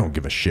the, like, I don't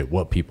give a shit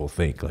what people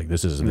think. Like,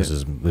 this is me.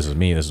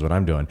 This is what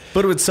I'm doing.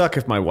 But it would suck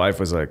if my wife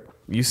was like,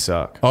 you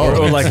suck. Oh,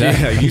 or like,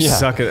 exactly. you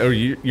suck at, or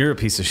you're a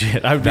piece of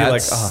shit. I'd be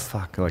like, oh,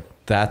 fuck. Like,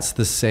 that's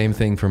the same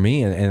thing for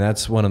me, and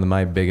that's one of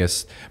my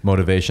biggest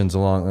motivations.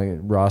 Along, like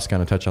Ross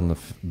kind of touched on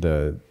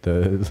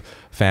the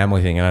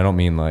family thing, and I don't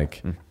mean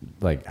like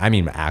I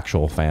mean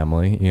actual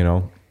family, you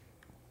know.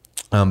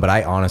 But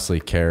I honestly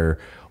care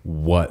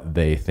what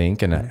they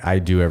think, and I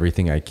do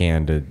everything I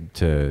can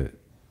to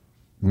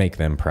make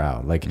them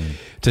proud. Like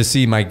to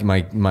see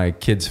my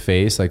kid's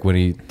face, like when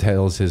he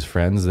tells his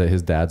friends that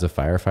his dad's a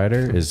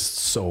firefighter, is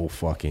so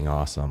fucking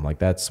awesome. Like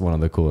that's one of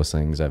the coolest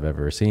things I've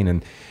ever seen,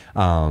 and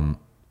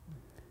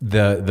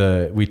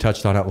we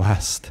touched on it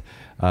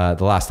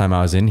the last time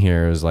I was in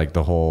here, is like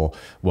the whole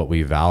what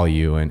we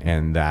value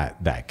and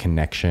that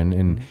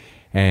connection,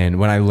 and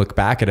when I look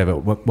back at it,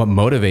 what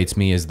motivates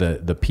me is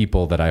the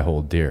people that I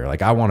hold dear.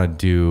 Like I want to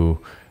do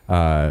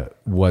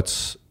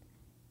what's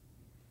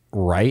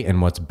right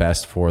and what's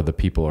best for the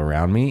people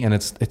around me, and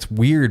it's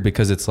weird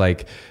because it's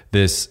like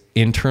this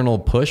internal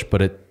push,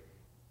 but it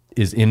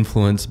is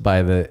influenced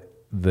by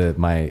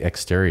my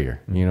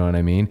exterior. You know what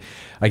I mean?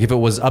 Like if it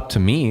was up to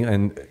me,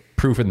 and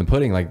proof in the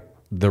pudding, like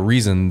the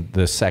reason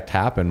the sect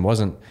happened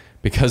wasn't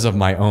because of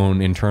my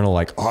own internal,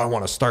 like, oh, I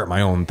want to start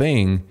my own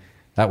thing.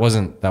 That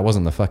wasn't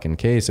the fucking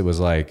case. It was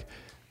like,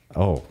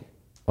 oh,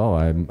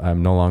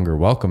 I'm no longer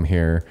welcome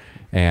here,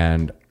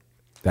 and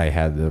I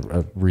had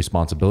the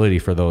responsibility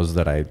for those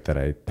that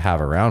I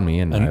have around me,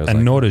 and I was like,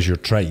 nor is your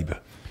tribe.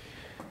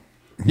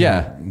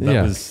 Yeah,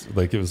 that was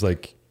like, it was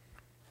like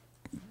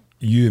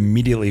you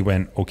immediately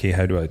went, okay,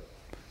 how do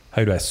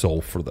I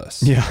solve for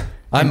this? Yeah,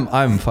 I'm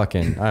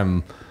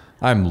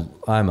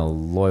a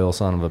loyal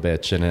son of a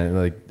bitch,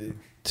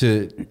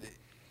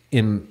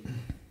 and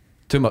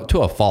to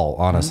a fault,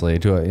 honestly,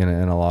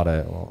 in a lot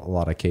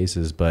of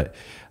cases. But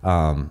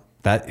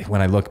that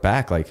when I look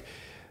back, like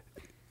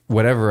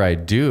whatever I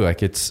do,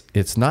 like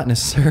it's not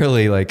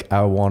necessarily like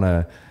I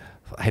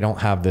don't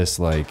have this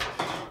like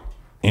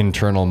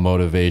internal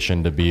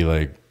motivation to be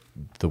like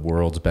the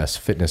world's best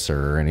fitnesser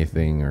or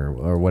anything,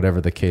 or whatever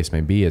the case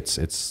may be. I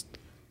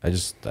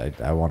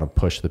want to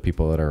push the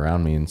people that are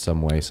around me in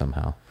some way,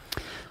 somehow.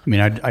 I mean,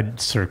 let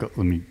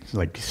me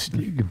like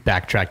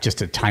backtrack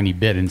just a tiny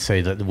bit and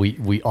say that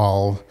we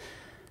all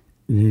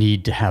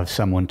need to have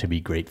someone to be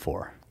great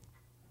for.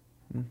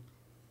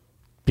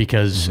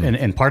 Because,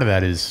 and part of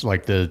that is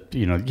like I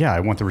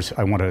want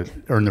to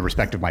earn the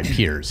respect of my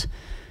peers.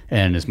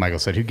 And as Michael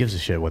said, who gives a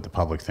shit what the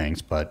public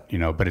thinks? But,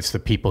 but it's the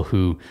people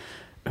who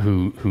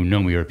know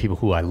me, or people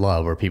who I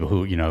love, or people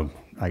who,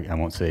 I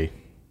won't say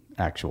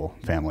actual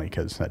family,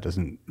 because that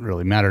doesn't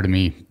really matter to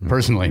me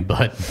personally,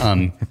 but,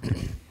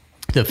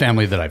 the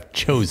family that I've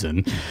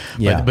chosen.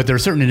 Yeah. But there are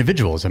certain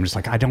individuals I'm just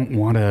like, I don't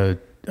want to,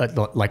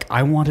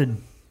 I want to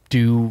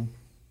do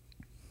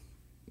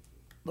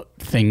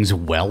things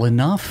well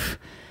enough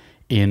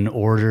in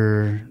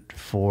order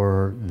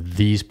for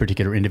these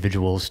particular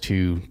individuals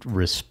to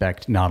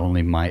respect not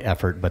only my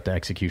effort, but the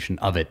execution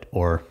of it,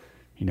 or,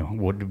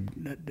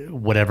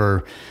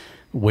 whatever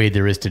way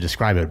there is to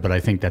describe it. But I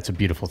think that's a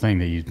beautiful thing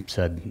that you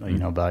said,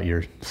 about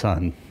your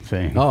son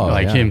saying,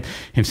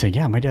 him saying,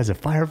 yeah, my dad's a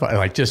firefighter,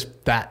 like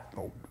just that.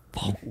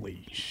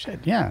 Holy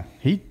shit. Yeah.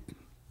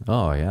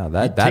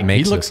 That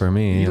makes it for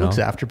me. He looks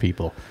after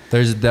people.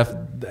 There's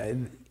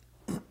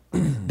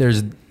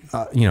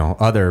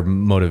other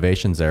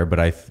motivations there, but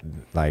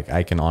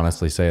I can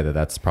honestly say that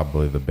that's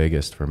probably the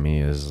biggest for me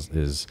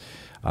is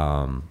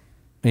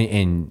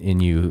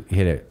and you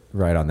hit it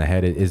right on the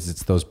head.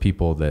 It's those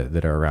people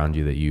that are around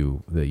you that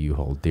you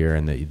hold dear,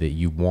 and that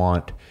you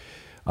want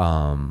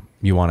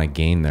to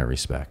gain their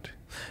respect.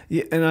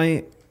 Yeah. And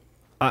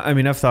I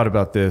mean, I've thought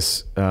about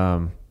this.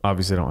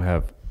 Obviously I don't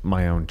have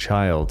my own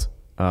child,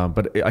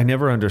 but I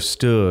never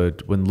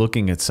understood when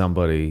looking at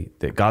somebody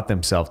that got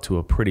themselves to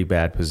a pretty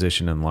bad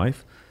position in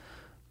life,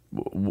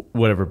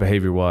 whatever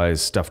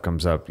behavior-wise stuff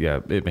comes up, yeah,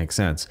 it makes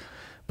sense.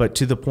 But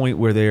to the point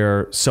where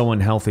they're so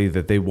unhealthy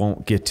that they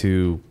won't get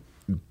to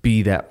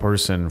be that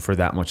person for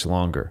that much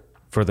longer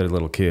for their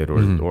little kid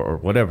or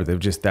whatever. They've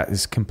just, that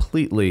is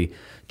completely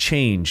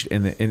changed.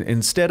 And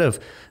instead of,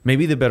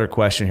 maybe the better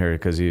question here,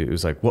 because it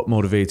was like, what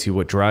motivates you?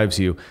 What drives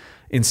you?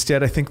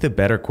 Instead, I think the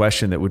better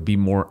question that would be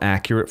more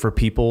accurate for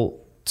people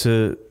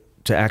to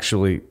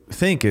actually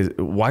think is,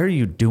 why are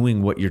you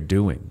doing what you're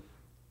doing?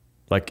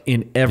 Like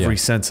in every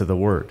sense of the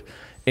word.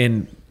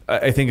 And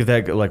I think of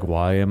that, like,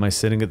 why am I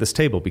sitting at this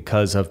table?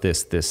 Because of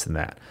this, and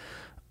that.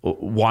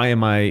 Why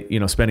am I,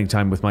 spending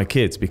time with my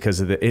kids?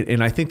 Because of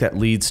and I think that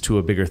leads to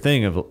a bigger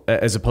thing of,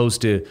 as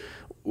opposed to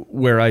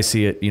where I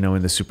see it, you know,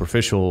 in the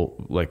superficial,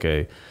 like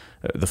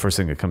the first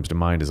thing that comes to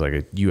mind is like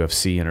a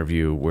UFC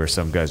interview where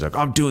some guy's like,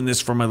 I'm doing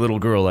this for my little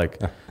girl. Like,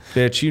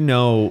 bitch, you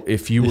know,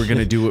 if you were going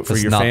to do it for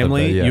That's your not the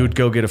family, best, yeah. you would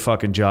go get a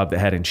fucking job that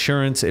had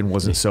insurance and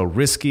wasn't so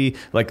risky.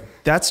 Like,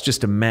 that's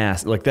just a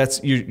mass. Like,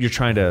 that's, you're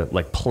trying to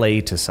like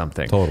play to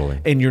something.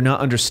 Totally. And you're not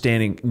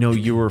understanding, no,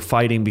 you were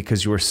fighting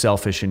because you were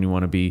selfish and you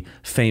want to be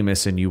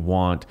famous and you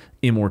want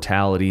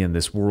immortality in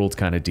this world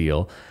kind of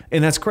deal.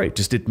 And that's great.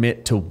 Just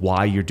admit to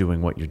why you're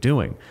doing what you're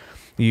doing.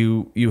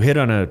 You hit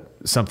on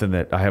something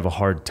that I have a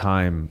hard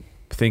time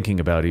thinking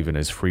about even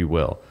as free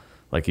will.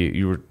 Like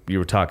you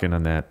were talking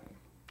on that,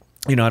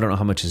 you know, I don't know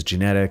how much is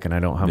genetic and I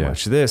don't know how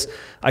much this.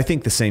 I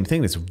think the same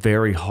thing. It's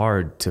very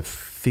hard to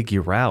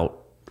figure out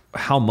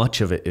how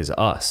much of it is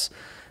us.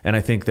 And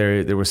I think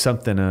there was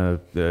something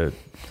the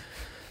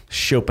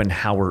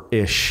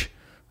Schopenhauer-ish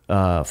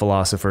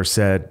philosopher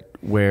said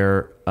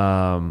where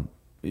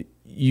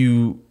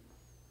you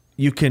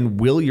can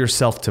will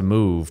yourself to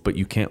move, but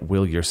you can't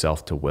will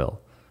yourself to will.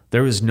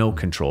 There is no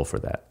control for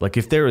that. Like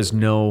if there is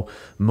no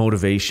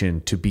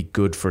motivation to be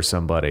good for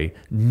somebody,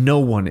 no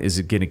one is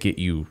going to get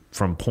you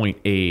from point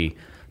A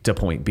to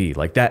point B.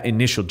 Like that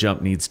initial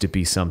jump needs to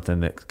be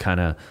something that kind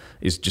of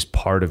is just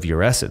part of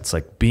your essence.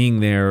 Like being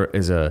there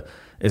as a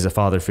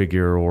father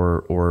figure,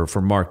 or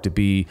for Mark to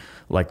be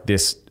like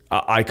this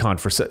icon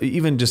for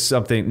even just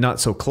something not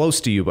so close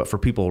to you, but for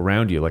people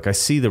around you. Like I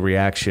see the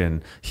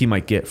reaction he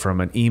might get from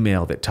an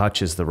email that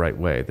touches the right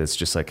way. That's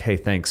just like, hey,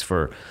 thanks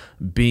for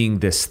being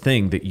this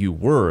thing that you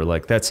were.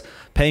 Like that's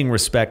paying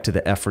respect to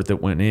the effort that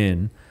went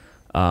in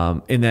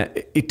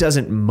that it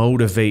doesn't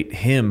motivate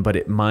him, but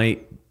it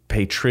might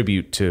pay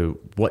tribute to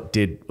what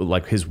did,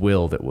 like his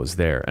will that was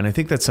there. And I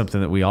think that's something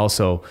that we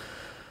also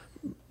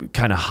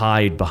kind of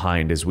hide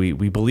behind as we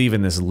believe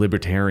in this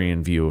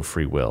libertarian view of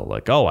free will.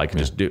 Like, oh, I can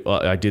just do,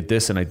 I did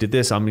this and I did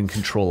this. I'm in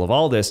control of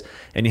all this.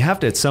 And you have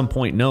to at some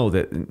point know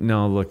that,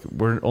 no, look,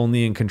 we're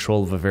only in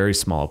control of a very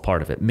small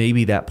part of it.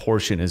 Maybe that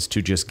portion is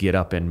to just get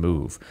up and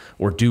move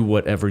or do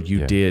whatever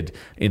you did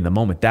in the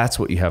moment. That's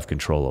what you have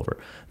control over.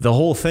 The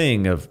whole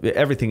thing of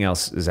everything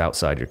else is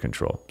outside your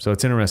control. So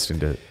it's interesting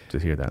to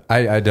hear that.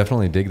 I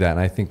definitely dig that. And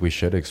I think we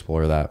should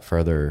explore that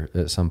further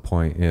at some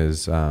point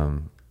is,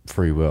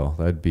 free will.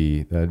 That'd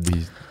be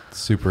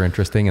super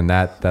interesting, and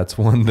that's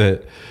one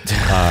that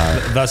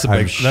that's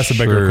a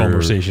bigger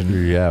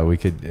conversation. Yeah, we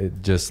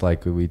could just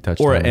like we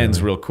touched. Or on it ends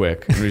earlier. real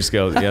quick, and we just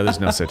go, yeah,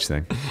 there's no such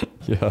thing.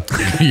 Yeah,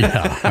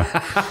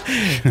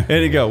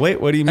 And you go,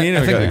 wait, what do you mean?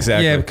 I think,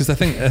 exactly. Yeah, because I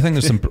think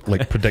there's some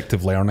like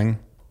predictive learning,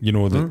 you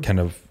know, that kind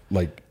of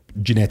like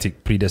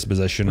genetic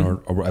predisposition or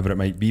whatever it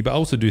might be. But I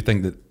also do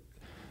think that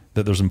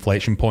there's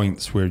inflection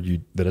points where you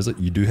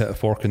do hit a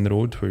fork in the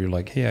road where you're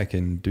like, hey, I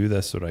can do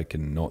this or I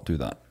can not do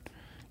that,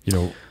 you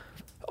know,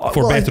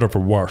 for better or for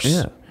worse.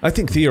 Yeah, I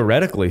think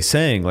theoretically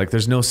saying like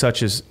there's no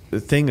such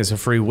thing as a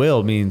free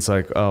will means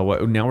like,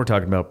 oh, now we're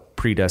talking about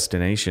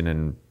predestination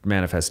and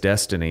manifest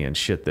destiny and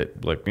shit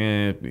that like,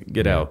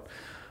 get out.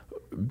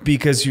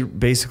 Because you're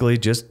basically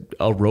just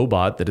a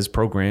robot that is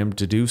programmed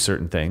to do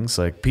certain things.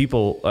 Like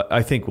people,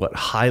 I think what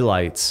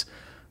highlights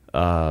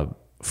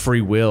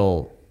free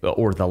will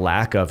or the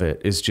lack of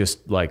it is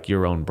just like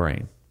your own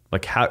brain.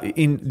 Like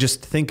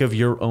just think of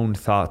your own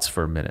thoughts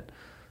for a minute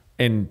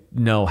and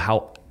know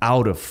how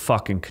out of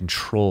fucking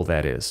control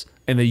that is.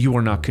 And that you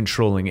are not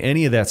controlling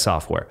any of that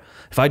software.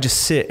 If I just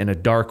sit in a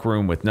dark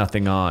room with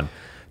nothing on,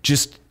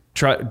 just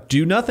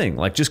do nothing.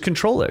 Like just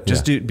control it.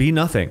 Just be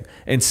nothing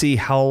and see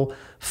how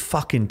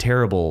fucking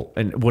terrible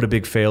and what a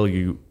big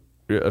failure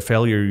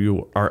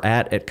you are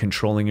at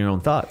controlling your own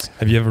thoughts.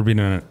 Have you ever been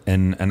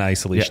in an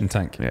isolation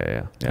tank?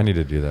 Yeah. I need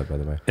to do that, by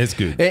the way. It's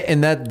good.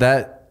 And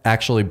that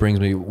actually brings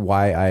me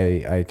why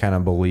I kind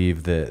of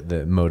believe that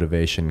the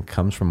motivation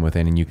comes from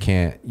within, and you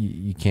can't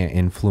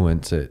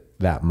influence it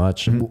that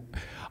much.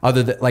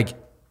 Other than like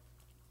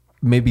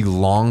maybe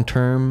long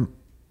term,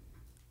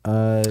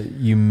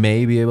 you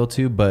may be able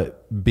to,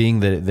 but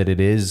being that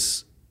it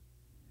is,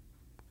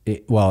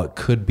 it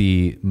could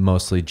be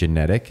mostly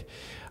genetic.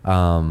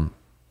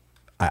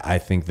 I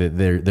think that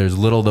there's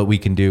little that we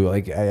can do.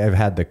 Like I've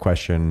had the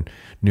question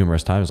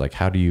numerous times, like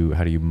how do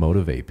you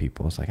motivate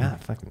people? It's like I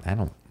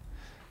don't.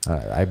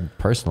 I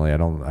personally, I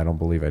don't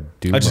believe I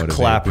do. I just motivate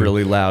clap people.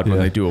 really loud when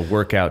they do a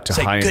workout to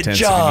high "Good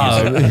intensity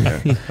job."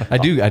 music.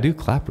 I do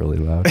clap really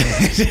loud.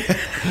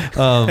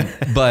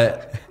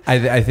 But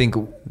I think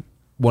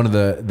one of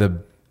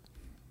the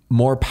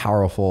more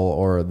powerful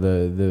or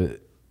the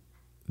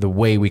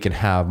way we can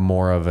have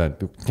more of an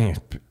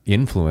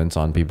influence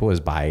on people is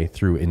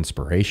through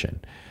inspiration,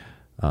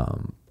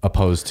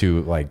 opposed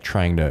to like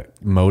trying to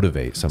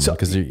motivate someone.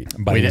 Because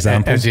By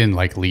example, as in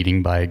like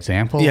leading by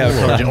example,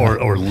 Yeah,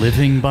 or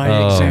living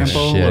by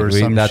example, shit. or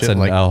some that's shit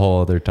a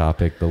whole other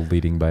topic, the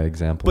leading by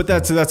example. But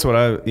that's what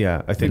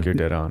I think you're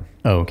dead on.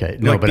 Oh, okay.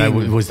 No, Like but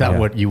being- was that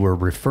what you were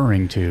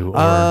referring to?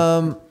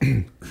 Or?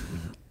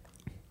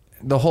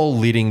 The whole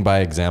leading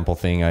by example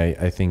thing,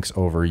 I think, is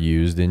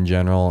overused in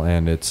general,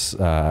 and it's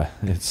a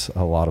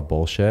lot of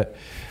bullshit.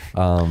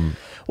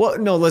 Well,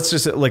 no, let's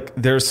just like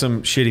there's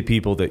some shitty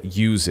people that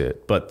use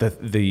it, but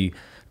the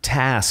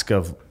task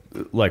of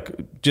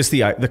like just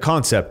the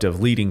concept of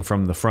leading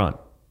from the front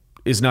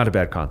is not a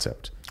bad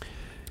concept.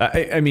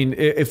 I mean,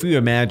 if you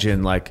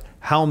imagine like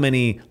how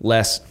many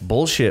less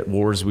bullshit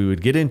wars we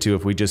would get into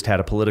if we just had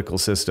a political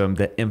system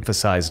that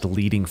emphasized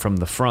leading from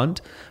the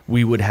front,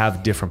 we would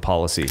have different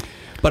policy.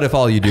 But if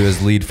all you do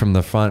is lead from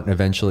the front,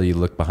 eventually you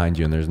look behind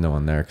you and there's no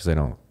one there because they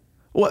don't.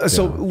 Well,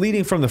 so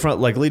leading from the front,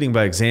 like leading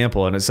by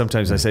example, and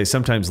sometimes I say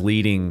sometimes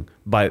leading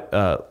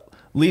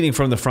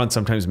from the front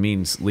sometimes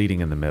means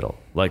leading in the middle,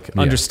 like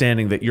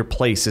understanding that your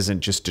place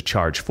isn't just to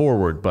charge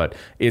forward, but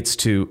it's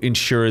to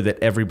ensure that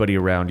everybody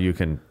around you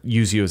can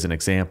use you as an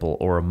example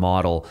or a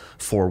model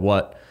for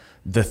what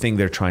the thing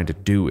they're trying to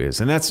do is.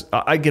 And that's,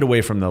 I get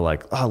away from the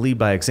like, lead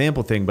by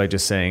example thing by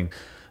just saying,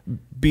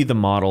 be the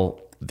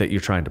model that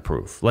you're trying to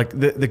prove. Like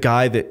the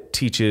guy that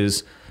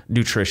teaches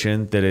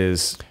nutrition that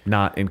is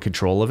not in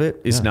control of it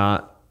is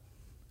not,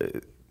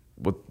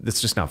 well,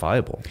 it's just not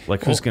viable.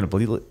 Like, who's going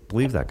to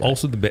believe that guy?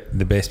 Also,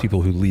 the best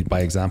people who lead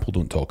by example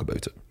don't talk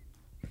about it.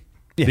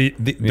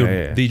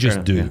 Yeah. They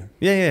just do.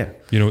 Yeah.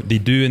 You know, they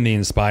do and they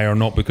inspire,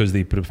 not because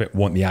they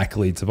want the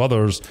accolades of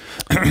others.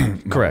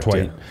 Correct.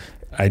 Quite.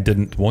 I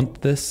didn't want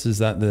this. Is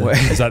that the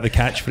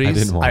catchphrase? I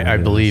didn't want I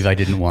believe I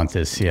didn't want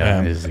this.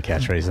 Yeah, is the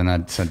catchphrase, and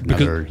that's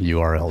another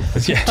URL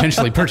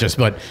potentially purchased,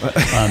 but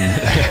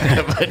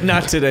but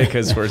not today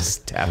because we're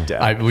tapped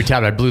out. I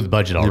blew the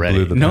budget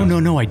already.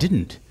 No, I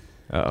didn't.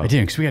 Uh-oh. I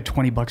didn't because we got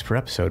 $20 per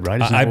episode,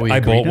 right? Isn't I that what we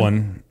agreed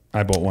on?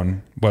 bought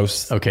one.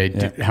 Whilst,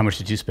 Okay, how much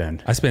did you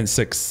spend? I spent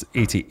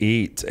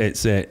 $6.88.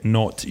 It's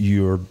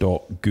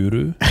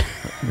notyour.guru.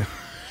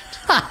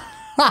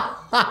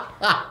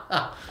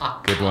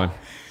 Good one.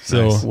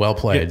 So Nice. Well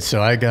played.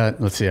 So I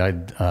got, let's see, I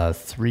had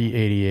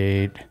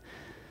 388,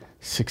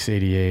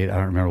 688. I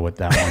don't remember what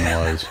that one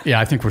was. Yeah,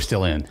 I think we're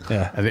still in.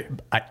 Yeah.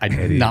 I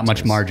not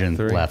much margin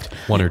left.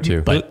 One or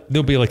two. but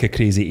there'll be like a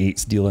crazy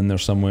eights deal in there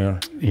somewhere.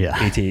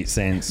 Yeah. 88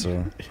 cents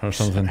or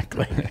something.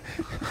 Exactly.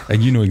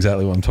 And you know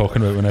exactly what I'm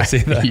talking about when I say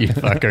that. You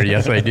fucker.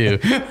 Yes, I do.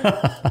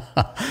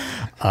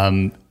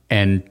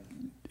 And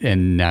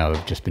now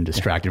I've just been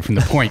distracted from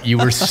the point you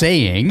were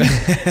saying.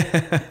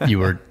 You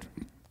were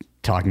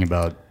talking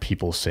about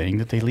people saying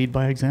that they lead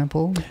by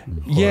example.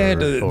 Yeah,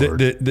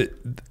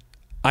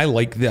 I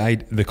like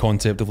the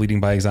concept of leading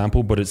by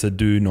example, but it's a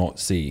do not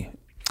say.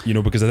 You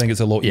know, because I think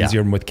it's a lot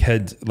easier with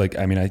kids. Like,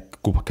 I mean,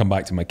 come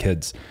back to my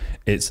kids.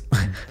 It's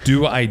do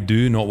what I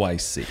do, not what I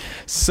say.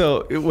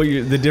 So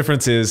the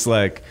difference is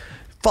like,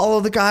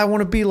 follow the guy I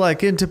want to be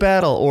like into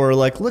battle, or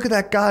like, look at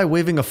that guy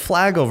waving a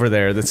flag over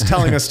there that's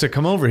telling us to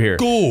come over here.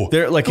 Go.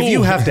 There, like Go. if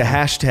you have to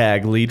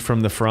hashtag lead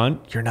from the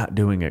front, you're not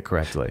doing it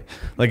correctly.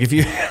 Like if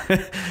you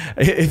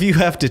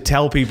have to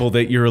tell people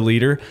that you're a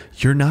leader,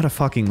 you're not a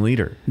fucking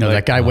leader. No, like,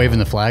 that guy waving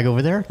the flag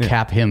over there,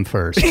 cap him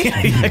first.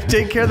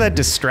 take care of that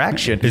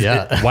distraction.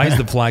 Yeah. Why is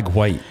the flag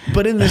white?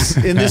 But in this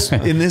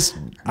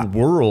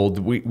world,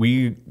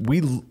 we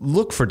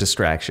look for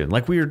distraction.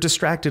 Like we are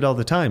distracted all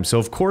the time. So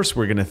of course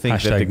we're going to think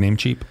Hashtag name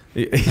cheap.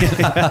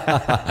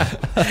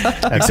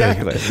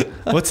 Exactly.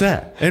 What's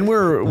that? And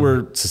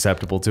we're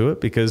susceptible to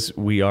it because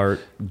we are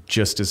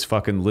just as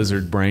fucking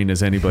lizard brain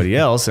as anybody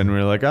else, and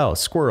we're like, oh,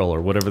 squirrel or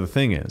whatever the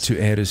thing is. To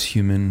err is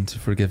human, to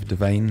forgive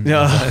divine.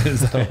 Yeah.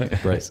 Is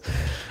that Right.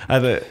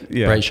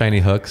 Yeah. Bright shiny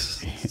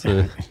hooks.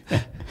 So,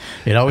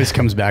 It always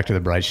comes back to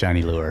the bright,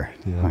 shiny lure.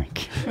 Yeah.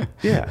 Like,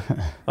 Yeah.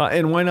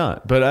 And why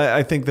not? But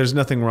I think there's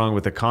nothing wrong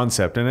with the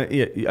concept.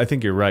 And I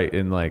think you're right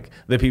in like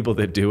the people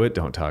that do it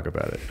don't talk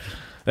about it.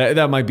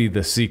 That might be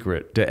the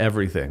secret to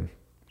everything.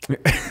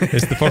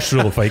 It's the first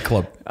rule of Fight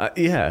Club.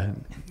 Yeah.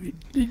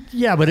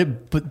 yeah,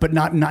 but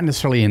not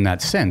necessarily in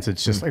that sense.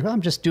 It's just like, well, I'm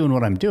just doing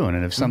what I'm doing.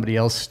 And if somebody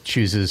else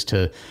chooses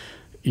to,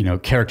 you know,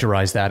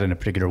 characterize that in a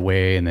particular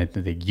way, and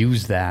they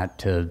use that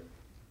to,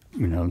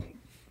 you know,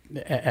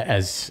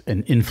 as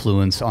an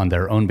influence on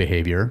their own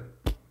behavior,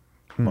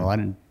 well,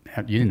 you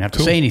didn't have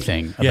to say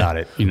anything about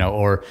it, you know,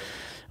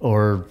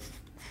 or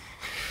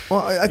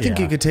Well, I think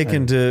you could take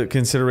into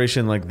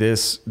consideration like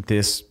this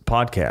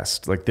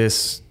podcast, like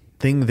this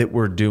thing that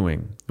we're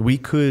doing. We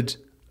could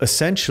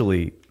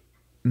essentially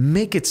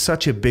make it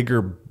such a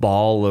bigger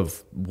ball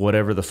of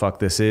whatever the fuck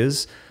this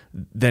is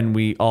than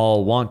we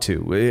all want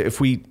to.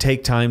 If we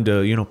take time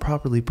to, you know,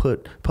 properly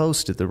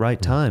post at the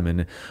right time,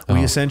 and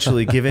we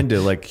essentially give into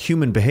like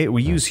human behavior.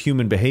 We use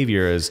human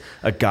behavior as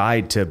a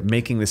guide to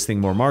making this thing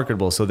more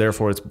marketable. So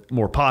therefore it's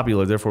more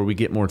popular. Therefore we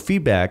get more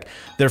feedback.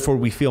 Therefore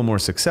we feel more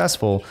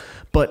successful.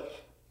 But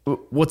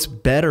what's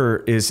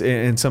better is,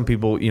 and some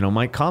people, you know,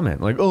 might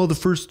comment like, oh, the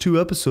first 2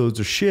 episodes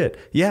are shit.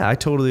 Yeah, I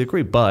totally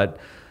agree. But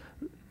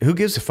who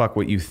gives a fuck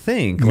what you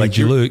think? Like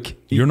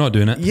you're not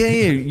doing it.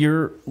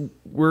 Yeah,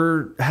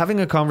 we're having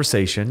a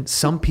conversation.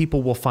 Some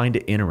people will find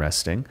it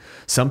interesting.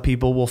 Some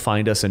people will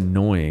find us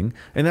annoying,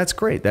 and that's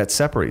great. That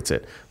separates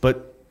it.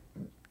 But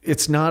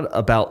it's not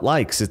about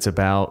likes. It's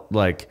about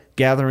like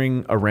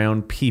gathering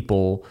around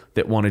people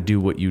that want to do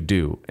what you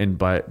do. And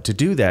to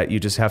do that, you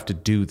just have to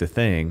do the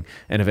thing,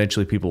 and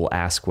eventually people will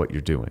ask what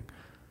you're doing.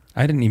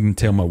 I didn't even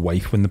tell my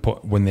wife when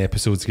the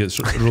episodes get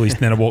released.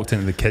 And then I walked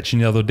into the kitchen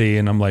the other day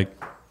and I'm like,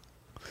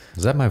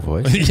 Is that my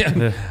voice?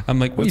 yeah. I'm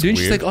like, what are you doing?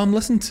 She's like, oh, I'm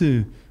listening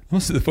to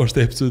the first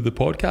episode of the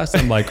podcast.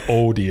 I'm like,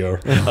 oh dear.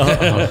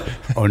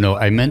 Oh no,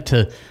 I meant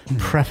to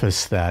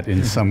preface that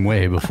in some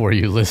way before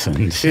you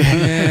listened.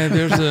 Yeah,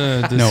 there's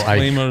a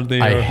disclaimer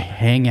there. I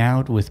hang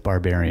out with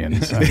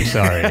barbarians. I'm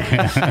sorry.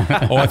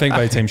 Oh, I think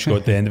by the time she got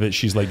to the end of it,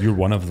 she's like, you're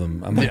one of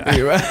them. I'm like,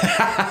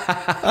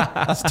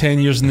 it's 10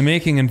 years in the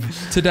making and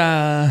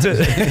ta-da.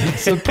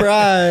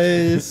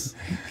 Surprise!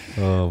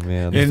 Oh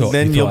man! And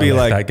then you'll be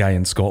like that guy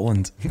in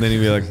Scotland. Then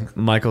you'll be like,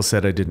 Michael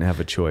said I didn't have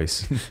a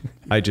choice.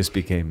 I just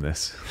became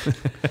this.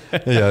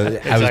 Yeah,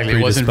 Exactly.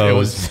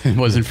 It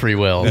wasn't free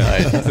will.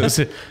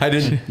 I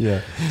didn't.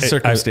 Yeah, it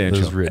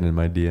Circumstantial. was written in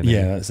my DNA.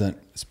 Yeah, that's it.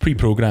 It's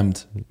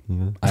pre-programmed.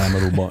 I am a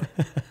robot.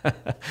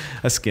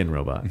 A skin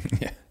robot.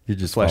 Yeah, You're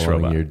just Flesh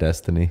following robot. your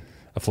destiny.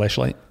 a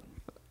fleshlight.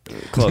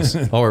 Close.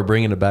 Oh, we're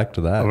bringing it back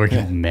to that.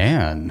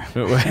 Man,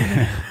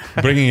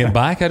 Bringing it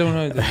back. I don't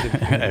know. do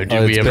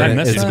Oh, we it's ever? been,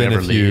 miss it's it? been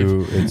ever a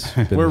few. It's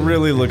been We're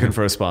really looking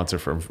for a sponsor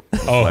from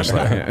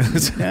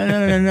Fleshlight.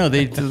 Yeah. No.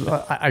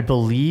 I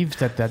believe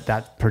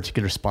that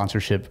particular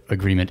sponsorship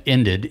agreement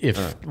ended, if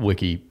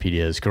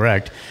Wikipedia is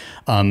correct,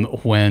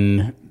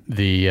 when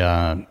the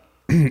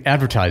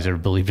advertiser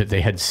believed that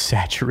they had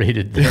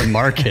saturated their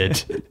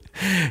market.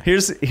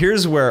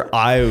 Here's where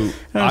I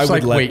would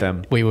like, let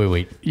them.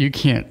 Wait. You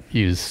can't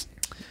use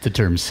the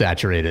term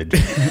saturated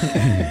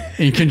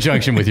in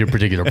conjunction with your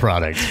particular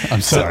product.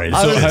 I'm sorry.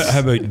 So how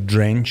about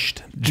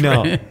drenched?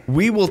 No,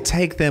 we will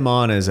take them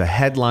on as a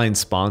headline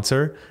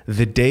sponsor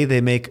the day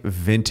they make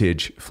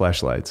vintage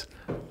fleshlights.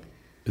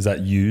 Is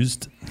that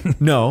used?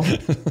 No,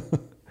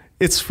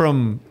 it's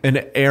from an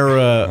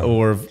era,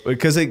 or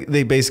because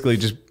they basically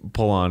just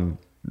pull on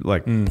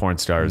like porn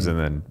stars, and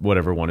then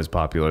whatever one is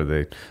popular,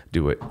 they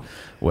do it,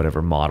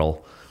 whatever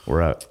model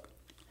or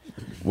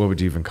what would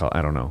you even call?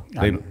 I don't know.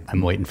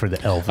 I'm waiting for the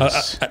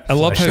Elvis. I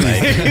love how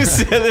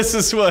This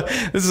is what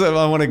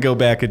I want to go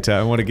back in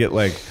time. I want to get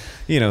like,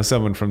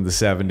 someone from the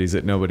 70s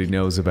that nobody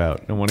knows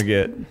about. I want to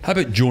get How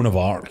about Joan of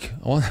Arc?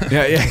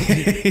 yeah.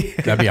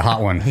 That'd be a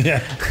hot one. Yeah.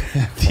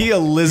 The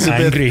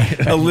Angry.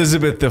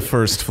 Elizabeth the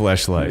First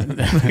fleshlight.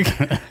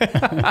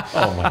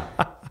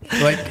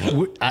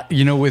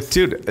 With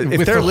Dude, if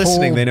with they're the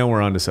listening, whole- they know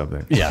we're onto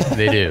something. Yeah,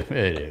 they do.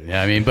 They do.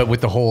 Yeah, I mean, but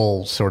with the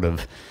whole sort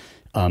of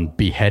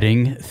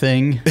beheading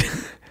thing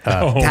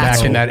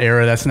back in that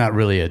era, that's not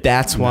really a.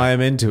 That's why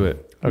I'm into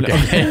it. Okay.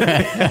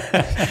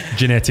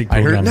 Genetic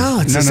I heard- program. No,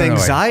 it's No, this no, no,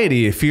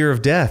 anxiety, a fear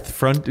of death,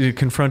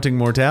 confronting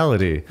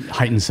mortality.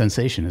 Heightened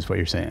sensation is what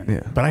you're saying.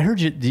 Yeah. But I heard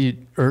you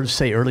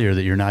say earlier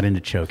that you're not into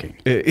choking.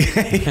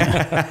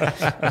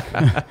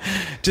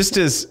 Just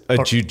as a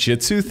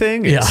jujitsu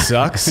thing, it Yeah.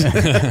 sucks.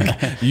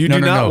 You do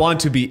not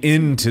want to be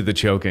into the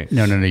choking.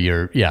 No.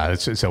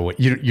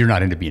 You're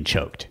not into being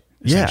choked.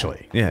 Yeah.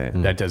 Essentially. Yeah.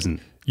 That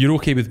doesn't. You're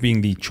okay with being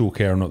the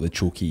choker, not the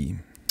chokey.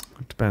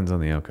 Depends on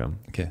the outcome.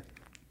 Okay.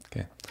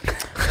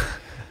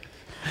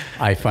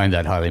 I find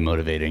that highly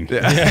motivating.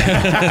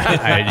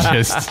 I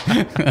just.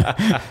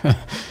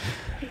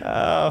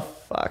 Oh,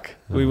 fuck.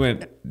 We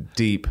went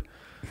deep.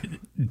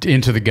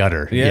 Into the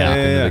gutter.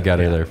 Yeah. I got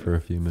it there for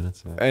a few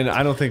minutes. And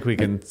I don't think we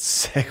can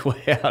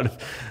segue out of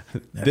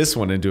this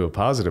one into a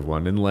positive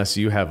one unless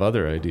you have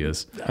other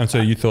ideas. And so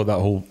you thought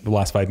the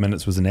last 5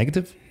 minutes was a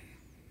negative?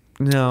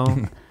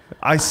 No.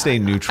 I stay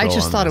neutral. I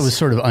just on thought this. it was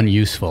sort of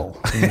unuseful.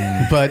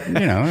 But,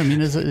 I mean,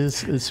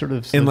 it's sort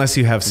of. Unless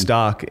you have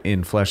stock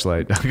in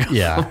Fleshlight.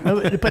 Yeah.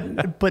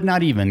 But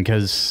not even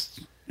because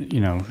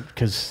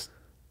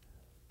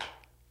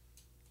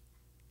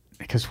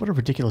what a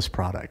ridiculous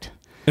product.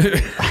 A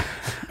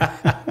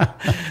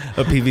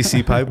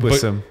PVC pipe with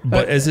some.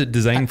 But is it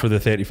designed for the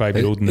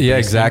 35-year-old in the Yeah,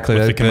 basement exactly.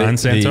 with the command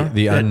center?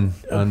 The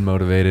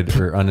unmotivated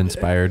or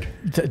uninspired.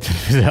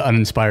 The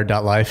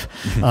uninspired.life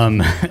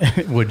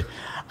would.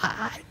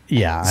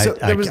 So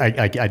there was-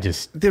 I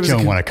just there was a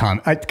don't want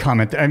to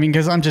comment. I mean,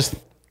 because I'm just,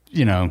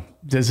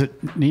 does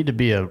it need to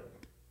be an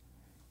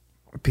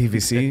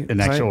PVC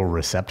actual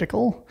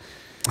receptacle?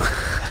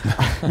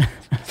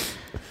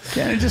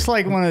 Yeah, I just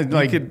want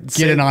to could get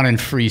say- it on in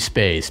free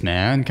space,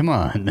 man. Come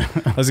on.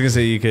 I was going to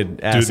say you could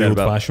Do it ask the that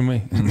about old-fashioned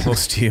way.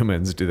 most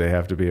humans. Do they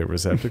have to be a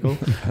receptacle?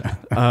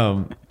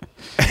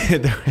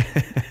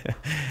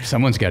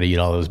 Someone's got to eat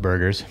all those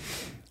burgers.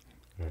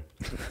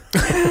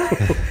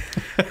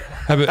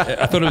 How about,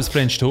 I thought it was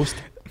French toast.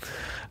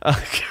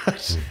 Oh,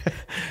 gosh.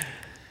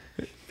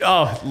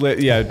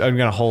 Yeah, I'm going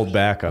to hold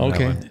back on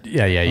Okay. that one.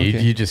 Yeah.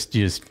 Okay. You just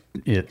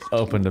it.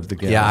 Opened up the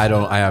gap. Yeah,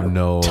 I have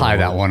no Tie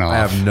that one off. I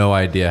have no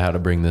idea how to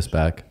bring this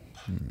back.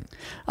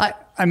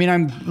 I mean,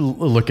 I'm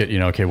look at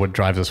okay, what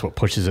drives us, what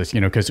pushes us,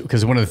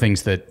 because one of the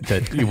things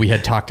that we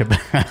had talked about.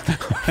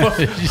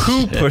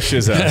 Who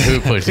pushes us? Who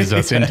pushes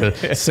us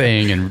into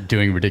saying and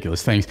doing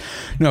ridiculous things?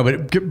 No,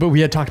 but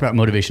we had talked about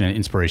motivation and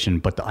inspiration,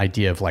 but the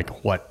idea of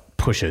like what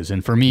pushes.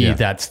 And for me,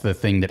 that's the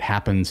thing that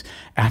happens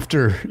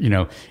after,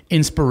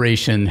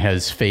 inspiration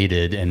has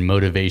faded and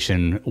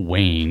motivation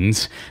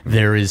wanes.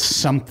 There is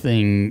some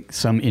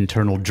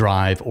internal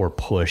drive or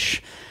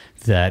push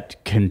that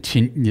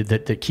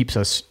that keeps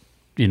us,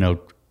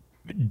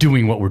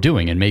 doing what we're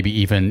doing, and maybe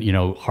even,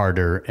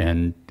 harder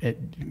and, at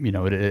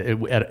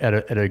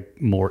a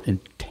more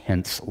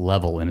intense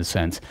level in a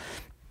sense.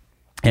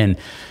 And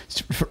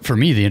for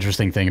me, the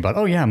interesting thing about,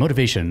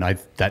 motivation,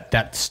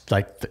 that's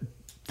like,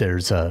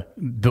 there's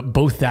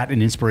both that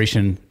and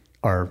inspiration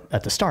are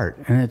at the start,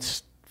 and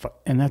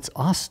that's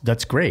awesome.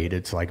 That's great.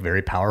 It's like a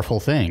very powerful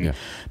thing. Yeah.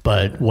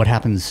 But what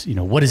happens,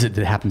 what is it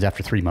that happens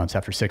after 3 months,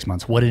 after 6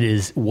 months? What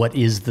is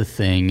the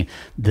thing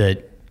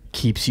that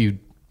keeps you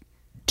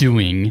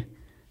doing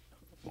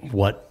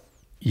what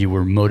you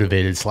were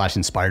motivated /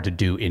 inspired to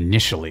do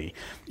initially?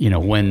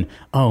 When,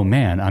 oh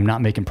man, I'm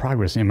not making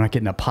progress. I'm not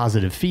getting a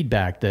positive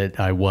feedback that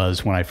I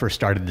was when I first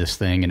started this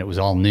thing, and it was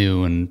all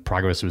new and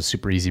progress was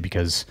super easy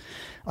because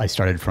I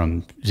started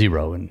from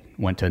 0 and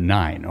went to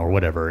 9 or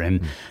whatever. And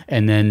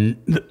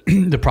then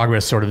the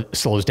progress sort of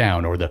slows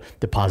down, or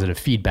the positive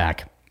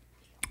feedback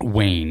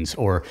wanes,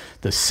 or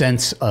the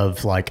sense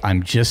of like,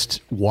 I'm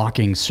just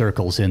walking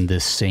circles in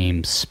this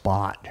same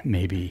spot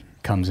maybe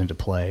comes into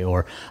play,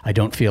 or I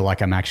don't feel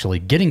like I'm actually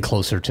getting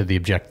closer to the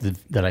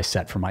objective that I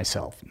set for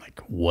myself.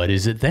 Like, what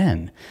is it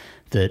then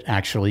that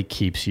actually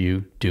keeps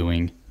you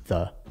doing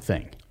the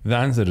thing? The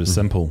answer is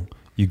simple.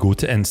 You go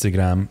to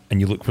Instagram and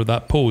you look for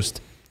that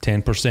post,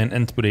 10%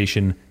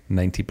 inspiration,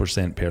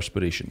 90%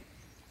 perspiration.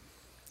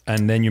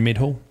 And then you're made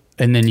whole.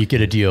 And then you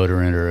get a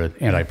deodorant or an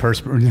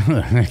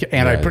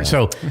antiperspirant.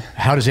 So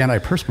how does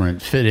antiperspirant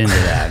fit into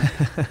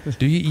that?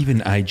 Do you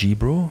even IG,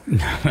 bro?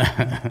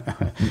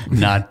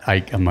 Not.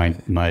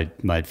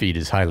 My feed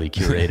is highly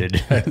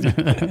curated.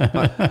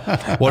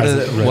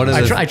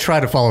 I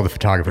try to follow the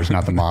photographers,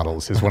 not the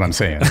models, is what I'm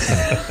saying.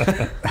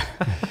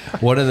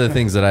 One of the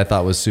things that I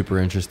thought was super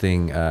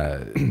interesting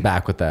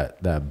back with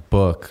that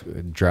book,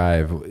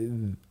 Drive,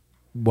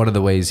 one of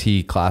the ways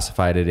he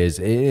classified it is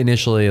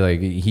initially, like,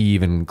 he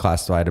even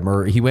classified them,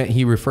 or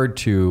he referred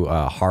to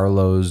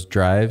Harlow's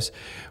drives,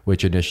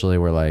 which initially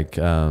were like,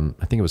 I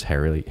think it was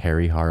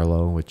Harry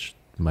Harlow, which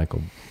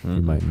Michael,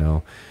 you might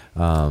know.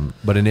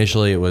 But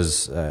initially it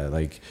was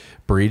like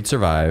breed,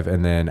 survive.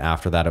 And then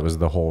after that, it was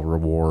the whole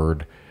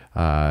reward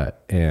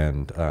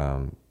and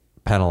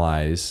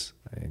penalize,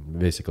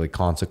 basically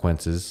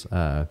consequences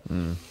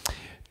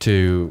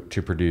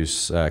to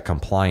produce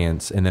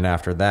compliance. And then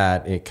after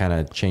that, it kind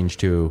of changed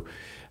to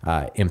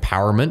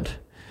empowerment.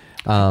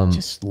 I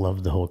just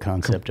love the whole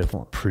concept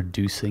of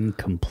producing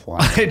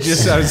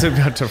compliance. I was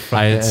about to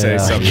say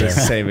something, the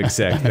same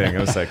exact thing. I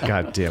was like,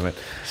 God damn it.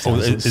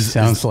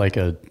 Sounds like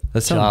a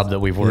job that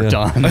we've worked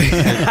on.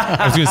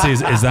 I was going to say,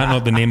 is that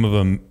not the name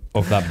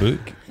of that book?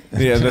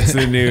 Yeah, that's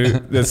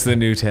the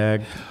new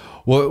tag.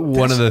 Well,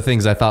 one of the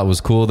things I thought was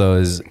cool though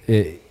is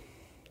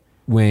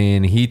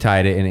when he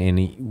tied it,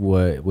 and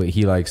what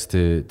he likes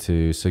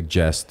to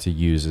suggest to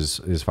use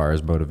as far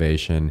as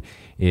motivation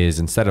is,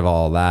 instead of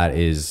all that,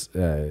 is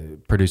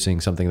producing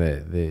something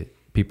that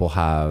people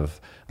have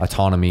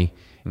autonomy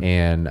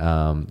and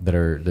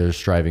they're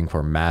striving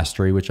for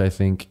mastery, which I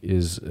think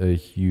is a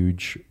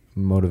huge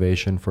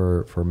motivation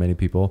for many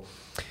people.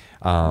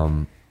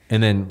 And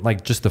then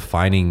like just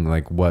defining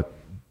like what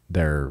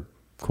their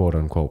quote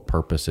unquote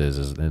purpose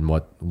is and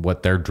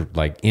what their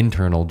like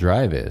internal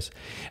drive is.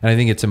 And I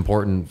think it's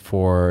important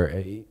for,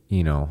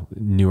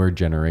 newer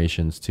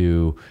generations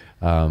to,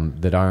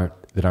 that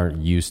aren't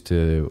used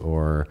to,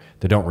 or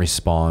that don't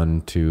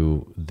respond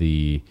to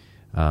the,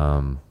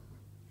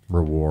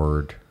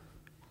 reward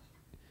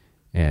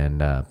and,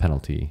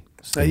 penalty.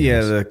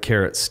 The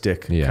carrot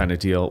stick kind of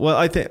deal. Well,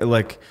 I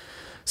think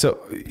so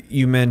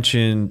you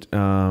mentioned,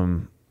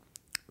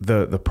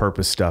 the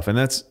purpose stuff. And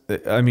that's,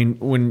 I mean,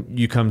 when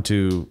you come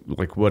to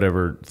like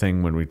whatever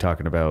thing, when we're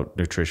talking about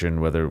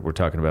nutrition, whether we're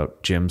talking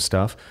about gym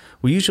stuff,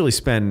 we usually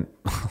spend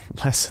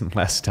less and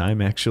less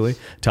time actually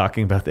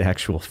talking about the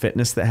actual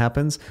fitness that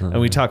happens. And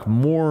we talk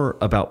more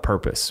about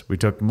purpose. We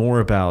talk more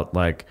about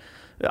like,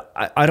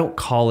 I don't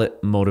call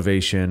it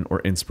motivation or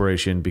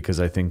inspiration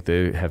because I think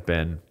they have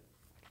been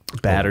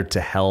battered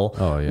to hell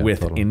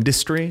with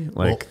industry.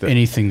 Like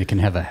anything that can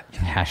have a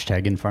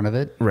hashtag in front of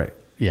it. Right.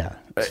 Yeah.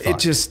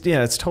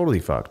 It's totally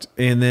fucked.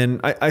 And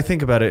then I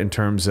think about it in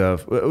terms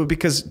of,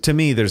 because to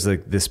me, there's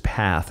like this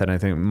path, and I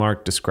think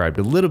Mark described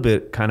a little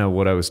bit kind of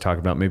what I was talking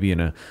about, maybe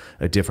in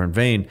a different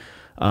vein.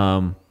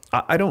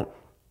 I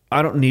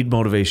don't need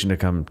motivation to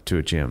come to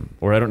a gym,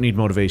 or I don't need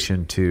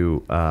motivation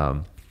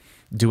to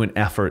do an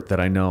effort that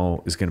I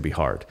know is going to be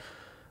hard.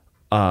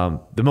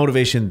 The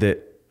motivation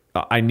that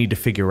I need to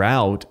figure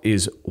out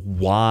is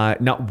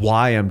not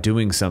why I'm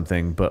doing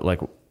something, but like,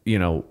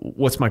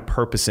 what's my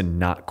purpose in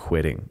not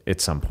quitting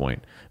at some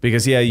point?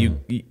 Because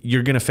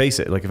you're going to face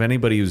it. Like if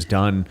anybody who's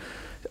done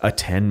a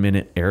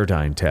 10-minute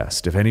Airdyne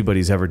test, if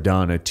anybody's ever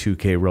done a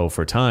 2K row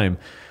for time,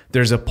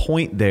 there's a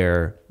point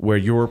there where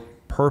your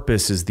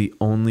purpose is the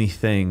only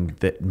thing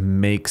that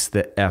makes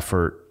the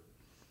effort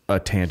a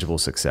tangible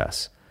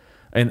success.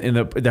 And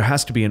there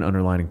has to be an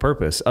underlining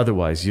purpose.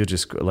 Otherwise, you'll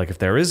just, like, if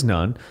there is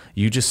none,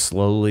 you just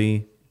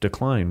slowly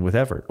decline with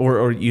effort,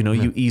 or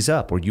you ease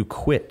up, or you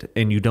quit,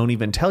 and you don't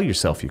even tell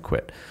yourself you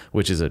quit,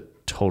 which is a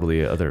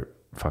totally other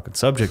fucking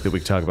subject that we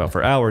could talk about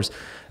for hours.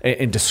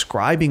 And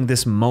describing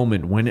this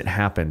moment when it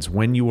happens,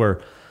 when you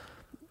are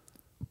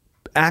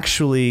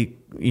actually,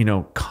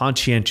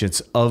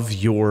 conscientious of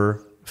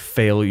your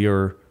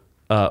failure,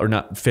 or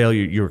not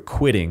failure, you're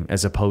quitting,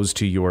 as opposed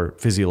to your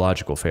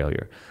physiological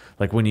failure.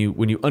 Like when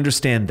you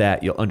understand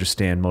that, you'll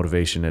understand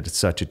motivation at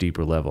such a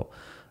deeper level.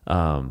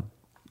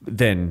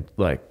 Then,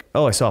 like,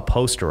 oh, I saw a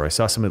poster, or I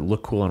saw somebody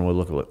look cool and I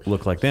want to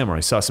look like them, or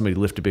I saw somebody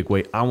lift a big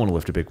weight, I want to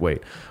lift a big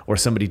weight, or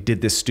somebody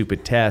did this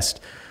stupid test.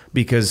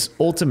 Because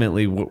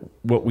ultimately,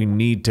 what we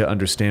need to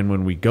understand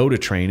when we go to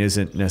train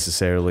isn't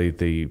necessarily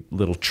the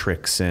little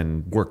tricks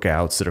and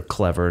workouts that are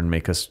clever and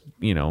make us,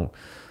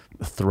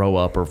 throw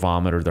up or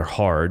vomit, or they're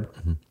hard.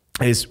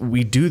 Is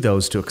we do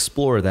those to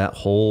explore that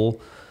whole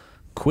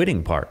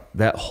quitting part,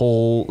 that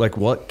whole, like,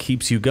 what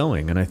keeps you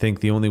going. And I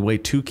think the only way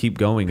to keep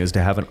going is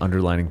to have an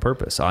underlining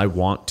purpose. I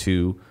want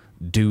to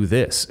do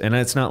this. And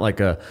it's not like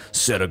a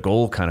set a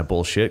goal kind of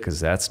bullshit, because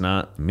that's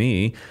not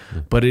me,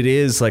 but it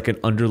is like an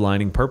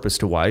underlining purpose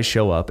to why I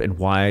show up and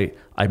why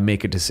I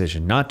make a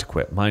decision not to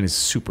quit. Mine is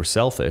super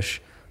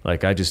selfish.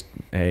 Like, I just,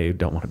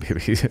 don't want to be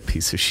a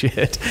piece of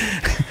shit,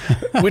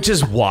 which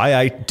is why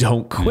I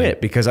don't quit.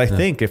 Because I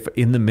think if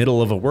in the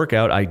middle of a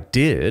workout I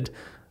did,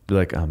 be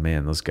like, oh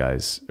man, those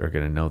guys are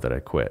going to know that I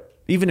quit.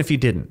 Even if you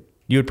didn't,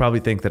 you would probably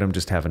think that I'm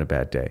just having a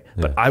bad day.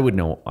 But I would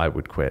know I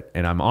would quit.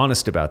 And I'm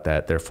honest about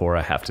that. Therefore,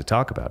 I have to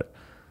talk about it.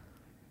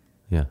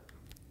 Yeah.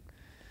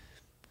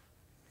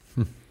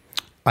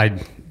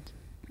 I,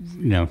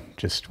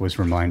 just was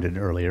reminded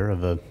earlier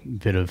of a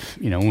bit of,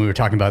 when we were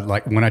talking about,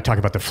 like, when I talk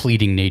about the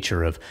fleeting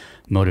nature of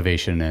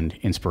motivation and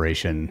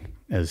inspiration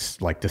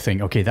as like the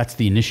thing, okay, that's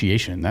the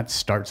initiation.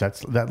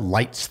 That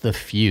lights the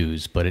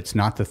fuse, but it's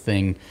not the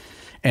thing.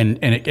 And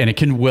it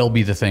can well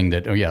be the thing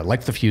that,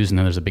 lights the fuse and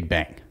then there's a big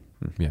bang.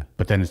 Yeah.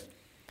 But then it's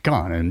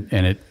gone.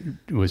 And it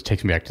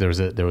takes me back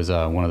to, there was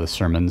one of the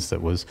sermons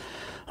that was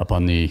up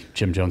on the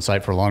Jim Jones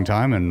site for a long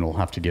time, and we'll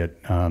have to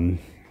get,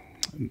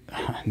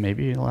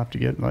 maybe it'll have to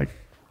get like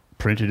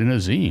printed in a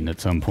zine at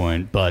some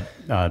point. But,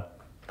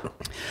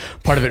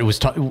 part of it was,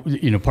 part of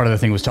the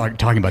thing was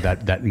talking about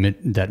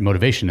that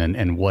motivation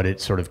and what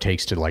it sort of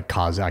takes to like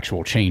cause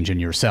actual change in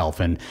yourself.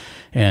 And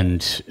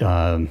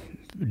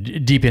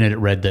deep in it, it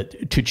read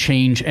that to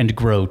change and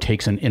grow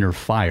takes an inner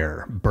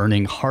fire,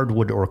 burning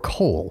hardwood or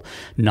coal,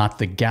 not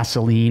the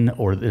gasoline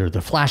or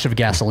the flash of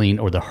gasoline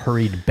or the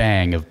hurried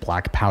bang of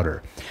black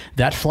powder.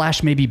 That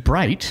flash may be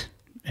bright,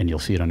 and you'll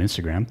see it on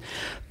Instagram,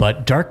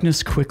 but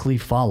darkness quickly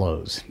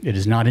follows. It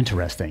is not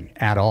interesting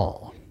at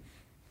all.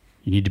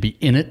 You need to be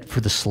in it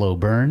for the slow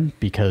burn,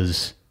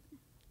 because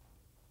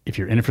if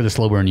you're in it for the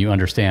slow burn, you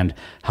understand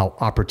how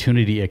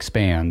opportunity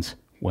expands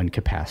when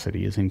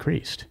capacity is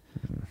increased.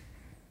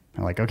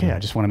 I'm like, okay, I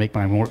just want to make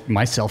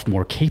myself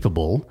more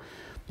capable,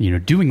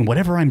 doing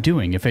whatever I'm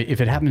doing. If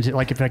it happens,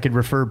 like if I could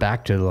refer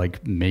back to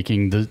like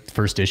making the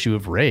first issue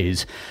of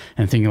Raise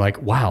and thinking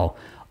like, wow,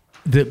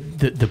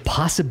 the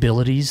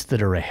possibilities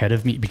that are ahead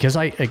of me, because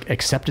I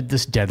accepted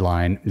this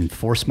deadline and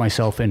forced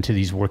myself into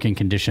these working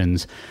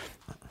conditions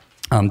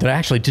that I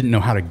actually didn't know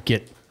how to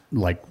get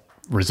like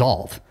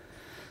resolve.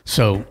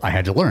 So I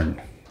had to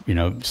learn,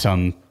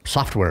 some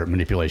software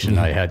manipulation.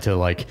 I had to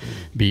like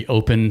be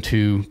open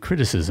to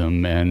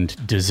criticism and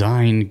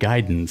design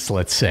guidance,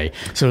 let's say.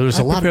 So there's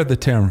a lot of the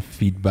term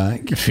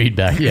feedback,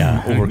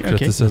 yeah, over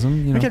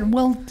criticism. Okay,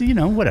 well,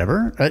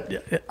 whatever.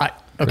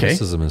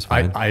 Criticism is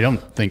fine. I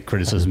don't think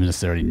criticism is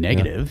necessarily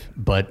negative,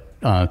 but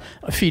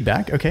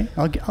feedback. Okay,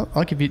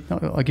 I'll give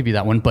you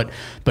that one. But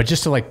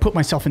just to like put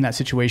myself in that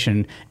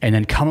situation and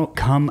then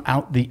come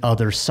out the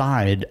other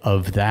side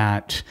of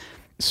that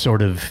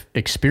sort of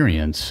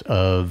experience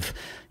of,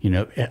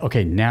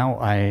 okay, now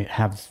I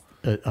have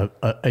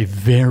a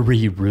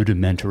very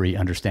rudimentary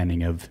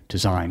understanding of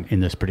design in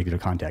this particular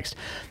context.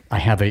 I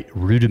have a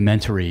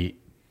rudimentary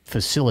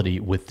facility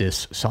with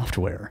this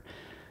software.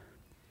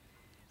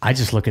 I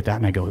just look at that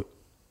and I go,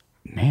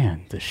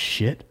 man, the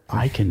shit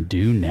I can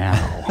do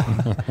now.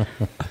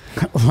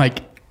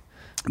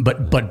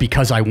 But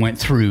because I went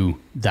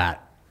through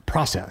that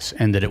process,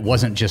 and that it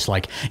wasn't just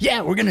like, yeah,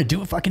 we're going to do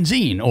a fucking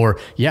zine, or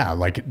yeah,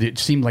 like it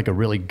seemed like a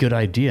really good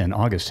idea in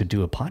August to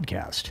do a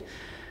podcast,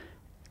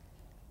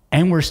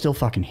 and we're still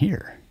fucking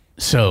here.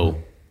 So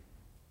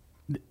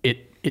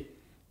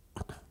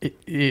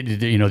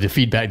the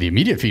feedback, the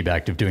immediate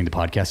feedback of doing the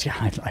podcast,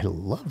 yeah, I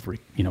love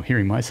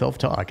hearing myself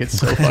talk. It's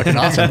so fucking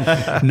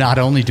awesome. Not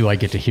only do I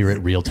get to hear it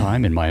real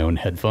time in my own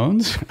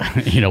headphones,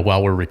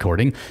 while we're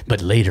recording,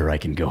 but later I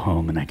can go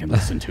home and I can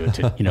listen to it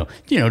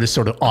to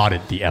sort of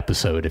audit the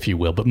episode, if you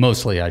will. But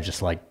mostly I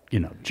just like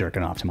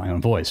jerking off to my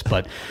own voice.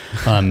 But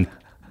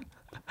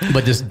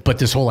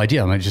this whole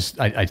idea,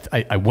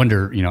 I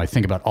wonder, I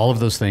think about all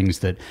of those things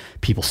that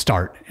people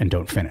start and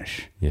don't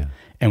finish. Yeah.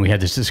 And we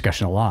had this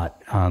discussion a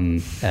lot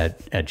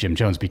at Jim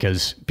Jones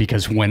because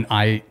when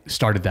I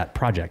started that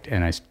project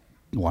and I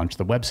launch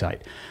the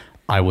website.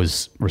 I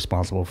was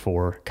responsible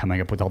for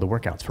coming up with all the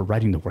workouts, for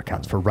writing the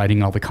workouts, for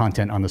writing all the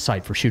content on the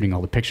site, for shooting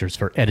all the pictures,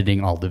 for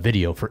editing all the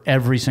video, for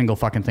every single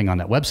fucking thing on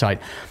that website.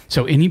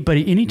 So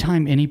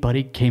anytime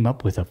anybody came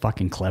up with a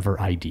fucking clever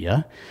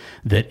idea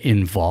that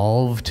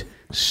involved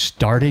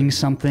starting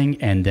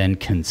something and then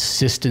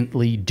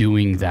consistently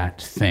doing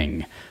that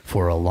thing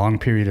for a long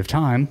period of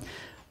time,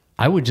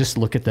 I would just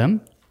look at them,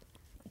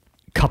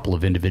 couple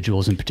of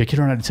individuals in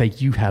particular, and I'd say,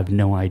 you have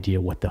no idea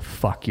what the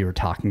fuck you're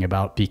talking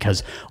about,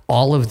 because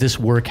all of this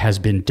work has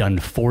been done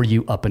for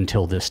you up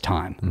until this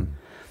time.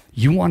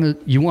 You want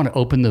to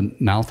open the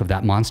mouth of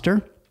that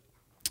monster,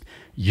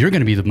 you're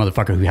going to be the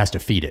motherfucker who has to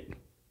feed it,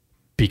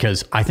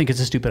 because I think it's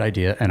a stupid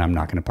idea and I'm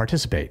not going to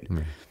participate.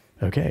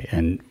 Okay.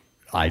 And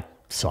I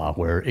saw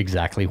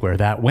exactly where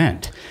that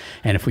went.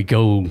 And if I'm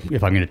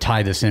going to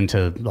tie this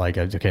into like,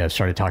 okay, I've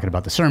started talking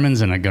about the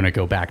sermons, and I'm going to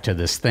go back to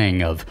this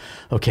thing of,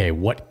 okay,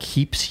 what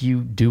keeps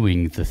you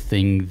doing the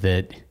thing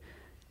that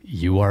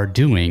you are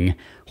doing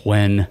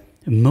when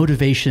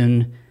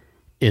motivation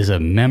is a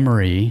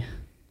memory,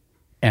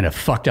 and a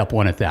fucked up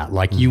one at that?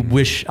 Like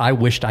I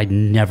wished I'd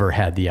never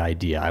had the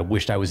idea. I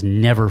wished I was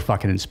never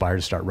fucking inspired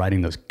to start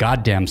writing those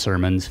goddamn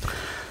sermons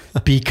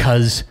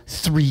because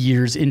 3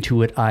 years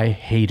into it, I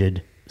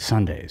hated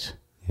Sundays.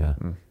 Yeah.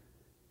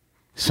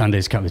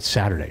 Sundays come, it's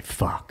Saturday.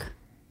 Fuck.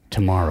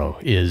 Tomorrow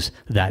is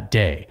that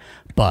day.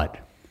 But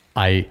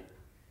I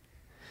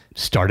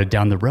started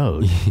down the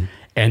road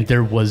and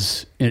there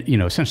was,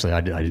 essentially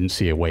I didn't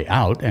see a way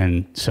out.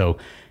 And so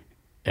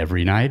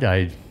every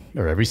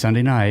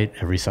Sunday night,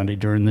 every Sunday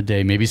during the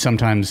day, maybe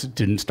sometimes it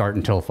didn't start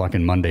until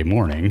fucking Monday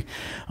morning,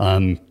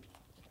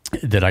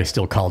 that I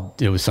still called,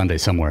 it was Sunday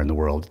somewhere in the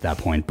world at that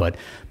point. But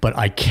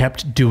I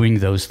kept doing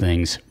those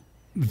things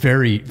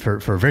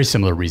for a very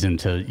similar reason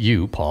to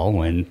you, Paul,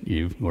 when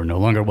you were no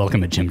longer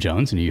welcome at Jim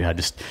Jones, and you had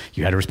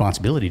a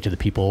responsibility to the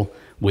people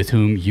with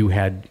whom you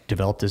had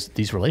developed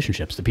these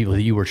relationships, the people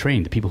that you were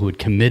trained, the people who had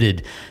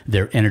committed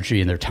their energy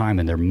and their time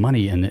and their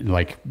money and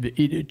like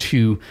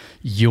to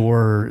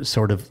your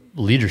sort of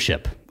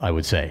leadership, I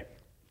would say.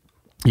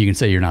 You can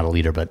say you're not a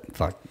leader, but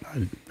fuck,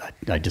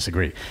 I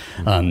disagree.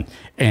 And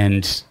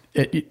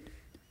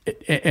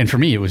for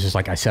me, it was just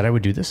like, I said I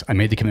would do this. I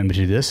made the commitment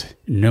to do this.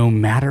 No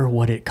matter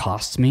what it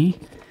costs me,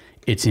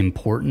 it's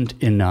important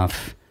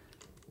enough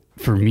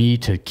for me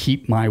to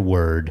keep my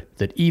word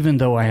that even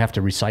though I have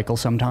to recycle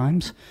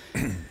sometimes,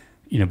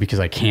 because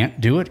I can't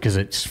do it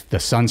because the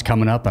sun's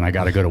coming up and I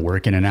got to go to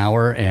work in an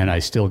hour and I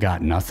still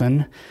got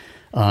nothing.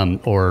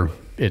 Or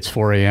it's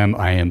 4 a.m.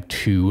 I am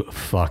too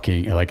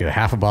fucking, like a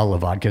half a bottle of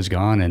vodka is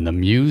gone and the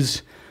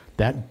Muse,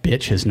 that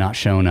bitch has not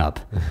shown up.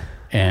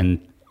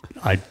 And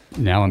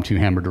now I'm too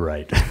hammered to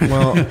write,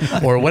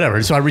 or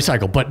whatever. So I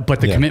recycled, but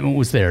the commitment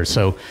was there.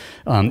 So,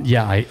 I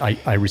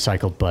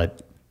recycled,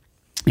 but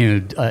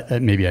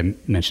maybe I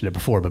mentioned it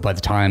before, but by the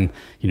time,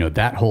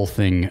 that whole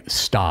thing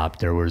stopped,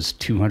 there was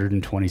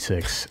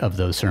 226 of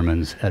those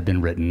sermons had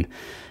been written.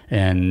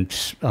 And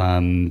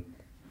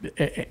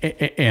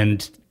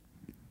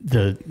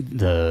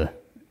the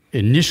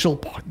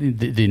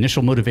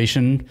initial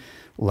motivation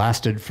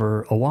lasted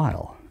for a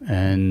while.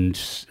 And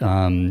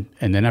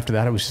then after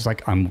that, it was just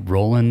like, I'm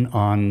rolling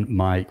on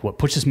what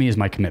pushes me is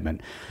my commitment.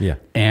 Yeah.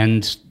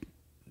 And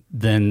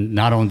then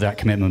not only that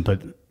commitment,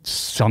 but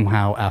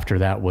somehow after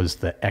that was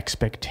the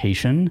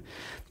expectation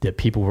that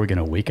people were going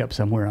to wake up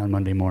somewhere on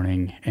Monday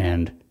morning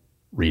and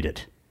read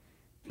it.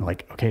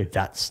 Like, okay,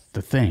 that's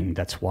the thing.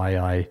 That's why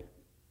I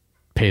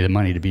pay the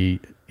money to be,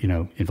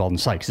 involved in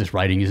site, because this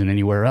writing isn't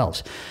anywhere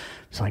else.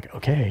 It's like,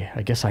 okay,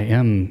 I guess I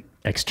am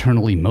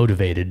externally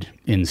motivated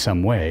in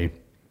some way.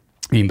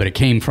 But it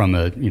came from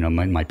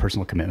my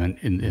personal commitment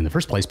in the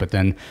first place. But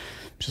then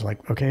just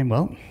like, okay,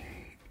 well,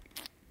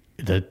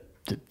 the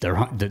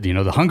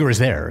hunger is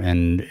there,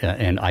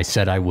 and I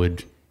said I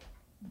would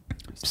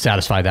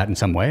satisfy that in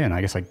some way, and I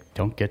guess I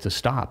don't get to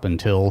stop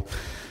until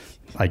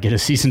I get a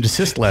cease and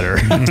desist letter.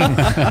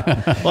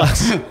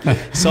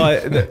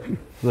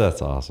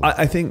 That's awesome.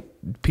 I think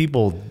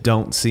people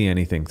don't see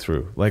anything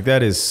through. Like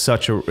that is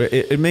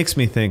it makes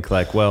me think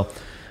like, well,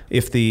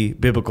 if the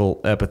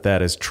biblical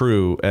epithet is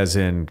true, as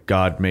in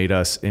God made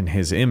us in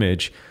his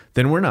image,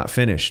 then we're not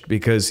finished,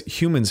 because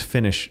humans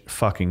finish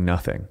fucking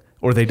nothing,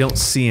 or they don't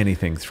see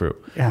anything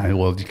through. Yeah,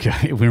 well,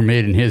 we were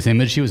made in his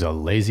image. He was a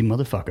lazy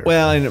motherfucker.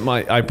 Well, and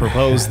I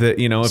propose that,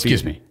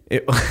 Excuse me.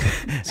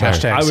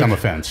 Hashtag some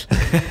offense.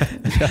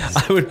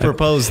 I would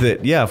propose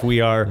that, if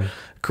we are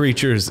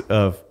creatures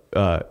of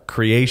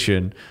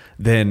creation,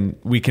 then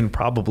we can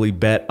probably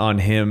bet on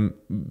him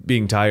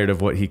being tired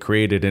of what he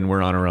created, and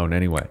we're on our own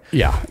anyway.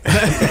 Yeah.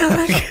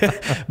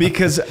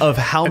 Because of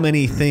how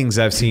many things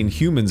I've seen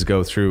humans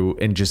go through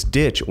and just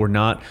ditch or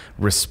not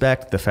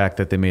respect the fact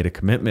that they made a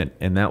commitment.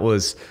 And that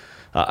was,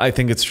 I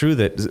think it's true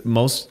that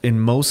in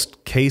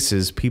most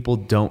cases, people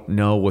don't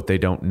know what they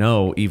don't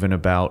know even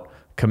about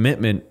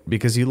commitment,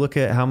 because you look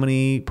at how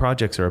many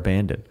projects are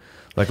abandoned.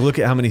 Like, look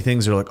at how many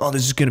things are like, oh,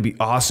 this is going to be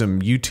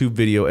awesome YouTube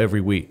video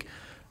every week.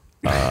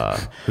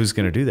 Who's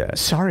going to do that?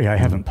 Sorry, I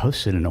haven't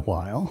posted in a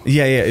while.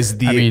 Yeah. Is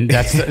the I mean,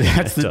 that's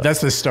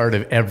the start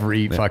of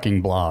every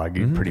fucking blog,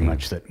 pretty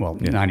much.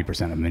 90%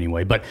 of them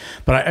anyway. But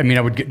I mean,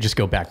 I would just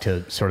go back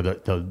to sort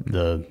of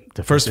the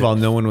first of all,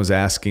 no one was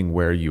asking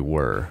where you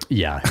were.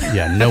 Yeah.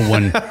 No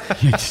one.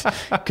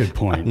 Good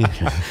point.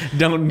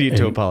 Don't need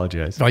to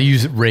apologize. I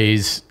use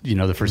Ray's,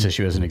 the first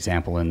issue as an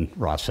example, and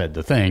Ross said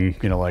the thing,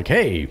 like,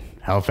 hey,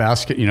 how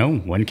fast,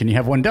 when can you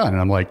have one done? And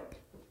I'm like,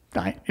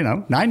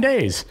 9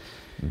 days.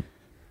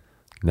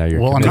 Now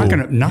you're well,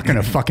 I'm not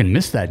gonna fucking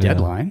miss that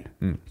deadline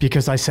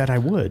because I said I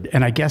would.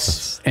 And I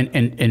guess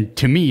and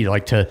to me,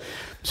 like, to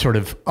sort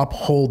of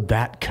uphold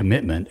that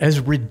commitment, as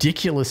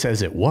ridiculous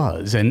as it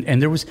was,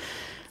 and there was,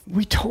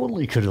 we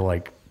totally could have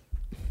like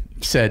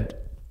said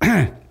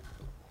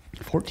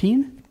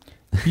 14.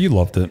 You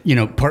loved it.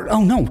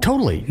 Oh no,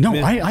 totally. No,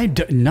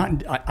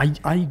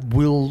 I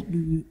will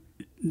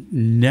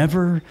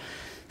never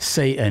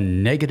say a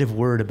negative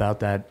word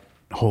about that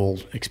whole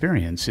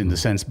experience in the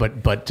sense, but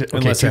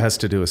unless it has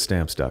to do with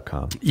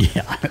stamps.com.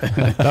 Yeah.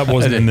 That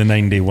wasn't in the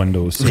 9-day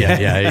window. So.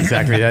 Yeah,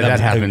 exactly. That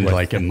happened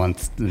like a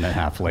month and a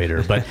half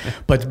later. But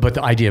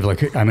the idea of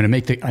like, I'm going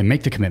to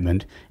make the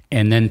commitment,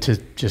 and then to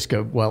just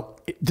go, well,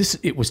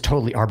 it was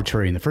totally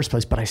arbitrary in the first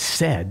place, but I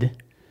said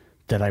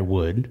that I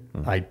would.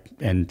 I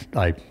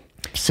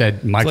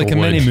said Michael it's like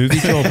would. a mini movie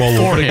job all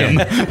for over him.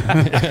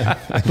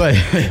 But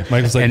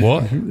Michael's like,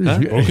 what? Huh?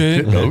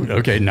 Okay.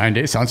 Okay, 9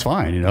 days sounds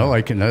fine.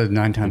 Like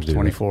 9 times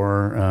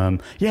 24.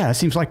 Yeah, it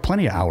seems like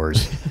plenty of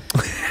hours.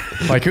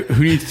 Like,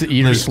 who needs to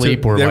eat or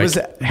sleep or there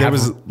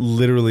was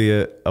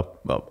literally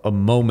a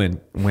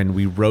moment when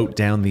we wrote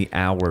down the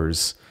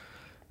hours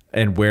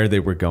and where they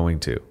were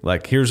going to.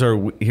 Like, here's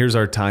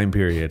our time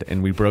period,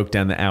 and we broke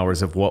down the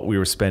hours of what we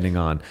were spending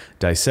on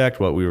Dissect,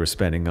 what we were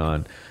spending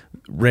on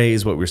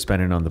Raise, what we were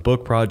spending on the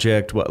book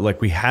project.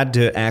 We had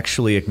to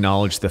actually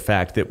acknowledge the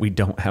fact that we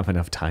don't have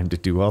enough time to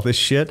do all this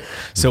shit.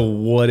 So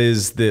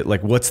what's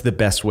the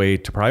best way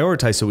to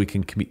prioritize so we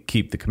can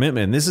keep the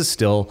commitment? And this is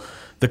still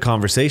the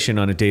conversation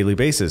on a daily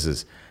basis: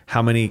 is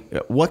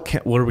what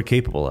are we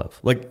capable of?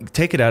 Like,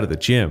 take it out of the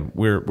gym.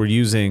 We're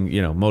using,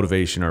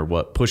 motivation or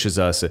what pushes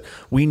us.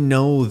 We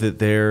know that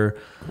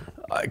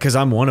because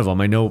I'm one of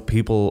them. I know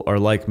people are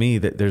like me,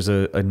 that there's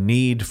a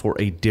need for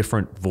a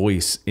different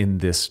voice in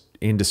this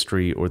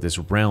industry or this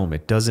realm.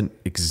 It doesn't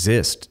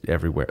exist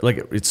everywhere.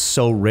 Like, it's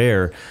so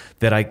rare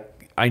that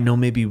I know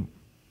maybe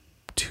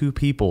 2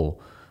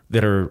 people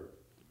that are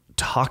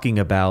talking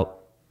about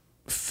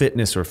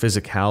fitness or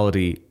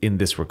physicality in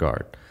this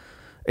regard.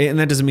 And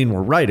that doesn't mean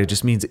we're right. It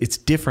just means it's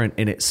different,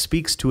 and it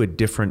speaks to a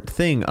different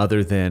thing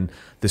other than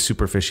the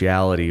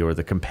superficiality or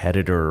the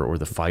competitor or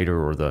the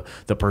fighter or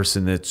the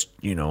person that's,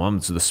 I'm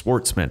the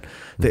sportsman.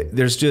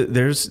 This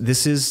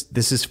is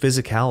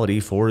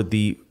physicality for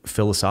the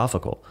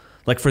philosophical.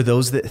 Like, for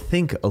those that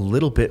think a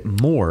little bit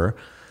more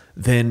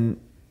than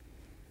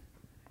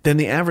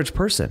the average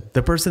person,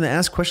 the person that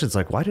asks questions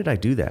like, why did I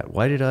do that?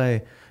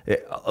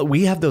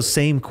 We have those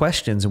same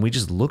questions, and we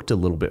just looked a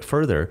little bit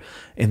further,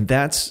 and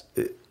that's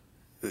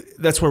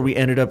where we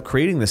ended up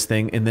creating this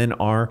thing. And then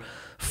our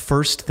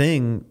first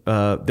thing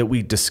that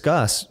we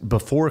discuss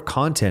before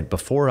content,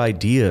 before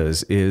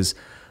ideas, is,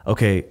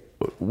 okay,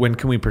 when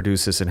can we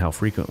produce this, and how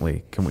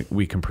frequently can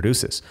we can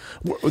produce this?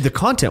 The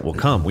content will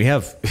come. We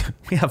have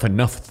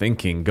enough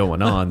thinking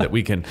going on that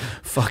we can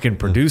fucking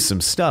produce some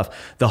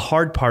stuff. The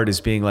hard part is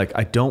being like,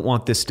 I don't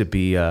want this to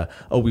be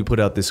we put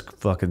out this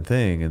fucking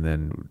thing and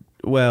then,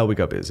 well, we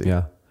got busy.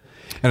 Yeah.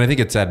 And I think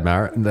it's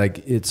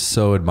it's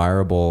so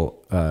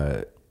admirable,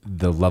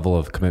 the level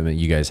of commitment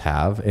you guys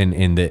have, and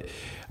in that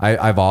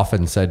I've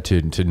often said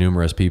to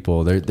numerous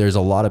people, there's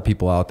a lot of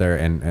people out there,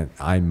 and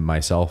I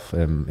myself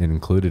am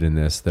included in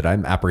this, that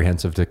I'm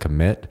apprehensive to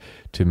commit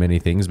to many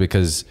things,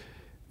 because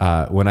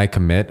when I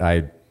commit,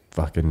 I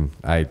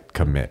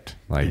commit.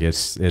 Like,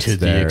 it's to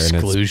there, the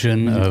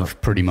exclusion of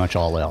pretty much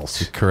all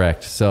else.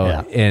 Correct.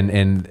 So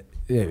and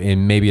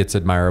maybe it's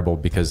admirable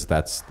because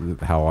that's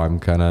how I'm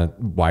kind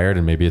of wired,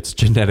 and maybe it's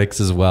genetics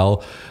as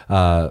well.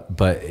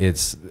 But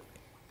it's.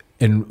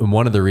 And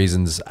one of the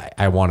reasons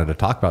I wanted to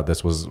talk about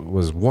this was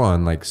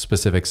one, like,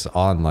 specifics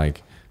on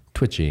like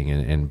twitching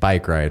and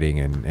bike riding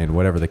and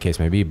whatever the case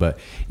may be. But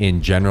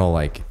in general,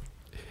 like,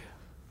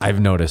 I've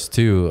noticed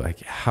too,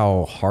 like,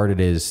 how hard it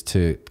is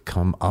to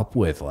come up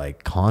with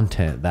like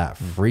content that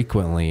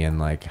frequently, and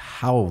like,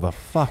 how the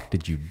fuck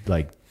did you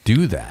like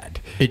do that?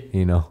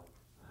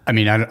 I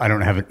mean, I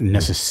don't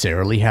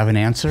necessarily have an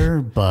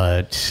answer,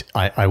 but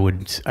I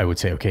would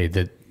say, okay,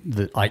 that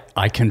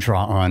I can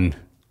draw on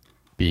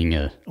being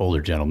an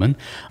older gentleman.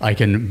 I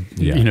can,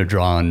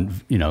 draw on,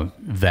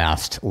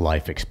 vast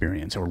life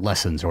experience or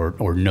lessons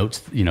or notes,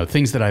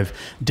 things that I've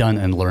done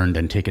and learned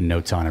and taken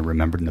notes on and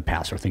remembered in the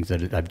past, or things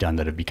that I've done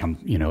that have become,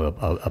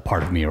 a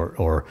part of me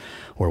or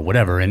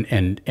whatever.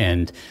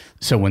 And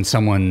so when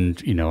someone,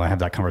 I have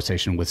that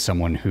conversation with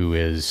someone who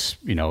is,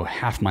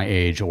 half my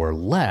age or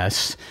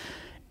less,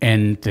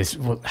 and this,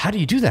 well, how do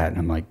you do that? And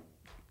I'm like,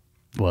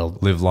 well,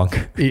 live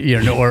longer,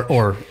 live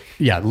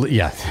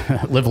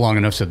long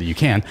enough so that you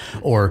can,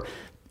 or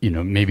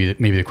maybe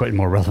the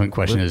more relevant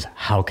question is,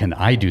 how can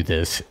I do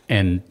this?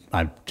 And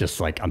I'm just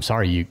like, I'm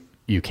sorry,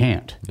 you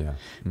can't. Yeah.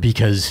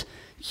 Because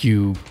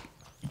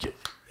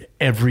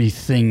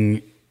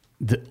everything,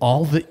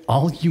 all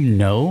you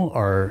know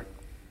are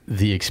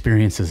the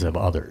experiences of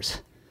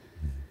others,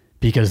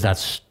 because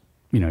that's,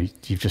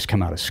 you've just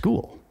come out of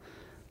school.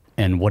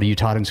 And what are you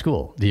taught in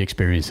school? The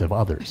experience of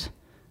others.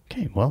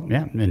 Okay, well,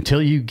 yeah,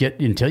 until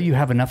you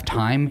have enough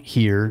time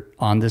here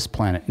on this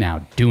planet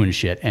now doing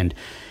shit and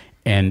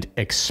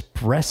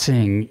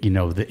expressing,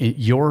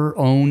 your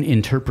own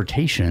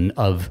interpretation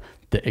of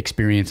the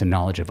experience and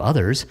knowledge of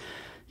others,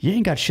 you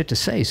ain't got shit to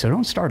say. So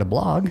don't start a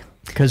blog,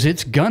 because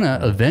it's gonna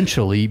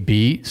eventually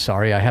be,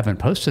 sorry, I haven't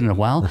posted in a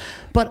while,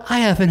 but I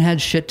haven't had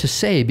shit to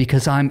say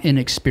because I'm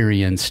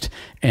inexperienced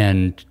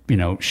and,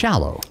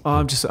 shallow. Oh,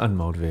 I'm just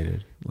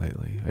unmotivated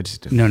lately. I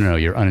just No,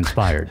 you're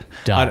uninspired.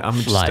 I'm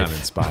just Life.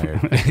 uninspired.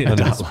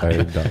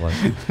 Uninspired.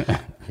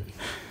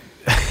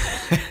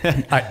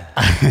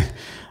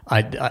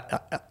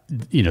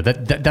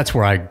 That's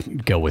where I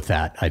go with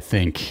that. I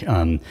think,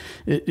 and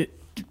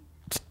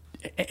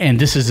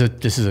this is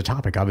a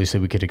topic. Obviously,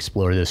 we could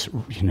explore this,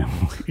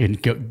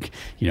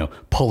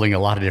 pulling a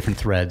lot of different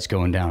threads,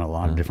 going down a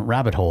lot of different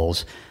rabbit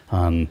holes.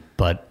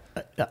 But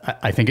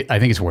I think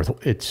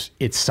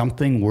it's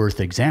something worth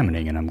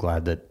examining, and I'm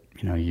glad that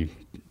you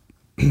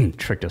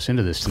tricked us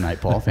into this tonight,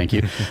 Paul. Thank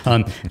you.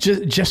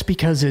 Just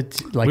because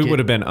it's like we would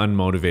have been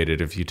unmotivated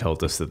if you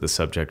told us that the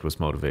subject was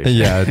motivation.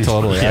 Yeah,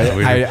 totally.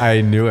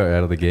 I knew it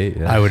out of the gate.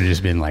 Yeah. I would have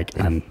just been like,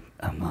 I'm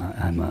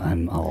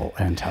all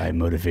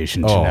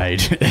anti-motivation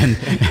tonight. And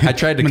I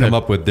tried to come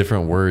up with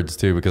different words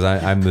too, because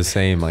I'm the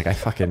same. Like I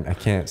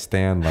can't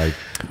stand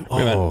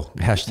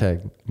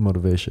hashtag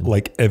motivation.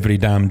 Like every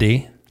damn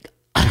day.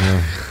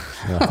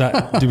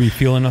 Do we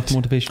feel enough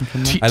motivation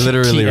from that? I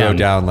literally TM. wrote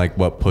down like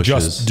what pushes.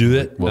 Just do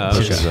it. What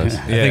pushes us. I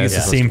think it's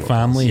the same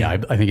family. Yeah,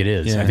 I think it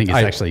is. Yeah. I think it's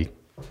actually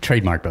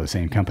trademarked by the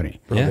same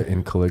company. A little bit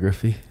in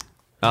calligraphy,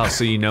 Oh,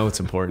 so it's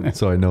important.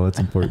 so I know it's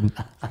important.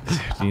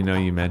 You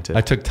meant it.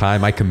 I took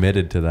time. I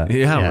committed to that.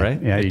 Yeah,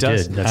 right. Yeah, it you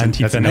does. did. And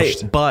he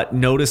finished. Hey, but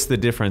notice the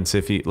difference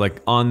if you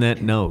on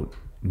that note.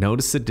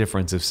 Notice the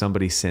difference if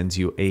somebody sends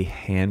you a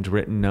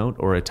handwritten note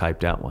or a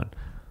typed out one.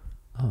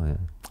 Oh yeah.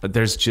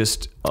 There's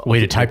just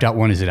Wait, a typed out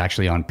one, is it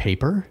actually on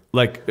paper?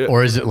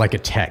 Or is it like a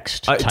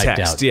text typed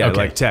text, out? yeah,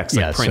 like text,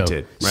 like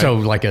printed, So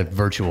right? like a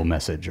virtual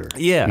message or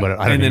Yeah,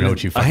 I don't even know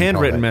what you a fucking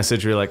handwritten call it.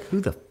 message. You're like, who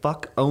the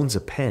fuck owns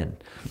a pen?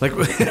 Like,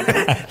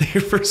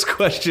 your first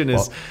question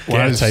is, When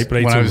I Yeah, was-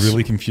 typewriter when I was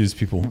really confused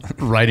people.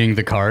 writing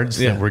the cards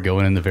Yeah. that were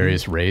going in the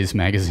various Rays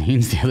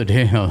magazines the other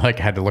day, I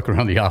had to look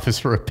around the office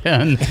for a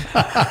pen.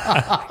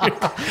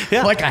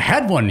 Yeah. Like I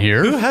had one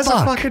here. who has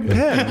Fuck. a fucking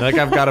pen? Like,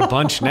 I've got a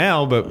bunch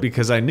now, but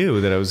because I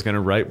knew that I was going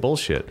to write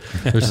bullshit.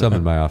 There's some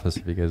in my office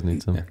if you guys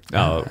need some.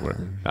 Oh,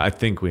 I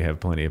think we have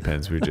plenty of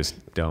pens. We just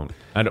don't.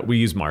 We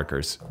use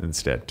markers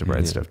instead to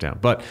write stuff down.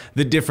 But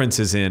the difference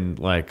is in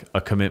like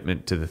a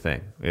commitment to the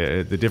thing.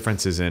 The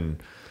difference is in,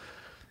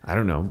 I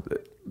don't know,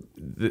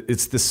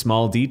 it's the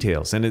small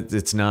details, and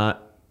it's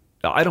not.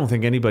 I don't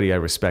think anybody I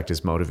respect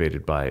is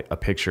motivated by a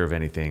picture of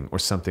anything or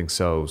something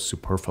so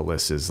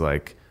superfluous as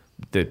like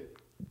the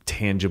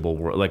tangible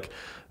world. Like,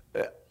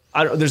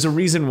 there's a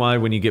reason why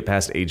when you get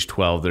past age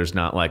 12, there's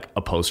not like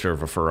a poster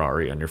of a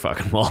Ferrari on your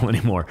fucking wall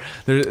anymore.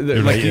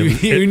 Like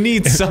you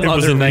need some It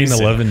was other a reason.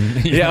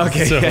 911. Yeah,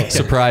 okay. So, yeah.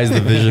 Surprise! The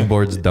vision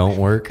boards don't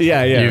work.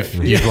 Yeah, yeah.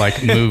 You've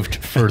like moved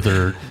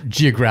further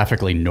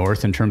geographically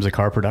north in terms of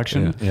car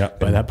production. Yeah.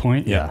 By that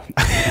point, Yeah.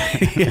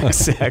 Yeah,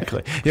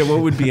 exactly. Yeah, what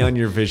would be on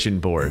your vision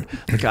board?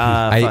 Like,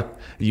 fuck,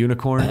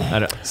 unicorn?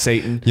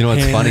 Satan? You know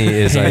what's funny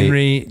is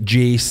Henry,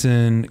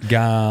 Jason,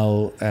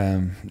 Gal.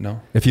 No.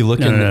 if you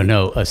look in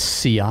No. A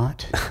Seat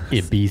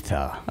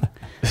Ibiza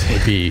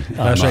would be on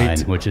That's mine,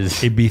 right. which is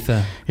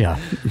Ibiza. yeah.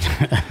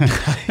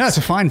 No, it's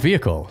a fine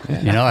vehicle.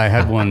 I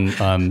had one.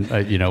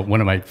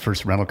 One of my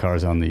first rental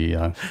cars on the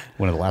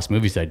one of the last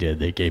movies I did.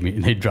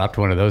 They dropped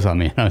one of those on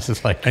me, and I was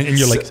just like, And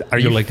you're like, are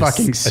you like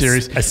fucking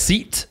serious? A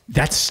seat?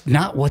 That's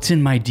not what's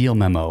in my deal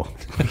memo.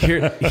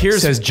 It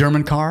Here's says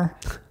German car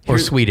or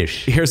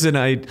Swedish. Here's an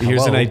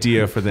Hello?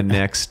 idea for the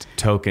next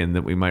token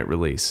that we might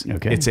release.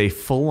 Okay. It's a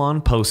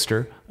full-on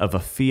poster of a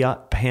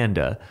Fiat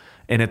Panda,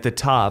 and at the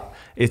top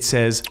it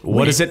says,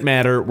 "What does it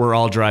matter? We're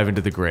all driving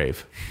to the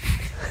grave."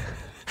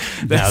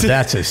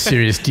 That's a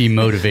serious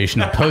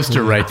demotivational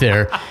poster right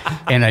there.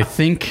 And I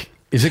think,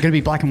 is it going to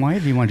be black and white, or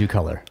do you want to do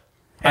color?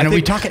 And are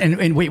we talking?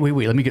 And wait.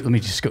 Let me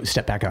just go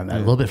step back on that a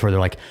little bit further.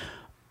 Like,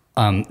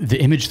 the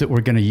image that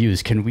we're going to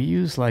use, can we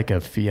use like a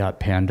Fiat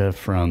Panda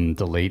from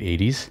the late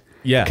 80s?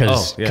 Yeah.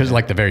 Because Oh, yeah.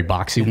 like the very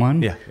boxy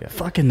one. Yeah.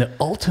 Fucking the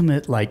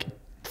ultimate like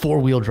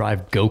 4-wheel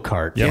drive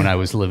go-kart when I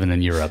was living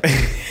in Europe.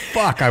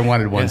 Fuck, I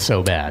wanted one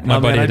so bad. My Oh,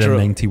 man, buddy I had a drove-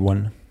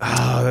 91.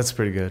 Oh, that's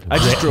pretty good. I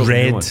just drove a new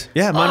red. one.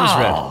 Yeah, mine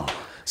was red.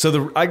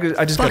 So I just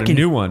got a Fucking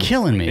new one,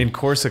 killing me. in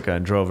Corsica,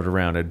 and drove it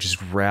around. I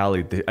just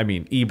rallied.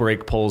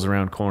 E-brake pulls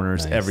around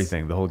corners,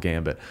 everything, the whole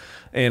gambit.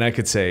 And I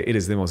could say it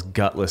is the most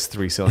gutless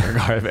 3-cylinder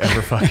car I've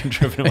ever fucking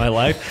driven in my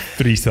life.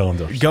 3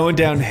 cylinders. Going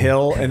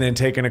downhill and then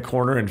taking a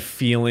corner and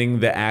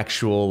feeling the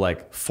actual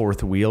like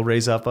fourth wheel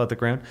raise up out the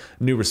ground.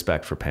 New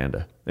respect for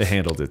Panda. It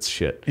handled its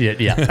shit.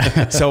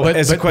 Yeah. So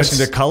as a question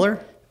to color,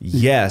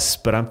 yes,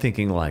 but I'm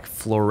thinking like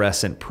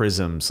fluorescent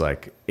prisms,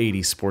 like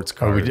 80 sports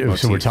car.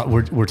 So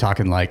we're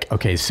talking like,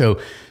 okay, so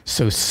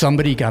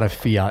somebody got a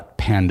Fiat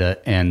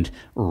Panda and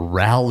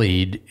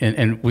rallied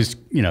and was,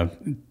 you know,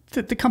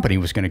 the company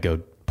was going to go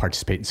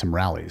participate in some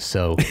rallies.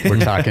 So we're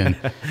talking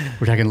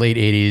late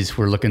 80s.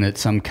 We're looking at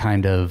some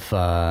kind of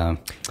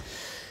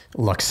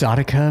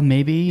Luxottica,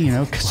 maybe, you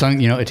know,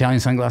 Italian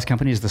sunglass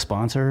company is the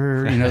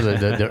sponsor, you know,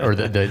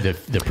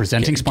 the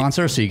presenting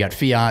sponsor. So you got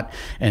Fiat,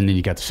 and then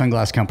you got the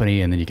sunglass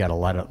company, and then you got a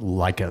lot of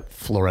like a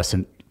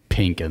fluorescent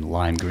pink and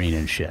lime green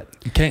and shit.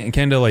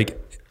 Kind of like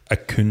a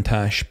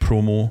Countach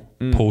promo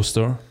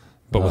poster,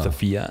 but with a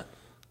Fiat.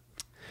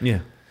 Yeah.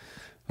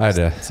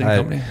 Same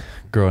company.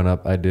 Growing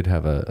up, I did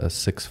have a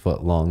 6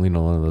 foot long, you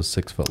know, one of those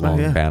 6 foot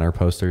long banner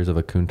posters of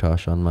a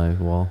Countach on my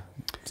wall.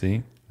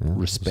 See? Yeah,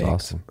 Respect. It was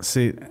awesome.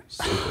 See,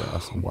 Super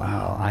awesome.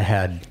 Wow, I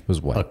had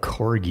was what? a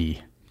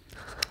Corgi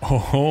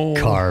Oh,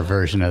 car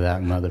version of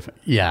that motherfucker.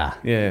 Yeah.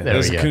 yeah, There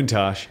there's we a go.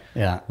 Countach.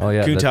 Yeah. Oh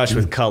yeah, Countach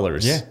with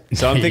colors. Yeah.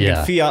 So I'm thinking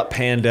Yeah. Fiat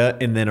Panda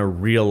and then a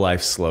real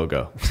life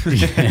Slogo.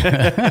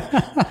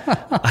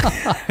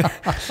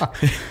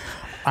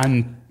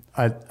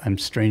 I'm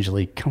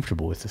strangely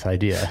comfortable with this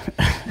idea.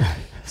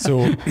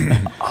 so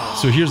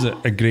here's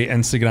a great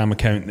Instagram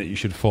account that you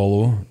should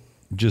follow.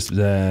 Just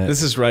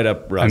This is right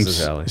up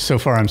Ross's alley. So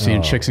far, I'm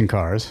seeing chicks in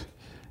cars,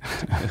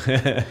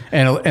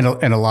 and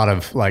a lot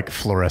of like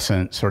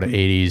fluorescent sort of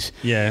 80s.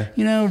 Yeah.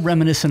 You know,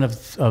 reminiscent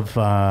of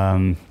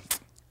the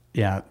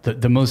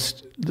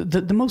most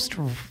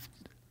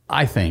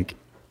I think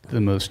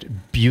the most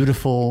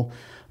beautiful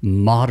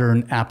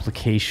modern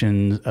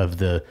application of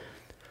the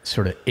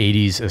sort of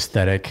 80s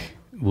aesthetic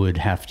would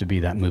have to be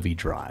that movie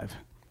Drive.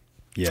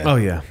 yeah. Oh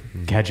yeah,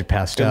 Gadget it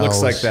pastels.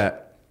 looks like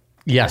that.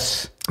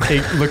 Yes,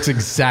 it looks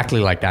exactly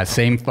like that.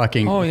 Same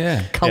fucking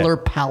color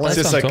palette.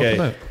 It's just what like I'm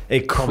talking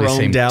a Probably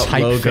same chromed out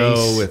logo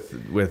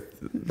typeface.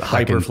 with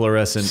hyper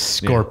fluorescent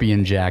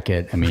scorpion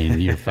jacket. I mean,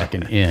 you're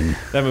fucking in.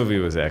 That movie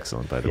was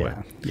excellent, by the way.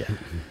 Yeah.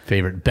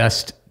 Favorite,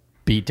 best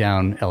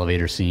beatdown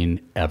elevator scene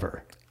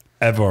ever.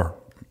 Ever.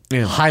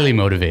 Yeah. Highly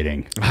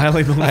motivating.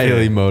 Highly motivating.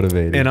 Highly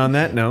motivated. And on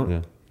that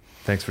note,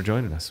 thanks for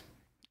joining us.